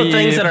For all the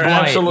things that are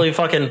blight- absolutely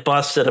fucking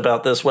busted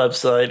about this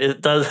website,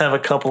 it does have a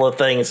couple of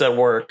things that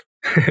work.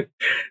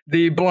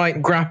 The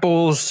blight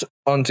grapples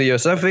onto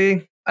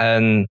Yosefi,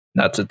 and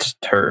that's its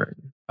turn.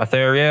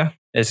 Atheria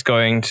is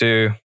going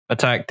to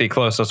attack the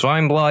closest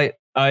vine blight.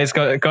 He's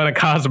going to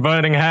cast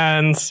Burning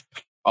Hands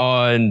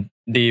on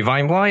the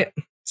vine blight.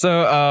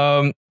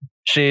 So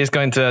she's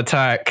going to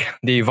attack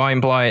the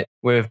vine blight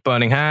with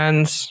Burning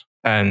Hands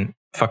and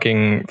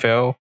fucking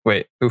fail.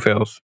 Wait, who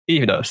fails?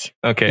 He does.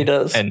 Okay. He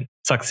does. And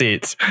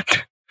succeeds.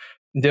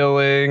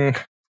 Dealing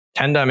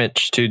 10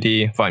 damage to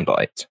the vine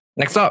blight.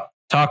 Next up,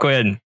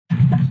 Tarquin.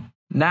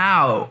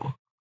 Now,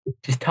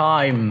 it's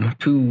time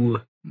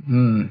to.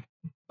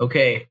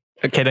 Okay.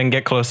 Okay, then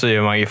get closer to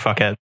him, you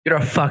fuckhead. You're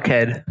a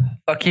fuckhead.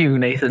 Fuck you,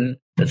 Nathan.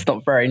 That's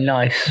not very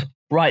nice.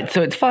 Right,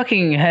 so it's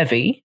fucking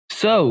heavy.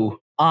 So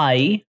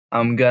I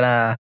am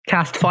gonna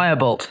cast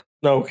Firebolt.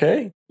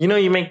 Okay. You know,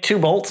 you make 2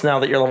 bolts now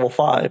that you're level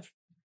 5.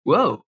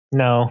 Whoa.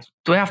 No,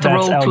 Do I have to that's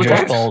roll to Eldritch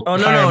attack? Bolt. Oh,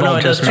 no, Firebolt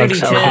it does just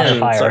makes a hot 2d10.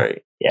 fire.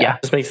 Sorry. Yeah.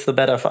 Just makes the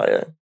beta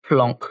fire.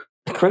 Plonk.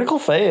 Critical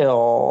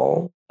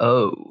fail.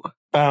 Oh.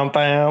 Bam,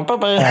 bam, bam,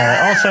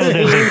 bam. Also,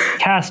 there's a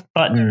cast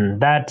button.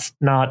 That's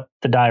not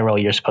the die roll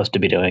you're supposed to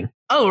be doing.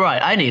 Oh,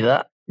 right, I knew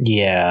that.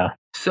 Yeah.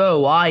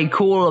 So I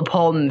call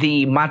upon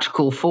the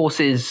magical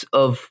forces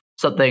of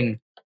something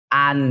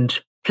and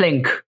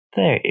plink.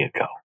 There you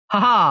go.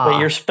 Haha. Wait,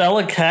 your spell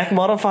attack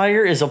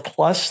modifier is a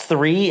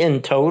 +3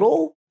 in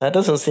total? That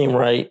doesn't seem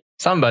right.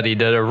 Somebody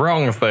did a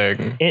wrong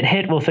thing. It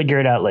hit. We'll figure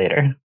it out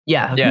later.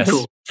 Yeah, Yes.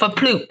 cool. For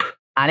ploop.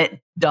 And it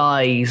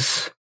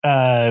dies.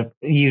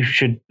 You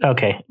should.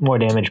 Okay, more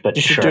damage, but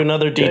You should sure. do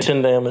another Good.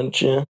 D10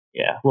 damage, yeah.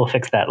 Yeah, we'll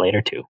fix that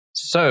later too.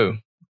 So,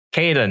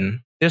 Caden,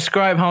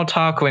 describe how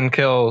Tarquin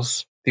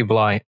kills the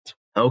blight.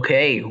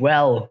 Okay,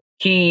 well,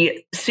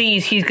 he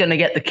sees he's going to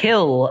get the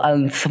kill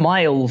and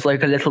smiles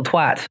like a little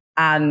twat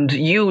and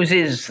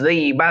uses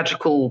the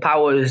magical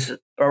powers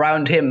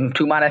around him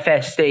to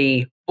manifest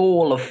a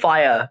ball of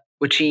fire,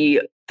 which he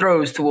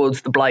throws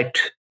towards the blight,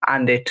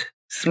 and it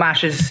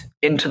smashes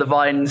into the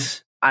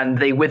vines and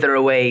they wither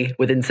away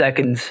within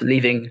seconds,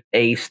 leaving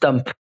a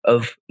stump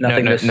of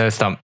nothingness. No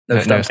stump. No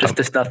stump, stump.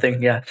 just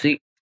nothing. Yeah, see?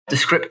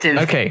 Descriptive.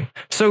 Okay,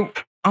 so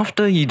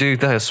after you do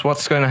this,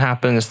 what's going to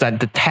happen is that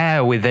the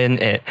tear within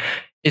it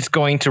is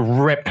going to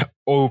rip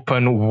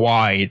open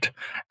wide,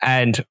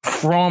 and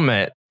from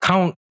it,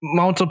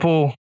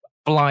 multiple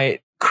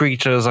blight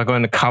creatures are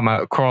going to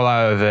crawl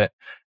out of it,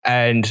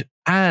 and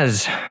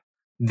as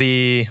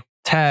the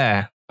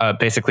tear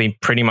basically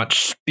pretty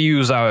much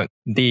spews out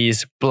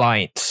these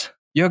blights,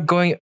 you're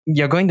going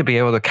to be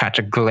able to catch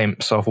a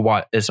glimpse of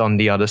what is on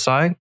the other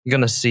side. You're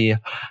going to see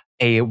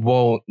a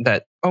wall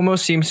that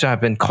almost seems to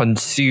have been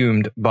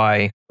consumed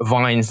by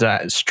vines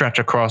that stretch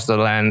across the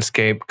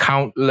landscape,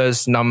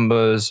 countless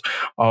numbers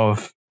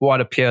of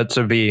what appear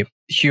to be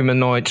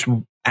humanoids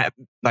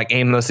like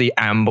aimlessly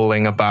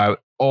ambling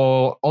about.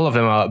 All of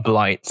them are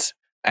blights.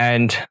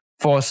 And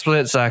for a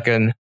split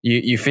second,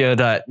 you feel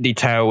that the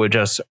tear will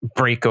just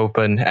break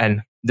open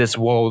and this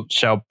wall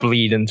shall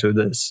bleed into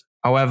this.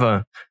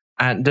 However,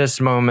 at this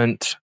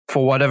moment,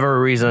 for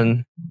whatever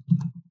reason,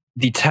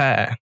 the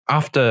tear,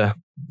 after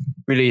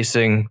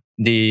releasing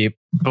the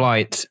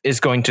blight, is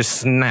going to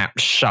snap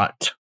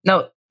shut.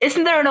 Now,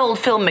 isn't there an old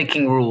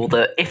filmmaking rule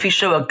that if you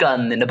show a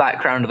gun in the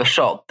background of a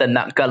shot, then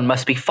that gun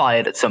must be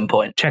fired at some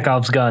point?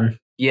 Chekhov's gun.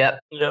 Yep.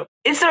 Yep.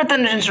 Is there a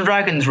Dungeons and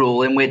Dragons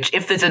rule in which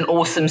if there's an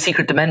awesome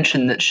secret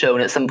dimension that's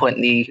shown at some point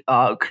in the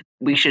arc,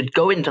 we should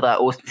go into that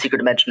awesome secret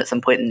dimension at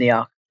some point in the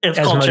arc? It's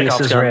called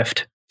Chekhov's Asmodeus' gun.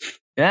 Rift.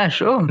 Yeah,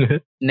 sure.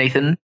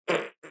 Nathan,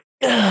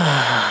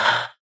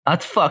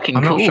 that's fucking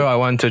I'm cool. not sure I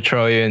want to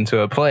throw you into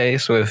a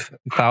place with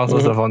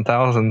thousands upon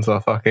thousands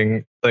of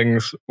fucking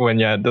things when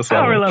you're at this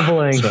Power level.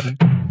 leveling. So,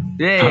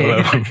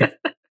 Yeah.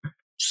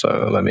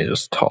 so let me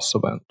just toss a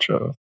bunch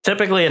of...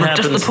 Typically, it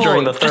Just happens before-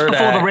 during the just third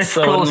before the act, rift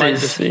so it might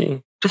closes. just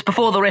be... Just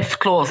before the rift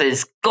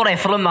closes, Gore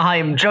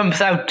Flumheim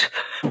jumps out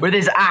with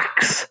his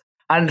axe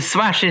and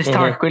smashes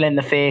Tarquin in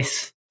the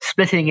face,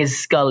 splitting his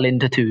skull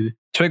into two.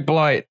 Twig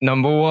Blight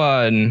number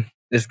 1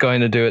 is going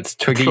to do its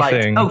twiggy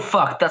Blight. thing. Oh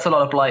fuck, that's a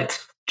lot of blight.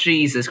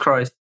 Jesus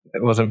Christ.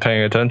 It wasn't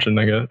paying attention,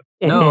 I guess.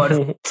 No, I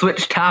just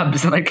switched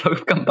tabs and I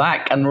come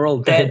back and we're all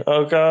dead.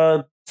 Oh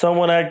god.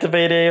 Someone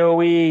activate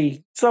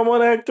AoE.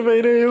 Someone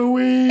activate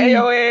AoE.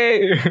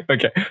 AoE!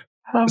 Okay.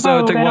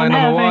 So Twig Blight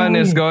number 1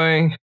 is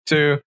going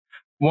to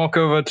walk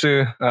over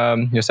to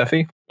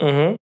Yosefi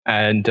Mm-hmm.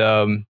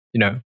 and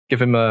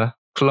give him a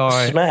claw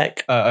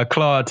Smack. a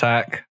claw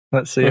attack.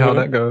 Let's see how Mhm.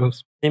 that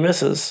goes. He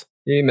misses.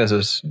 He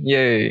misses.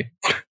 Yay.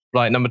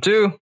 Blight number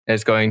 2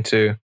 is going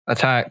to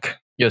attack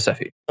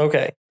Yosefi.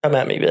 Okay. Come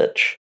at me,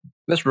 bitch.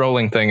 This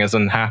rolling thing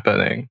isn't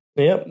happening.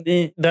 Yep.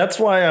 That's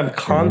why I'm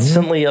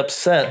constantly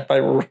upset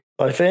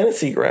by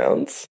Fantasy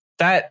Grounds.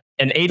 That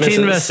an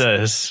 18 Misses.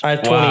 misses. I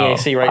have 20 Wow.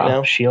 AC right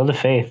now. Shield of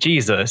Faith.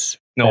 Jesus.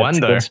 No That's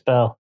a wonder. good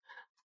spell.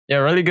 Yeah,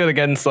 really good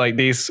against like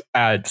these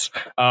ads.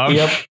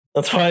 Yep.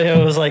 That's why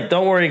I was like,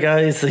 don't worry,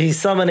 guys. He's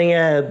summoning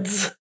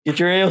ads. Get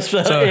your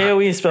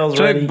AoE spells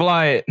Twig ready.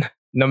 Blight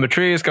number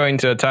 3 is going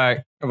to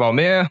attack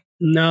Valmir.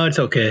 No, it's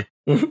okay.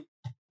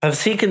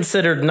 Has he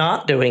considered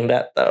not doing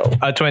that, though?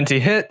 A 20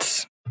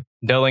 hits,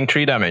 dealing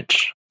 3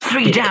 damage.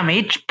 3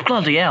 damage?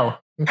 Bloody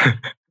hell.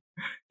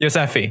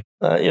 Yosefi.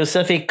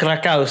 Yosefi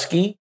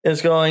Krakowski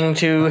is going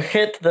to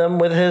hit them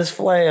with his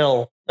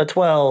flail. A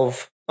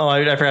 12. Oh,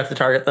 I forgot to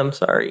target them.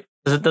 Sorry.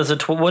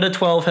 Would a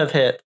 12 have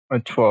hit? A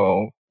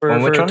 12. For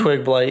On which a one?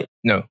 Twig Blight?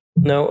 No.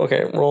 No?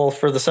 Okay. Roll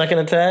for the second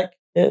attack.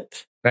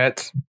 Hit.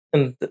 That's.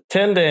 And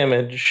 10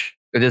 damage.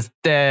 It is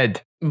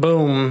dead.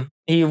 Boom.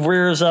 He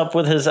rears up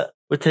with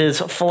his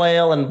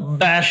flail and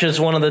bashes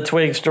one of the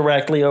twigs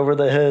directly over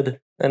the head.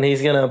 And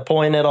he's going to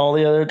point at all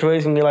the other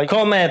twigs and be like,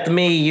 come at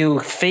me, you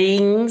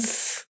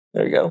fiends.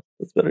 There you go.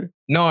 That's better.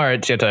 Nor,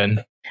 it's your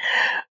turn.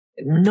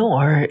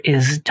 Nor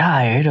is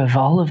tired of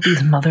all of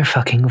these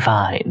motherfucking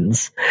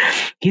vines.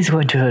 He's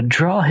going to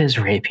draw his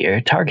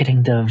rapier,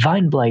 targeting the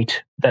vine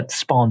blight that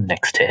spawned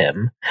next to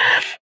him.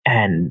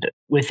 And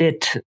with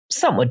it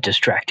somewhat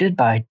distracted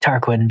by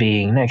Tarquin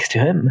being next to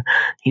him,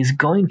 he's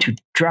going to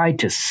try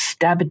to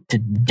stab it to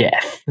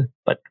death.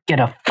 But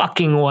get a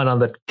fucking one on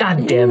the...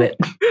 God damn it.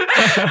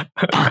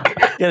 Fuck.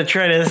 Gonna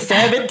try to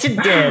stab it to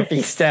death.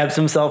 He stabs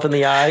himself in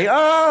the eye.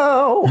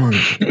 Oh!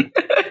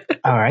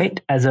 All right.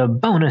 As a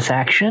bonus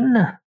action,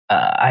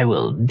 I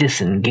will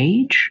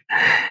disengage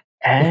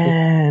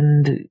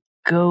and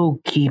go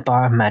keep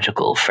our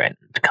magical friend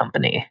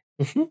company.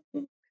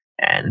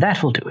 And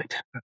that will do it.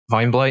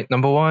 Vine Blight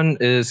number 1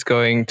 is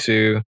going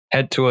to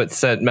head towards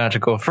said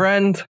magical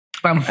friend.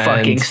 I'm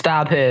fucking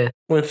stab here.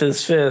 With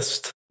his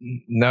fist.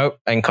 Nope,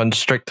 and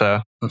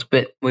Constrictor. That's a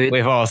bit weird.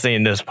 We've all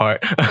seen this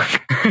part.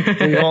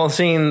 We've all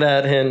seen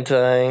that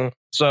hentai.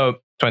 So,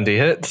 20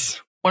 hits.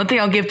 One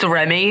thing I'll give to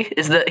Remy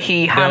is that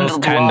he Deals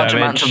handled 10 large damage.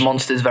 amounts of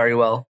monsters very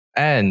well.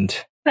 And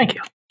Thank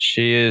you.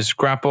 she is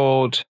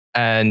grappled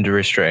and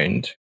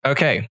restrained.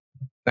 Okay,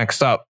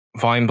 next up.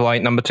 Vine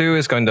Blight number 2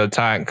 is going to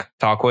attack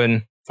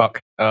Tarquin.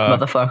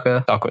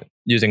 Motherfucker. Tarquin.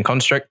 Using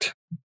Constrict.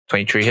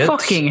 23 hits.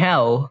 Fucking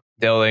hell.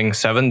 Dealing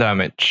 7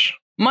 damage.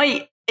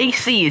 My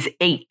AC is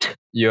 8.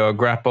 You're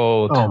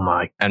grappled Oh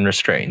my. and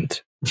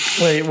restrained.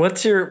 Wait,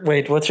 what's your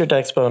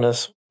dex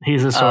bonus?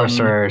 He's a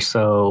sorcerer,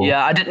 so...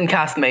 Yeah, I didn't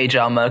cast Mage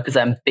Armor because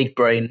I'm big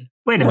brain.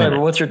 Wait a Wait,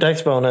 minute. what's your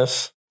dex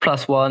bonus?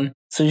 +1.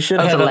 So you should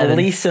That's have 11. at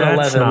least an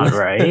That's 11. not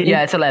right.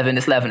 Yeah, it's 11.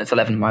 It's 11. It's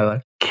 11, my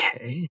word.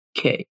 Okay.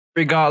 Okay.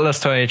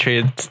 Regardless,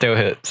 23 still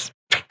hits.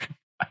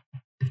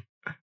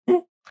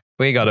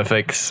 We gotta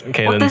fix What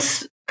Caelan's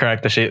this?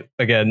 character sheet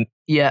again.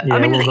 Yeah, Yeah, I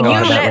mean, we'll you go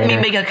on that let me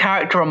later. make a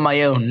character on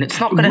my own. It's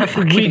not gonna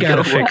fucking We gotta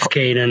go fix well.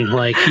 Caden.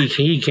 Like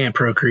he can't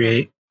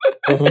procreate.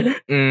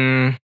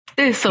 Mm,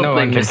 There's No one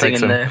something can missing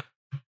fix in him. there.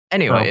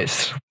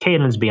 anyways,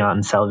 Caden's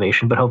beyond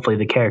salvation, but hopefully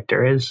the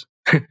character is.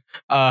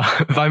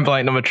 Vine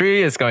Blight number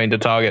 3 is going to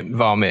target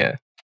Valmir.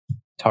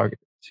 Target.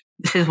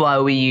 This is why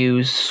we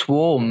use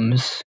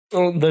swarms.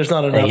 Oh, there's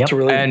not enough Yep. to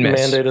really And miss.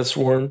 mandate a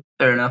swarm.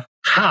 Fair enough.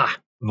 Ha!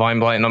 Vine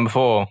Blight number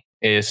 4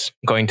 is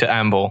going to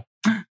amble.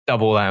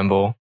 Double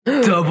amble.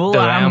 Double The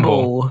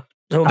amble.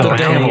 Oh, Can the I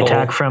damn.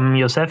 attack from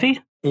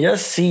Yosefi?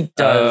 Yes, he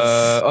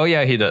does. Oh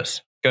yeah, he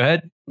does. Go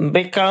ahead.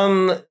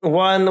 Become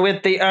one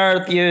with the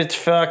earth, you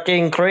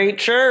fucking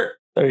creature.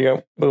 There you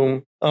go.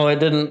 Boom. Oh, I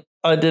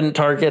didn't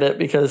target it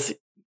because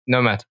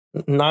No matter.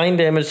 9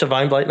 damage to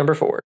Vine Blight number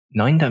 4.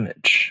 9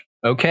 damage.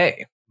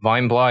 Okay.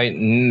 Vine Blight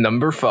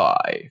number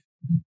 5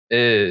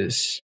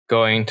 is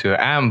going to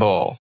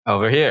amble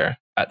over here.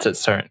 That's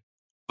its turn.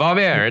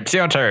 Valmir, it's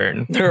your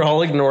turn. They're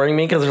all ignoring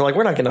me because they're like,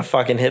 we're not gonna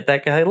fucking hit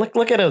that guy.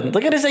 Look at him.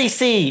 Look at his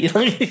AC.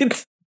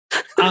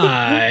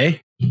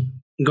 I am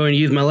going to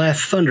use my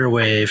last Thunder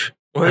Wave.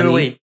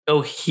 Wait.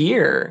 Go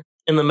here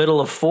in the middle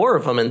of 4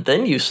 of them, and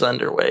then use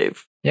Thunder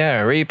Wave.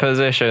 Yeah,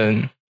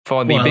 reposition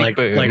for the Well, big like,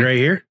 boom. like right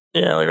here.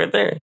 Yeah, like right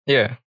there.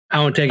 Yeah. I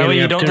won't take Oh, any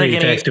you don't opportunity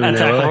take any attacks doing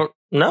that. attack. will I?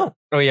 No.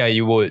 Oh yeah,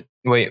 you would.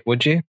 Wait,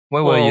 would you?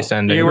 Where were Well, you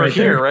standing? You were Right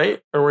here, there.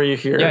 right? Or were you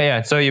here?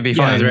 Yeah. So you'd be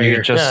Yeah, I fine. was right You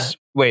here. just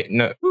wait.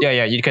 No.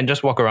 Yeah. You can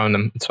just walk around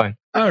them. It's fine.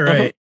 All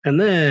right. And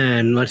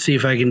then let's see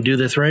if I can do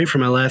this right for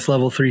my last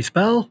level 3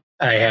 spell.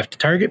 I have to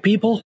target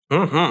people.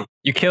 Mm-hmm.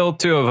 You killed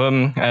 2 of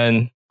them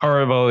and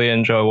horribly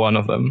injure 1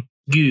 of them.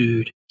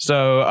 Good.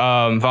 So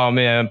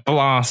Valmir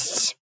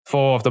blasts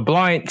 4 of the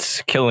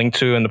blights, killing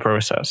 2 in the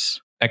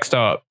process. Next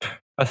up,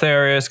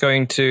 Atheria is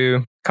going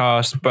to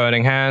cast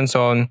Burning Hands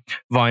on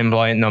Vine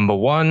Blight number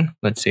 1.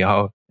 Let's see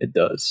how it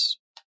does.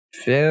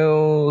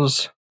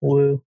 Fails.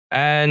 Woo.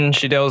 And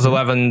she deals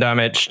 11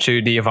 damage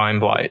to the Vine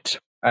Blight.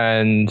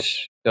 And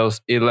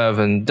deals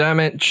 11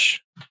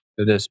 damage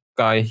to this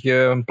guy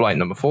here, Blight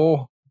number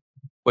 4,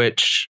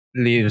 which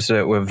leaves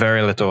it with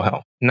very little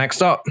health.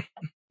 Next up,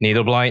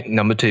 Needle Blight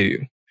number 2.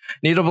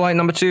 Needle Blight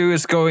number 2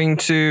 is going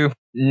to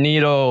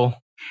needle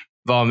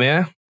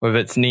Valmir with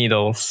its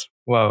needles.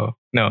 Whoa.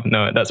 No,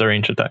 that's a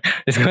range attack.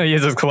 It's going to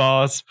use its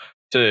claws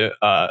to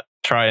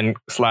try and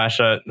slash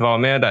at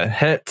Valmir. That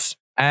hits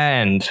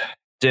and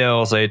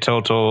deals a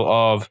total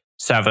of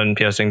 7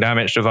 piercing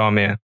damage to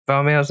Valmir.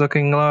 Valmir's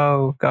looking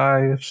low,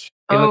 guys.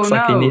 He Oh, looks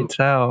like he no. needs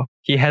help.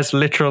 He has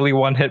literally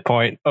 1 hit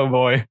point. Oh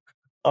boy.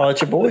 Oh,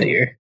 it's your boy.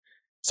 Dear.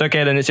 So,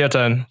 Kaden, it's your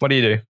turn. What do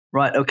you do?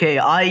 Right, okay,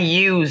 I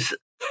use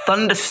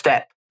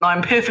Thunderstep. Now,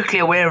 I'm perfectly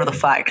aware of the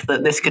fact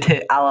that this could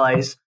hit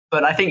allies,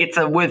 but I think it's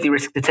a worthy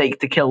risk to take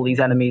to kill these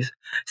enemies.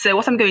 So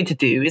what I'm going to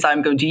do is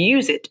I'm going to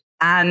use it,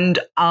 and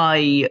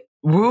I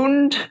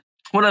wound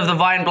one of the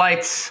Vine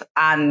Blights,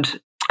 and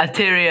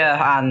Aetheria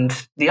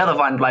and the other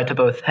Vine Blight are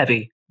both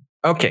heavy.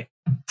 Okay.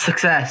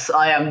 Success.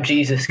 I am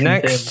Jesus.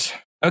 Confirmed. Next.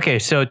 Okay,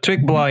 so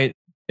Twig Blight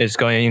is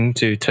going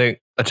to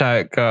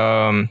attack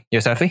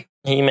Yosefi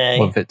He may.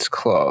 with its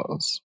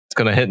claws. It's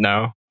going to hit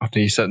now after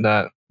you said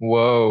that.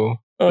 Whoa.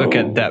 Look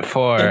at that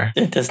 4.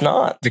 It does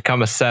not.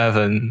 Become a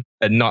 7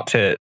 and not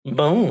hit.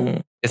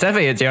 Boom.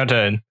 Yosefi, it's your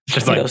turn.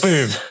 Just like Yes.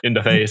 boom in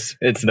the face.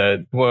 It's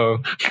dead. Whoa.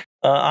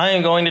 I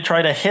am going to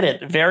try to hit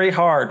it very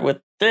hard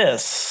with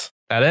this.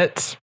 That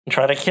it?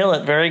 Try to kill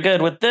it very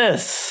good with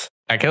this.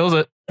 That kills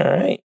it. All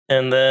right.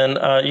 And then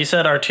you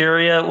said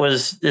Arteria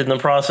was in the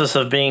process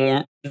of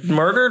being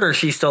murdered, or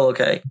she's still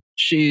okay?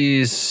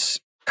 She's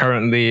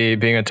currently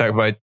being attacked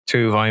by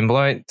 2 Vine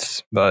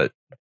Blights, but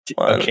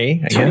 1,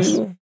 okay, I 2, guess.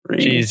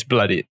 3. She's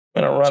bloodied.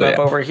 I'm going to run So, up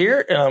yeah. over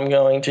here, and I'm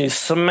going to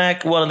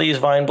smack one of these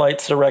Vine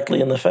Blights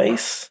directly in the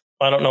face.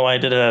 I don't know why I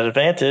did it at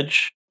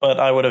advantage, but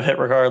I would have hit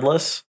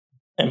regardless.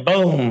 And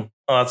boom!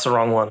 Oh, that's the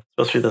wrong one. It's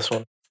supposed to be this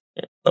one.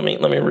 Here, let me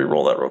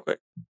re-roll that real quick.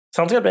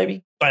 Sounds good,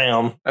 baby.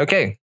 Bam.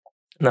 Okay.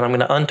 And then I'm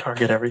going to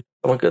untarget everything.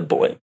 I'm a good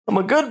boy. I'm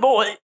a good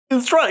boy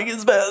who's trying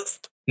his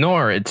best.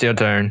 Nor, it's your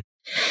turn.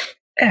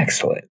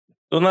 Excellent.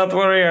 Do not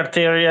worry,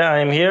 Arteria. I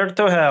am here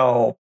to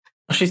help.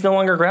 She's no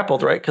longer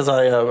grappled, right? Because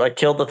I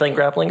killed the thing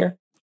grappling her.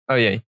 Oh,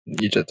 yeah,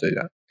 you just do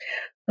that.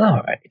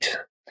 All right.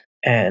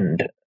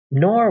 And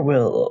Nor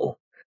will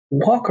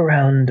walk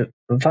around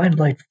Vine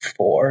Blight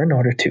 4 in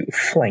order to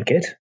flank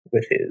it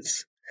with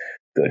his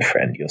good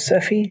friend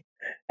Yosefi,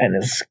 and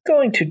is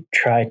going to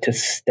try to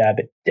stab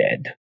it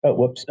dead. Oh,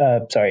 whoops.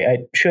 Sorry, I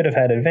should have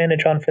had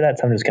advantage on for that,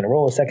 so I'm just going to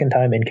roll a second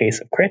time in case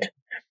of crit.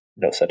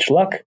 No such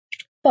luck.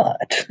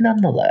 But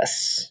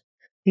nonetheless,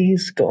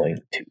 he's going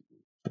to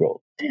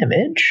roll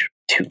damage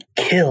to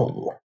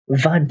kill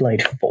Vine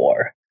Blight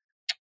 4.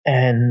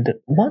 And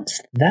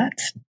once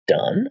that's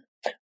done,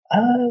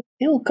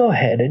 he'll go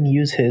ahead and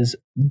use his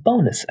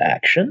bonus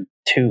action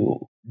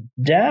to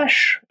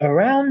dash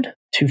around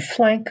to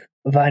flank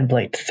Vine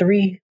Blight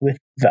 3 with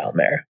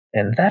Valmer.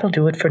 And that'll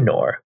do it for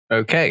Nor.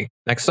 Okay,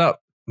 next up,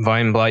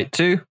 Vine Blight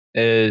 2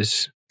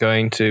 is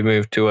going to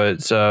move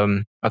towards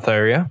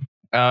Aetheria.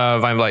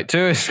 Vine Blight 2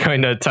 is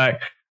going to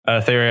attack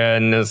Aetheria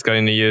and is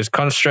going to use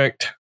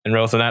Constrict and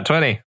rolls a nat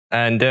 20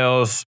 and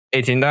deals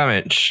 18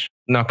 damage,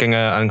 knocking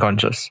her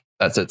unconscious.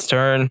 That's its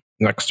turn.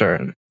 Next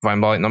turn,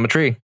 Vine Blight number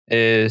 3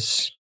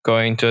 is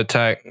going to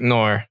attack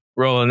Nor.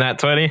 Roll a nat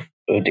 20.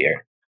 Oh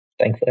dear.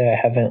 Thankfully, I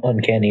have an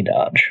uncanny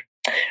dodge.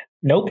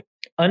 Nope.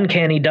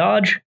 Uncanny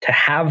dodge to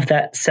have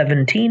that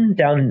 17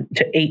 down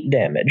to 8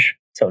 damage.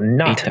 So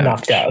not 8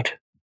 knocked damage. out.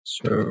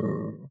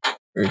 So,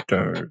 8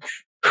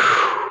 damage.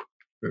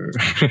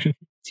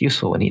 It's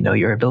useful when you know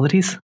your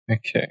abilities.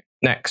 Okay.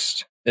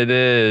 Next, it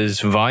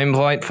is Vine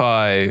Blight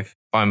 5.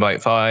 Vine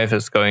Blight 5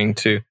 is going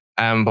to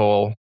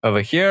amble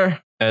over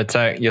here and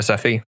attack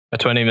Yosefi. A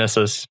 20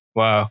 misses.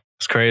 Wow,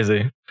 it's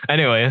crazy.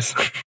 Anyways,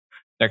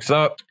 next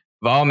up,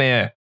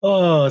 Valmir.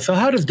 Oh, so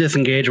how does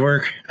disengage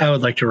work? I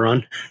would like to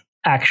run.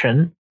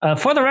 Action.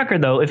 For the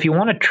record, though, if you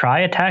want to try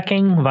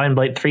attacking Vine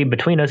Blight 3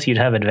 between us, you'd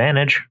have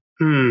advantage.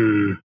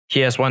 He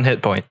has 1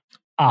 hit point.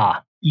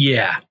 Ah,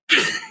 Yeah.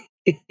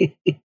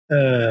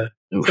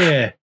 oof.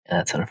 Yeah.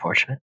 That's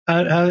unfortunate.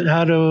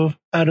 How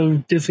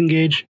to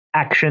disengage?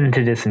 Action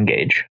to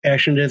disengage.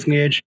 Action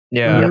disengage.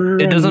 Yeah,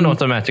 it doesn't Run.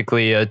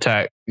 automatically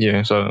attack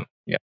you, so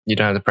yeah, you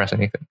don't have to press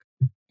anything.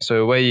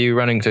 So where are you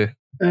running to?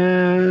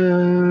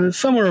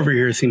 Somewhere over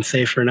here seems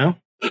safe for now.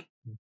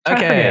 I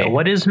Okay. forget,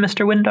 what is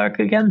Mr. Windark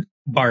again?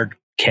 Bard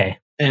Okay.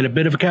 and a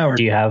bit of a coward.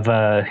 Do you have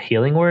a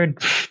healing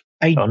word?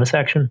 I- Bonus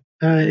action?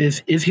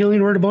 Is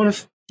healing word a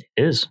bonus?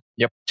 It is.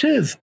 It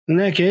is. In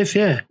that case,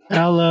 yeah,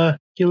 I'll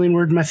healing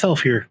word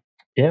myself here.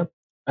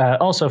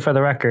 Also, for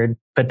the record,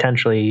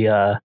 potentially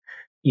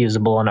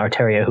usable on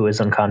Arteria, who is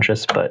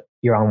unconscious, but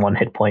you're on 1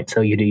 hit point, so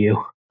you do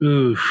you.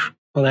 Oof.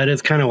 Well, that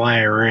is kind of why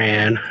I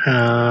ran.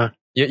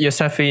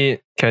 Yosefi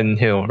can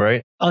heal,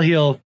 right? I'll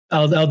heal.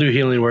 I'll do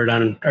healing word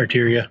on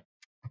Arteria.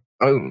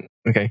 Oh,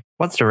 okay.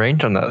 What's the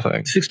range on that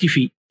thing? 60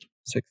 feet.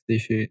 60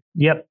 feet.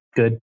 Yep,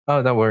 good.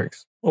 Oh, that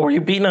works. Were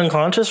you beaten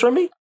unconscious from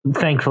me?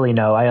 Thankfully,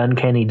 no. I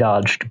uncanny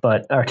dodged,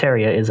 but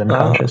Arteria is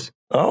unconscious.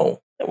 Oh,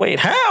 wait,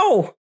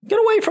 how? Get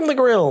away from the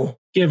grill.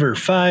 Give her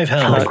 5 On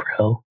health. the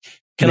grill.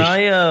 Can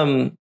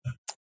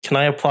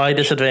I apply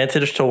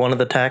disadvantage to one of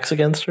the attacks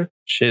against her?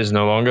 She is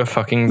no longer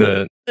fucking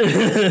dead.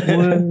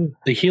 The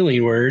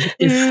healing word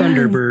is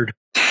Thunderbird.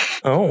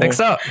 Oh. Next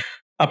up,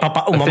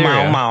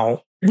 Mau,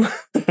 mau.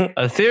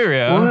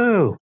 Aetheria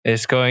Woo!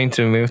 is going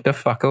to move the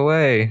fuck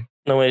away.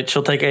 No, wait,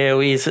 she'll take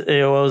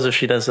AOs if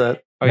she does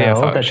that. Oh yeah,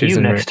 No, fuck. that's She's you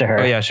in next to her.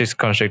 Oh yeah, she's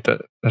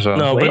constricted as well.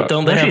 No, Wait, but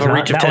don't they no, have she's a not.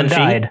 reach of That 10 one feet?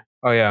 died.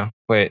 Oh yeah.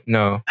 Wait,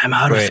 no. I'm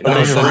out of Wait, spell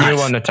there's a new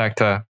slots. one attacked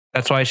her.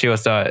 That's why she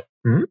was dead.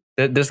 Hmm?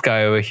 This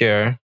guy over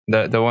here,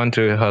 the one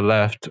to her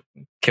left,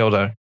 killed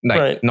her. Like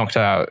Right. knocked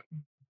her out.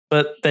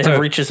 But they So- have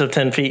reaches of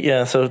 10 feet,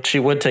 yeah, so she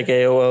would take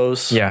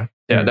AOs. Yeah,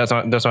 that's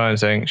what I'm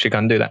saying. She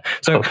can't do that.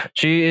 So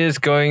she is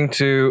going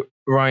to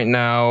right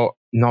now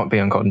not be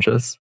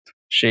unconscious.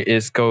 She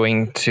is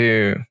going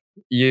to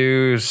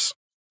use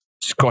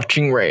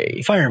Scorching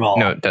Ray. Fireball.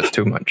 No, that's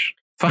too much.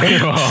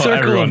 Fireball. Circle of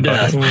everyone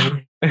death.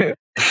 Mm. does.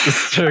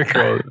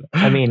 Circle.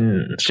 I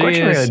mean, She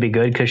Scorching Ray is- would be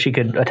good because she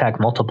could attack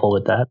multiple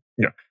with that.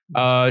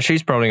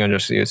 She's probably gonna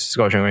just use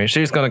Scorching Ray.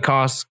 She's gonna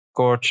cast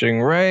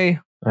Scorching Ray.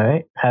 All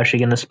right. How's she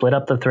going to split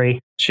up the 3?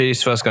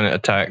 She's first gonna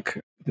attack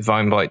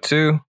Divine Blight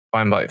 2,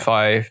 Divine Blight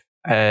 5,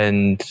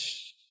 and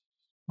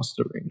what's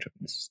the range of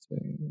this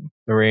thing?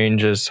 The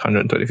range is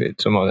 120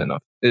 feet, so more than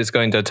enough. It's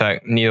going to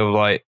attack Needle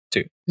Blight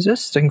 2. Is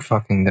this thing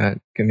fucking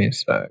dead? Give me a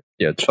sec.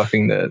 Yeah, it's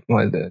fucking dead.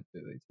 Why is it?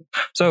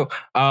 So,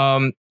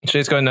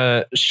 she's going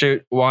to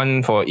shoot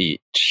one for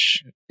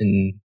each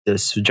in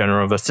this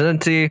general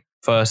vicinity.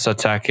 First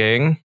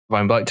attacking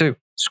Divine Blight 2,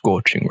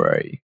 Scorching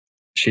Ray.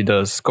 She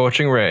does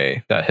Scorching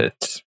Ray, that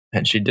hits,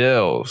 and she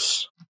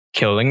deals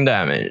killing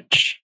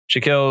damage.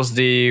 She kills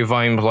the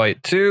Divine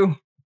Blight 2,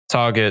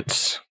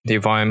 targets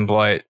Divine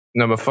Blight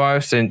number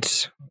 5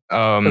 since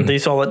Are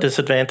these all at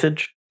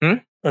disadvantage? Hmm?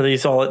 Are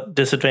these all at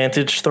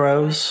disadvantage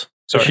throws?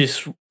 So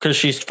Sorry. because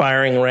she's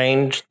firing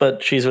range,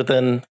 but she's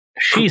within.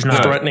 She's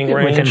not Threatening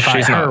within range?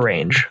 She's her not.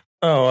 range.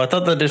 Oh, I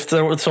thought that if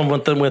there was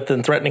someone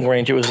within threatening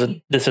range, it was a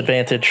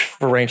disadvantage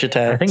for range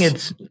attacks. I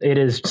think it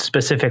is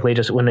specifically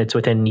just when it's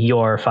within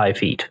your 5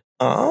 feet,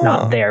 Ah.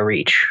 not their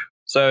reach.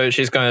 So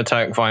she's going to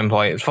attack Divine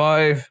Blight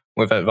 5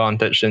 with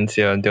advantage since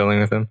you're dealing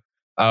with him.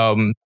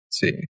 Let's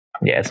see.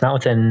 Yeah, it's not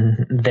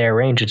within their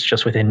range. It's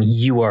just within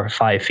your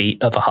 5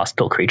 feet of a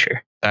hostile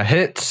creature. That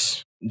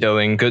hits,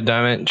 dealing good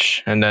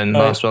damage. And then Oh.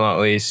 last but not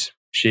least,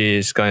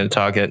 she's going to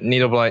target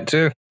Needle Blight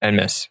 2 and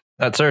miss.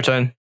 That's her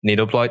turn.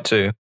 Needle Blight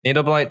 2.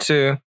 Needle Blight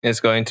 2 is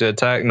going to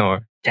attack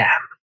Nor. Damn.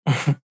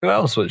 Who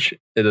else would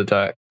it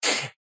attack?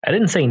 I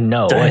didn't say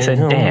no. I said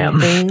damn.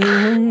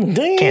 Damn.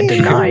 Can't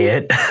deny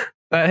it.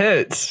 That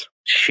hits.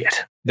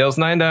 Shit. Deals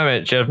 9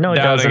 damage. You're No, it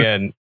down doesn't.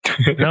 again.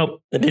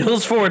 Nope. It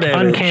deals 4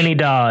 damage. Uncanny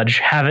dodge.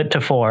 Have it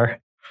to 4.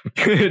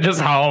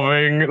 Just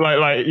halving,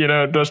 like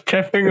just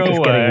chipping away.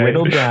 Just getting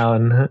whittled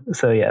down.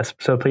 So yes.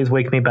 So please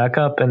wake me back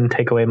up and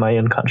take away my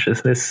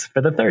unconsciousness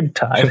for the 3rd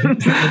time.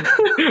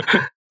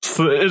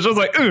 So it's just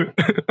like, "Ooh,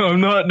 I'm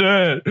not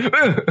dead." Do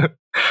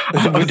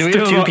we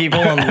have 2 people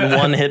on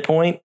 1 hit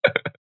point?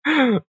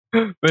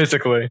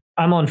 Basically,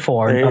 I'm on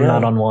 4. There you I'm go.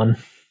 not on 1.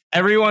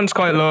 everyone's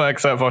quite low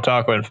except for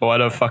Tarquin for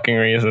whatever fucking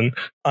reason.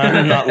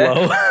 I'm not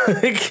low.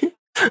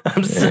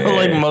 I'm still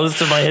like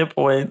most of my hit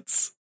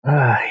points.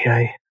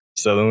 Yay.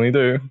 Suddenly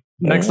do.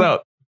 Next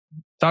up,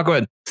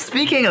 Tarquin.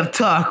 Speaking of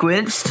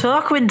Tarquin, it's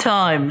Tarquin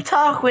time.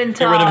 Tarquin time.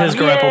 Get rid of his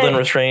grappled Yay. and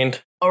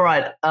restrained. All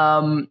right.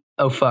 Oh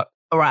fuck.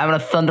 All right. I'm gonna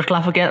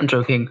thunderclap again. I'm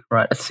joking.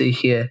 Right. Let's see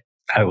here.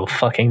 I will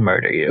fucking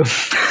murder you.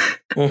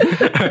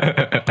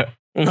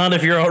 Not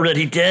if you're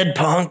already dead,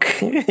 punk.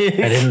 I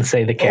didn't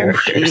say the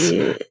characters.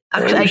 shit.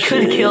 Actually, I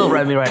could kill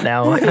Remy right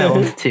now if I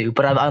wanted to,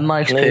 but I'm a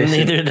nice person.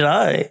 Neither did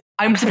I.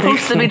 I'm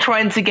supposed to be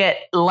trying to get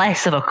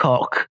less of a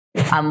cock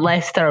and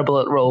less terrible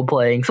at role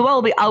playing. So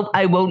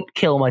I won't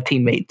kill my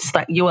teammates.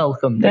 You're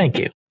welcome. Thank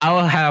you.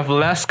 I'll have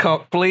less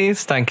cock,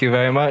 please. Thank you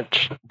very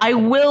much. I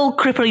will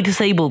cripply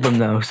disable them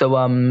though, so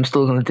I'm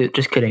still gonna do it.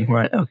 Just kidding.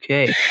 Right,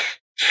 okay.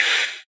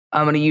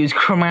 I'm gonna use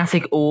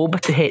Chromatic Orb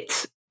to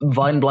hit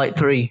Vine Blight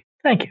 3.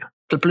 Thank you.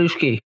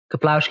 Kaplowski, That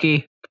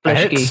Kaplowski,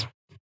 hits.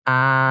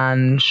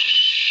 and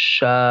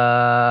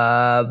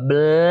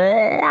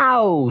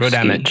Shablowski. Good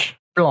damage.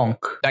 Blanc.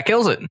 That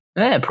kills it.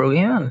 Yeah, pro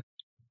yeah.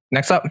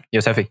 Next up,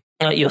 Yosefi.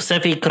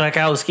 Yosefi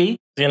Krakowski is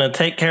going to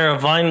take care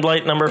of Vine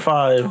Blight number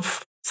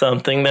 5.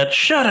 Something that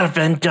should have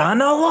been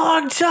done a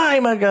long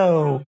time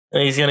ago.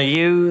 And he's going to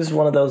use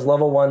one of those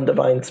level 1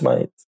 Divine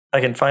Smites. I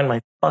can find my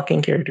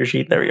fucking character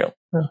sheet. There we go.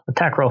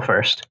 Attack roll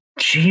first.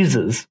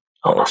 Jesus.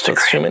 Oh, that's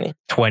too many.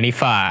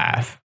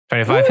 25.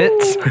 25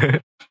 hits.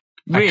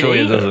 Actually,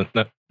 it doesn't.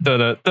 No.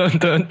 Dun, dun,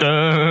 dun,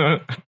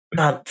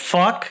 dun.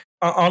 Fuck.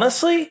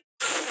 Honestly,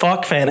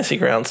 fuck Fantasy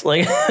Grounds.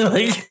 Like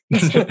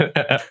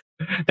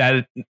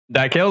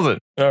that kills it.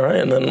 all right,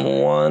 and then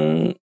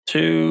 1,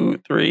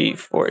 2, 3,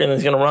 4, and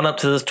he's gonna run up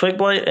to this Twig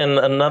Blight and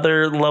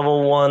another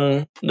level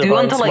 1 Do you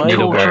want to like Smite.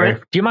 torture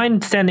it? Do you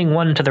mind standing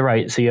 1 to the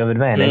right so you have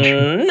advantage?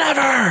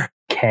 Never.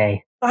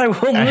 Okay. I will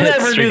That never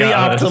hits do the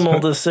regardless.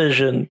 optimal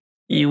decision.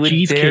 You would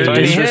Jeez, dare Kate.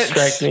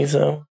 disrespect Hits. me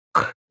so.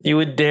 You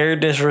would dare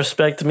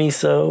disrespect me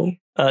so.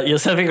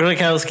 Yosefi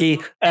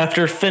Krakowski,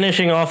 after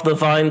finishing off the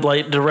Vine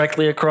Blight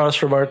directly across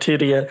from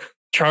Artudia,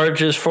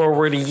 charges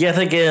forward yet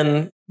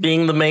again,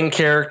 being the main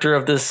character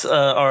of this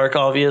arc,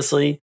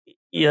 obviously,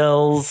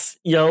 yells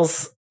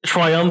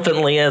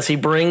triumphantly as he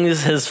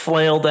brings his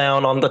flail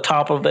down on the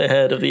top of the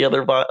head of the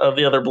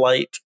other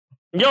Blight.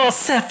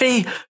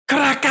 Yosefi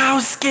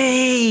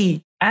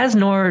Krakowski!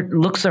 Asnor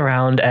looks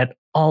around at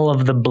all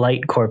of the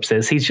blight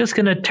corpses. He's just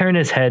going to turn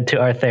his head to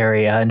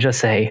Artheria and just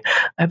say,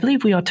 I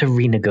believe we ought to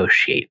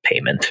renegotiate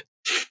payment.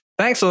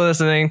 Thanks for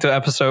listening to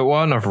episode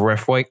 1 of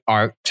Riftwake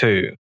Arc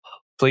 2.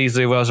 Please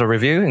leave us a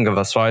review and give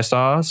us 5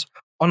 stars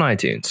on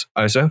iTunes.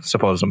 Also,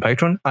 support us on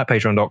Patreon at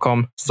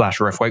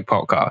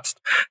patreon.com/RiftWakePodcast.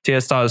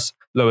 Tier stars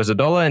low as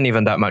 $1, and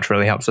even that much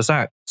really helps us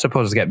out.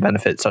 Supporters get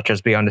benefits such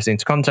as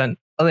behind-the-scenes content,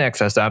 early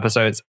access to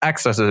episodes,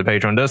 access to the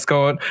Patreon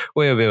Discord,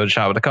 where you'll be able to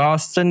chat with the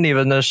cast, and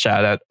even a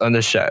shout-out on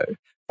the show.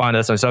 Find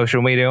us on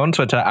social media on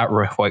Twitter at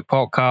Riftwake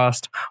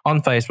Podcast,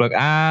 on Facebook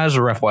as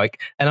Riftwake,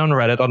 and on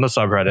Reddit on the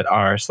subreddit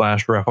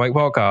r/Riftwake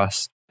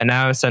Podcast. And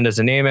now send us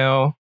an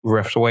email,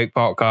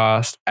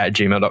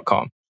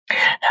 riftwakepodcast@gmail.com.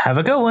 Have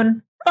a good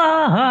one.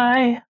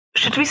 Bye.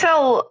 Should we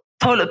sell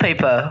toilet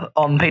paper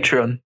on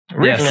Patreon?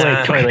 Yes.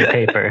 Riftwake toilet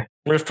paper.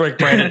 Riftwake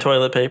branded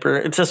toilet paper.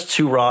 It's just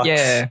 2 rocks.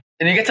 Yeah.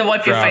 And you get to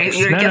wipe your Drops. face.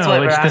 You No, get to wipe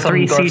your it's the ass on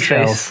 3 Gorf's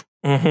seashells.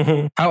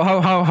 face.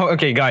 How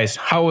okay, guys,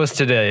 how was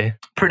today?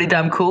 Pretty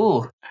damn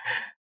cool.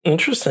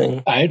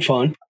 Interesting. I had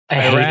fun. I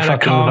I hate ran a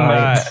fucking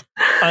combat. vines.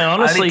 I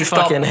honestly to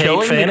stop fucking hate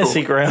killing fantasy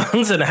people.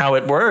 grounds and how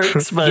it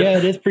works, but Yeah,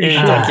 it is pretty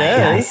I cool.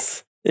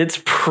 guess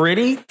it's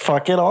pretty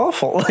fucking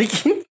awful. Like,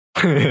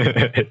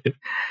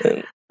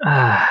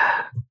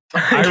 Ah.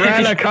 I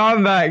ran a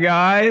combat,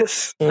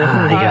 guys.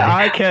 Yeah.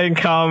 I can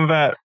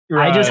combat.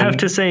 I just have run.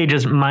 to say,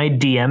 just my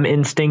DM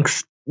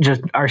instincts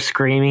just are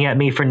screaming at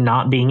me for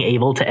not being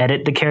able to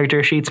edit the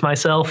character sheets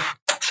myself.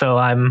 So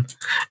I'm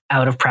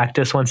out of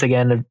practice once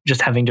again of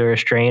just having to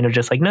restrain of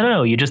just like,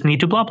 no, you just need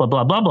to blah, blah,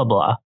 blah, blah, blah,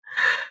 blah.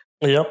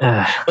 Yep.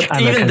 But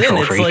I'm a even then, control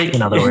it's freak, like,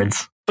 in other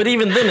words. But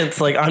even then,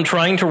 it's like I'm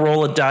trying to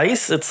roll a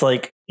dice. It's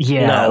like,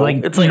 Yeah, no. like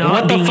It's like, not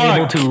what the being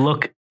able fuck? to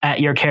look at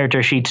your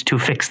character sheets to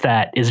fix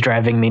that is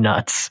driving me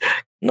nuts.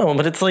 no,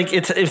 but it's like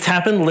it's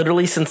happened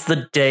literally since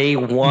the day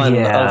 1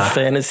 Yeah. of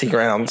Fantasy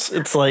Grounds.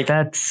 It's like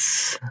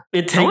That's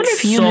it I wonder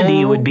takes if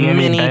Unity so would be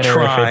any many better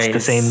tries. if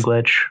it's the same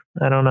glitch.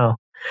 I don't know.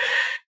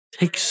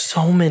 Takes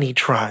so many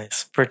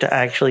tries for it to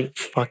actually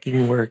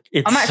fucking work.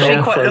 It's I'm actually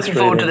so quite looking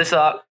forward to frustrating. this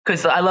arc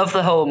because I love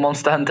the whole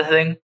Monster Hunter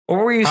thing. What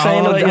were you How-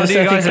 saying about how do you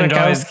Yosefi guys enjoy-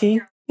 Krakowski?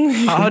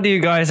 How do you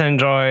guys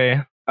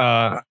enjoy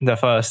the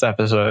first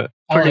episode?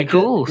 Pretty liked it.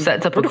 cool.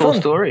 Sets up a Pretty cool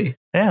fun. story.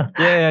 Yeah.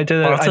 Yeah, I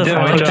did. Lots I of did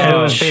fun. my Okay. It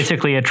was job.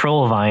 basically a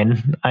troll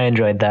vine. I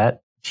enjoyed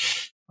that.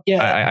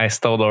 Yeah, I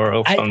stole the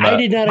role from I that.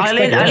 did not I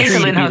expect need Tree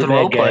to learn be how the to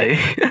bad guy.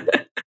 roleplay.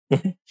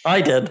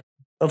 I did.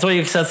 That's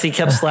why he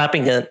kept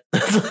slapping it.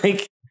 It's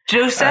like I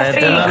Josephi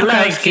did not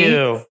like Krakowski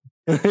you.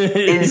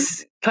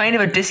 is kind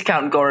of a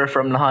discount Gora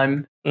from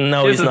Naheim.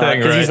 no, Here's he's the not. thing,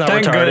 Because right? he's not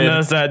Thank retarded.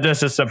 goodness that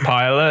this is a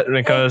pilot,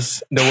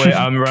 because the way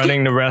I'm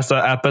running the rest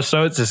of the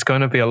episodes is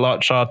going to be a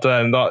lot shorter,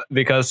 and not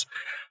because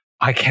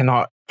I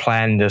cannot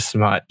plan this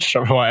much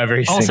for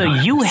every Also, single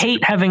you episode.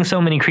 hate having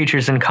so many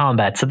creatures in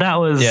combat, so that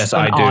was Yes, an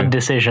I do. odd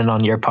decision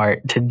on your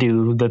part to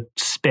do the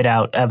spit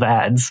out of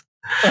ads.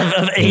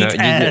 Of 8 No, you did.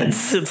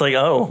 ads. It's like,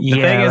 oh. The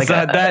thing is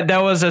like,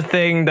 that was a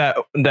thing that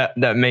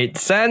made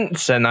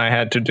sense, and I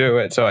had to do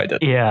it, so I did.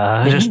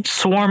 yeah, just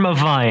swarm of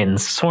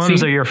vines.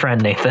 Swarms See? are your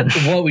friend, Nathan.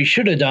 What we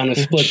should have done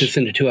is split this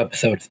into 2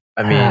 episodes.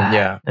 I mean,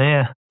 yeah.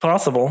 Yeah,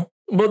 Possible.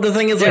 But the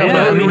thing is, Yeah, like, but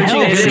I when we mean, were hell,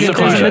 doing it's the a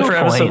first pilot. for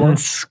episode one-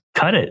 Let's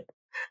cut it.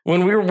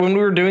 when we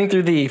were doing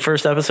through the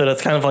first episode,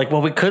 it's kind of like,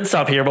 well, we could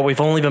stop here, but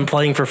we've only been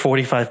playing for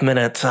 45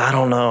 minutes. I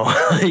don't know.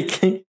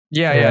 Like,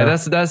 Yeah,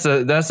 that's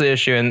the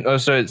issue, and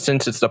also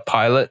since it's the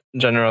pilot,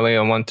 generally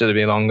I want it to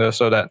be longer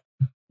so that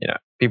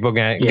people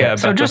can get a better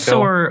So just so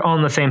feel. we're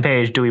on the same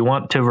page, do we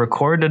want to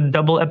record a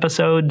double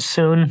episode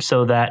soon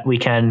so that we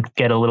can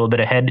get a little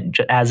bit ahead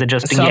as a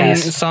just in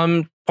case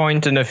Some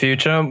point in the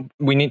future,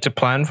 we need to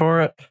plan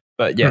for it.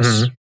 But yes,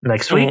 Mhm.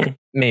 next week? Mhm.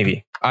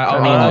 maybe.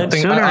 I mean,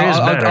 sooner is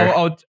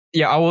better.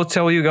 I will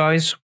tell you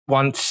guys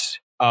once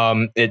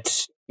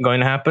it's going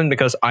to happen,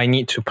 because I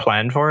need to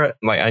plan for it.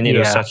 Like I need to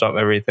Yeah. set up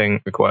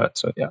everything required.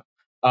 So yeah.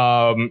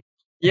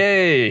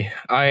 Yay!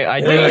 I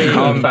did Yay. a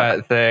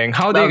combat thing.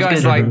 How do That you was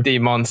guys good. like the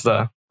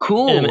monster?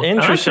 Cool. An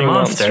interesting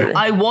monster. monster.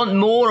 I want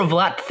more of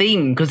that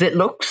theme because it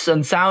looks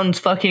and sounds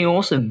fucking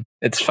awesome.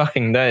 It's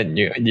fucking dead.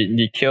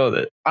 You killed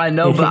it. I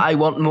know, but I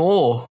want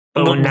more.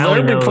 But But now we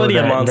there'd be know plenty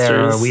of that there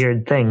are monsters.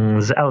 weird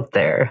things out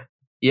there.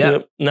 Yeah.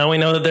 Yep. Now we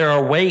know that there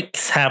are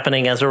wakes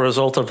happening as a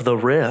result of the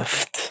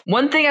rift.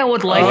 One thing I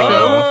would like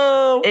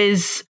though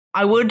is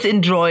I would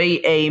enjoy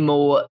a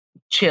more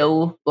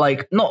chill,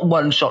 like not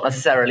one shot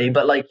necessarily,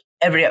 but like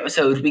every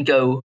episode we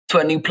go to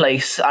a new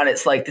place and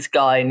it's like this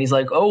guy and he's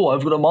like, "Oh,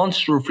 I've got a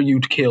monster for you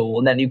to kill,"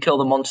 and then you kill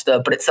the monster,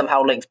 but it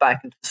somehow links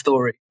back into the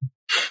story.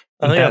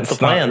 I think that's the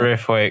plan. not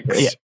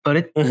Riftwake's Yeah,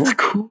 but it's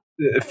cool.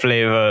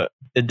 flavor.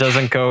 It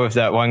doesn't go with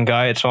that one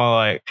guy. It's more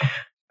like,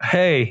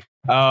 hey,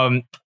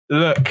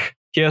 look,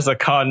 here's a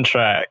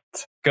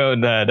contract. Go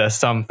there. There's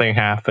something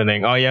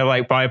happening. Oh yeah,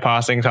 like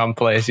bypassing some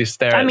place. You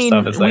stare I at mean,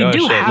 stuff. It's we like, oh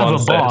do shit, have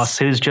monsters. a boss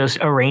who's just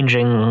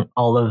arranging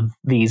all of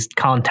these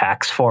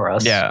contacts for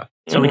us. Yeah.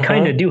 So we Mhm.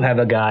 kind of do have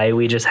a guy.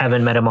 We just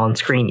haven't met him on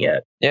screen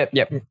yet. Yep.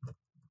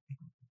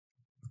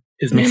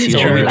 His name is Monsieur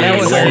Charlie. That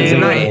was That was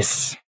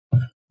nice.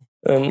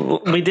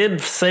 We did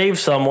save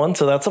someone,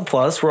 so that's a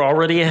plus. We're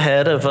already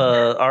ahead of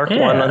Arc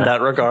 1 in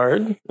that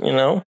regard, you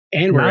know?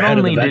 And we're Not ahead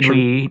of only the did veteran.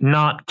 we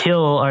not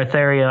kill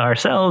Artheria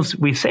ourselves,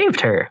 we saved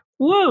her.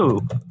 Woo!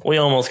 We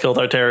almost killed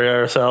Arteria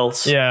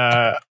ourselves.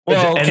 Yeah.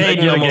 Well, And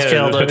Caden almost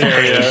killed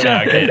Arteria.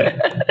 Yeah,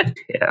 Caden.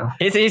 Yeah.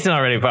 He's not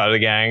really part of the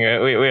gang.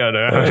 We all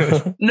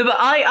know. No, but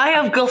I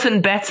have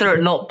gotten better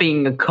at not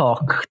being a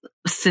cock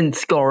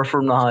since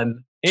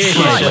Gorframheim. He's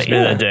Slightly. just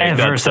been a dick.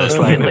 Ever that's so it.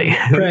 slightly.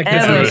 Practice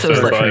Ever makes so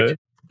perfect. slightly.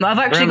 No, I've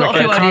actually Remember, got a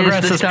few ideas progress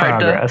for this is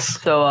character,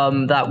 progress.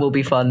 so that will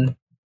be fun.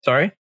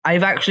 Sorry?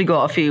 I've actually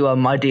got a few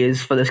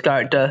ideas for this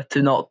character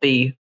to not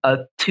be a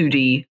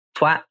 2D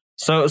twat.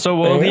 So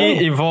will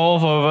he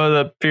evolve over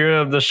the period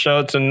of the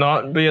show to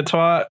not be a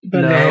twat?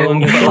 No,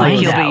 but Find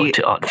he'll out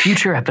be. on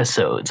future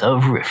episodes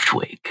of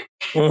Riftwake.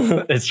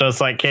 It's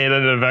just like Caden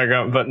in the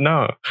background, but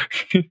no.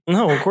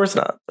 No, of course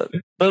not. But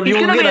He's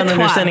you'll gonna get be a an twat,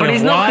 understanding but of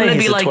he's not why gonna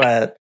he's be a like-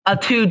 twat. A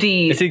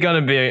 2D. Is he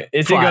gonna be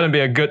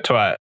a good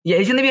twat? Yeah,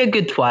 he's gonna be a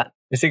good twat.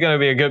 Is he gonna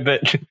be a good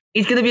bitch?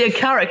 He's gonna be a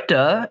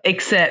character,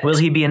 except Will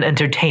he be an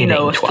entertaining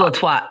still a twat?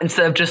 twat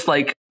instead of just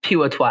like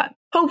pure twat.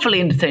 Hopefully,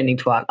 entertaining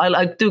twat.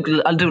 I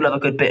do love a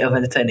good bit of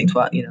entertaining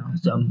twat.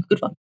 So good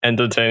fun.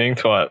 Entertaining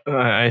twat.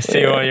 I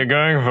see what you're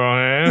going for.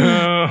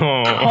 Eh?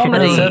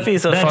 Comedy.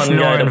 Zephy's a That's fun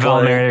guy to Norrin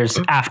play. Valmer's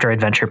after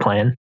adventure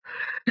plan.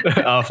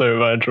 After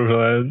Adventure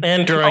Plan.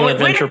 And during Oh, wait,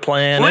 adventure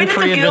plan, where and did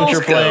the pre-adventure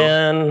girls go?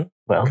 plan.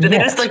 Well, Did they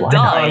yes, just, like, why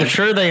die? not?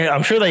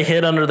 I'm sure they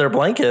hid under their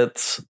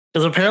blankets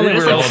because apparently They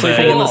we just, were all like,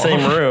 sleeping in the fall same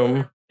off.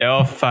 room. You're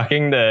all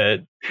fucking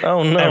dead.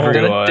 Oh no!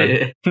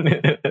 Everyone.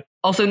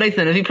 Also,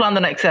 Nathan, have you planned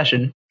the next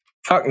session?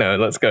 Fuck no,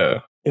 let's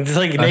go. It's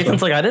like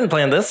Nathan's like, I didn't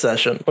plan this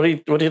session. What are you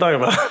talking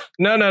about?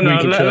 No. We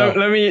can chill out.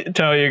 Let me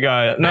tell you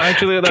guys. No,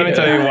 actually, let me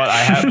tell you what I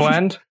had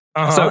planned.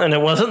 So, and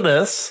it wasn't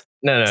this.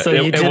 No. So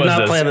it, you it did was not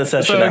this. plan the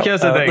session. So out.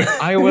 here's the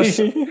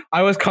thing.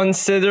 I was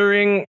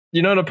considering,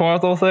 the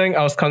portal thing.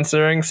 I was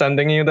considering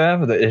sending you there,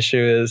 but the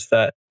issue is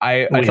that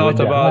I We thought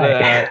would about it die.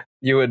 and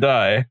you would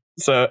die.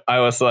 So I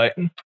was like,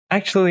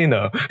 actually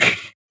no.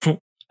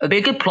 It'd be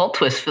a good plot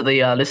twist for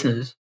the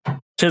listeners.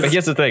 But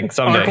here's the thing.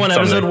 Someday. Arc 1,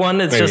 someday. episode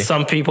 1, it's Maybe. just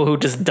some people who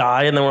just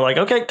die, and then we're like,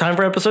 okay, time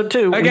for episode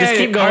 2. we just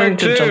keep going Arc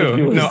to tell the 2.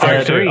 people No, who's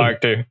Arc dead. 2.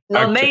 Arc 2.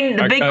 No,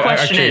 the big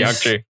question is, Arc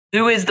 2.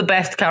 who is the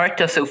best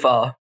character so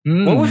far?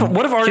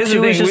 What if Arc Here's the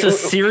 2 is thing, just we- a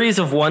series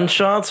of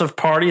one-shots of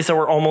parties that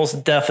were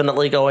almost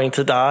definitely going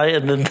to die,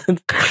 and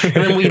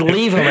then we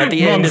leave them at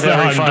the end of Monster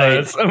every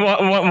Hunters. fight?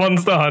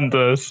 Monster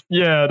Hunters.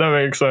 Yeah, that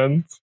makes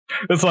sense.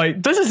 It's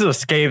like, this is a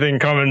scathing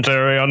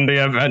commentary on the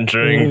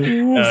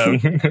adventuring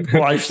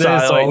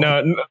Lifestyle. It's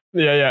like,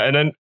 yeah, and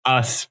then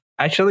us.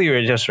 Actually,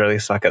 we just really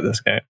suck at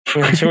this game.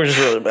 We're just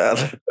really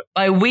bad.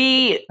 By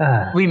we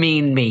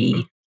mean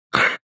me.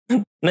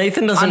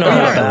 Nathan doesn't know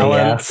how to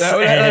balance.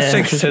 Let's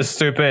and- fix his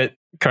stupid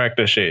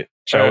character sheet,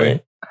 shall All we?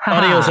 right.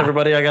 Adios,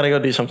 everybody. I gotta go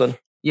do something.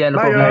 Yeah, no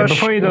Bye, problem. guys.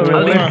 Before you go, Well,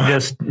 really, yeah.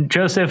 just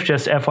Joseph,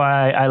 just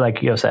FYI, I like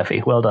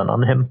Yosefi. Well done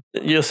on him.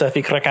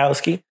 Yosefi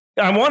Krakowski.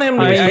 I want him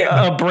to be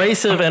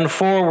abrasive and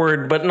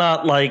forward, but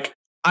not like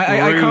I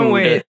can't Rude.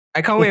 wait.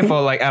 I can't wait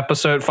for like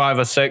episode 5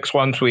 or 6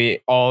 once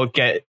we all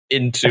get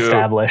into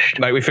Established.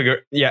 like we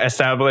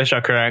establish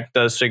our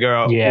characters, figure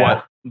out Yeah.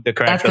 what the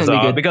characters gonna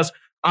be are. good. Because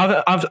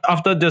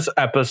after this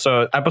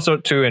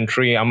episode 2 and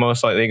 3 are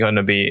most likely going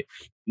to be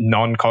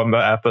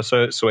non-combat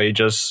episodes where you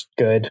just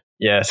Good.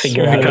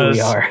 Figure out who because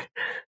we are.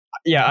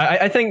 yeah,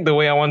 I think the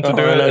way I want to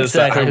do I it know is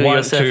that exactly who I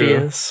want Yosefi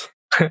to is.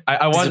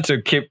 I want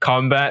to keep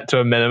combat to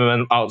a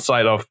minimum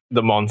outside of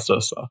the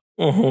monster stuff.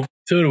 Mhm.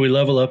 So do we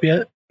level up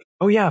yet?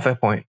 Oh yeah, fair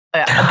point.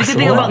 Yeah, the good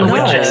thing about The No.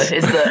 Witcher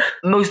is that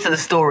most of the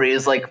story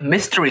is like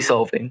mystery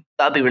solving.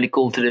 That'd be really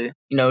cool to do.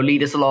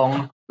 Lead us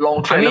along long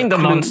I trail mean, of the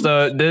clues.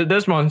 monster.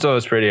 This monster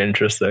is pretty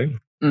interesting.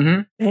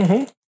 Mm-hmm.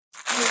 Mhm.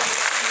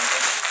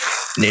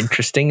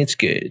 Interesting. It's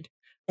good.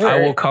 All I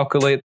will right.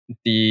 calculate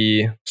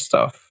the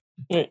stuff.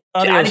 Adios,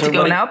 I need to go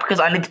everybody. now because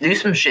I need to do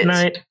some shit.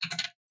 Night.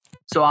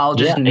 So I'll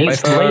just Yeah, need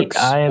it's folks. late.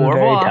 I am Au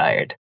very revoir.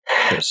 tired.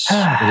 Yes,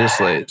 it is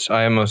late.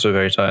 I am also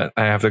very tired.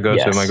 I have to go to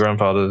Yes. my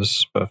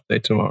grandfather's birthday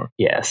tomorrow.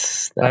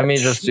 Yes. Let me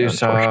that's just do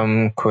unfortunate.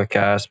 some quick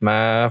ass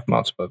math.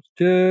 Multiple.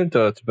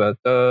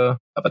 All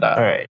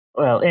right.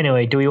 Well,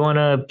 anyway, do we want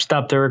to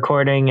stop the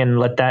recording and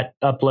let that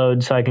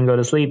upload so I can go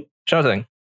to sleep? Sure thing.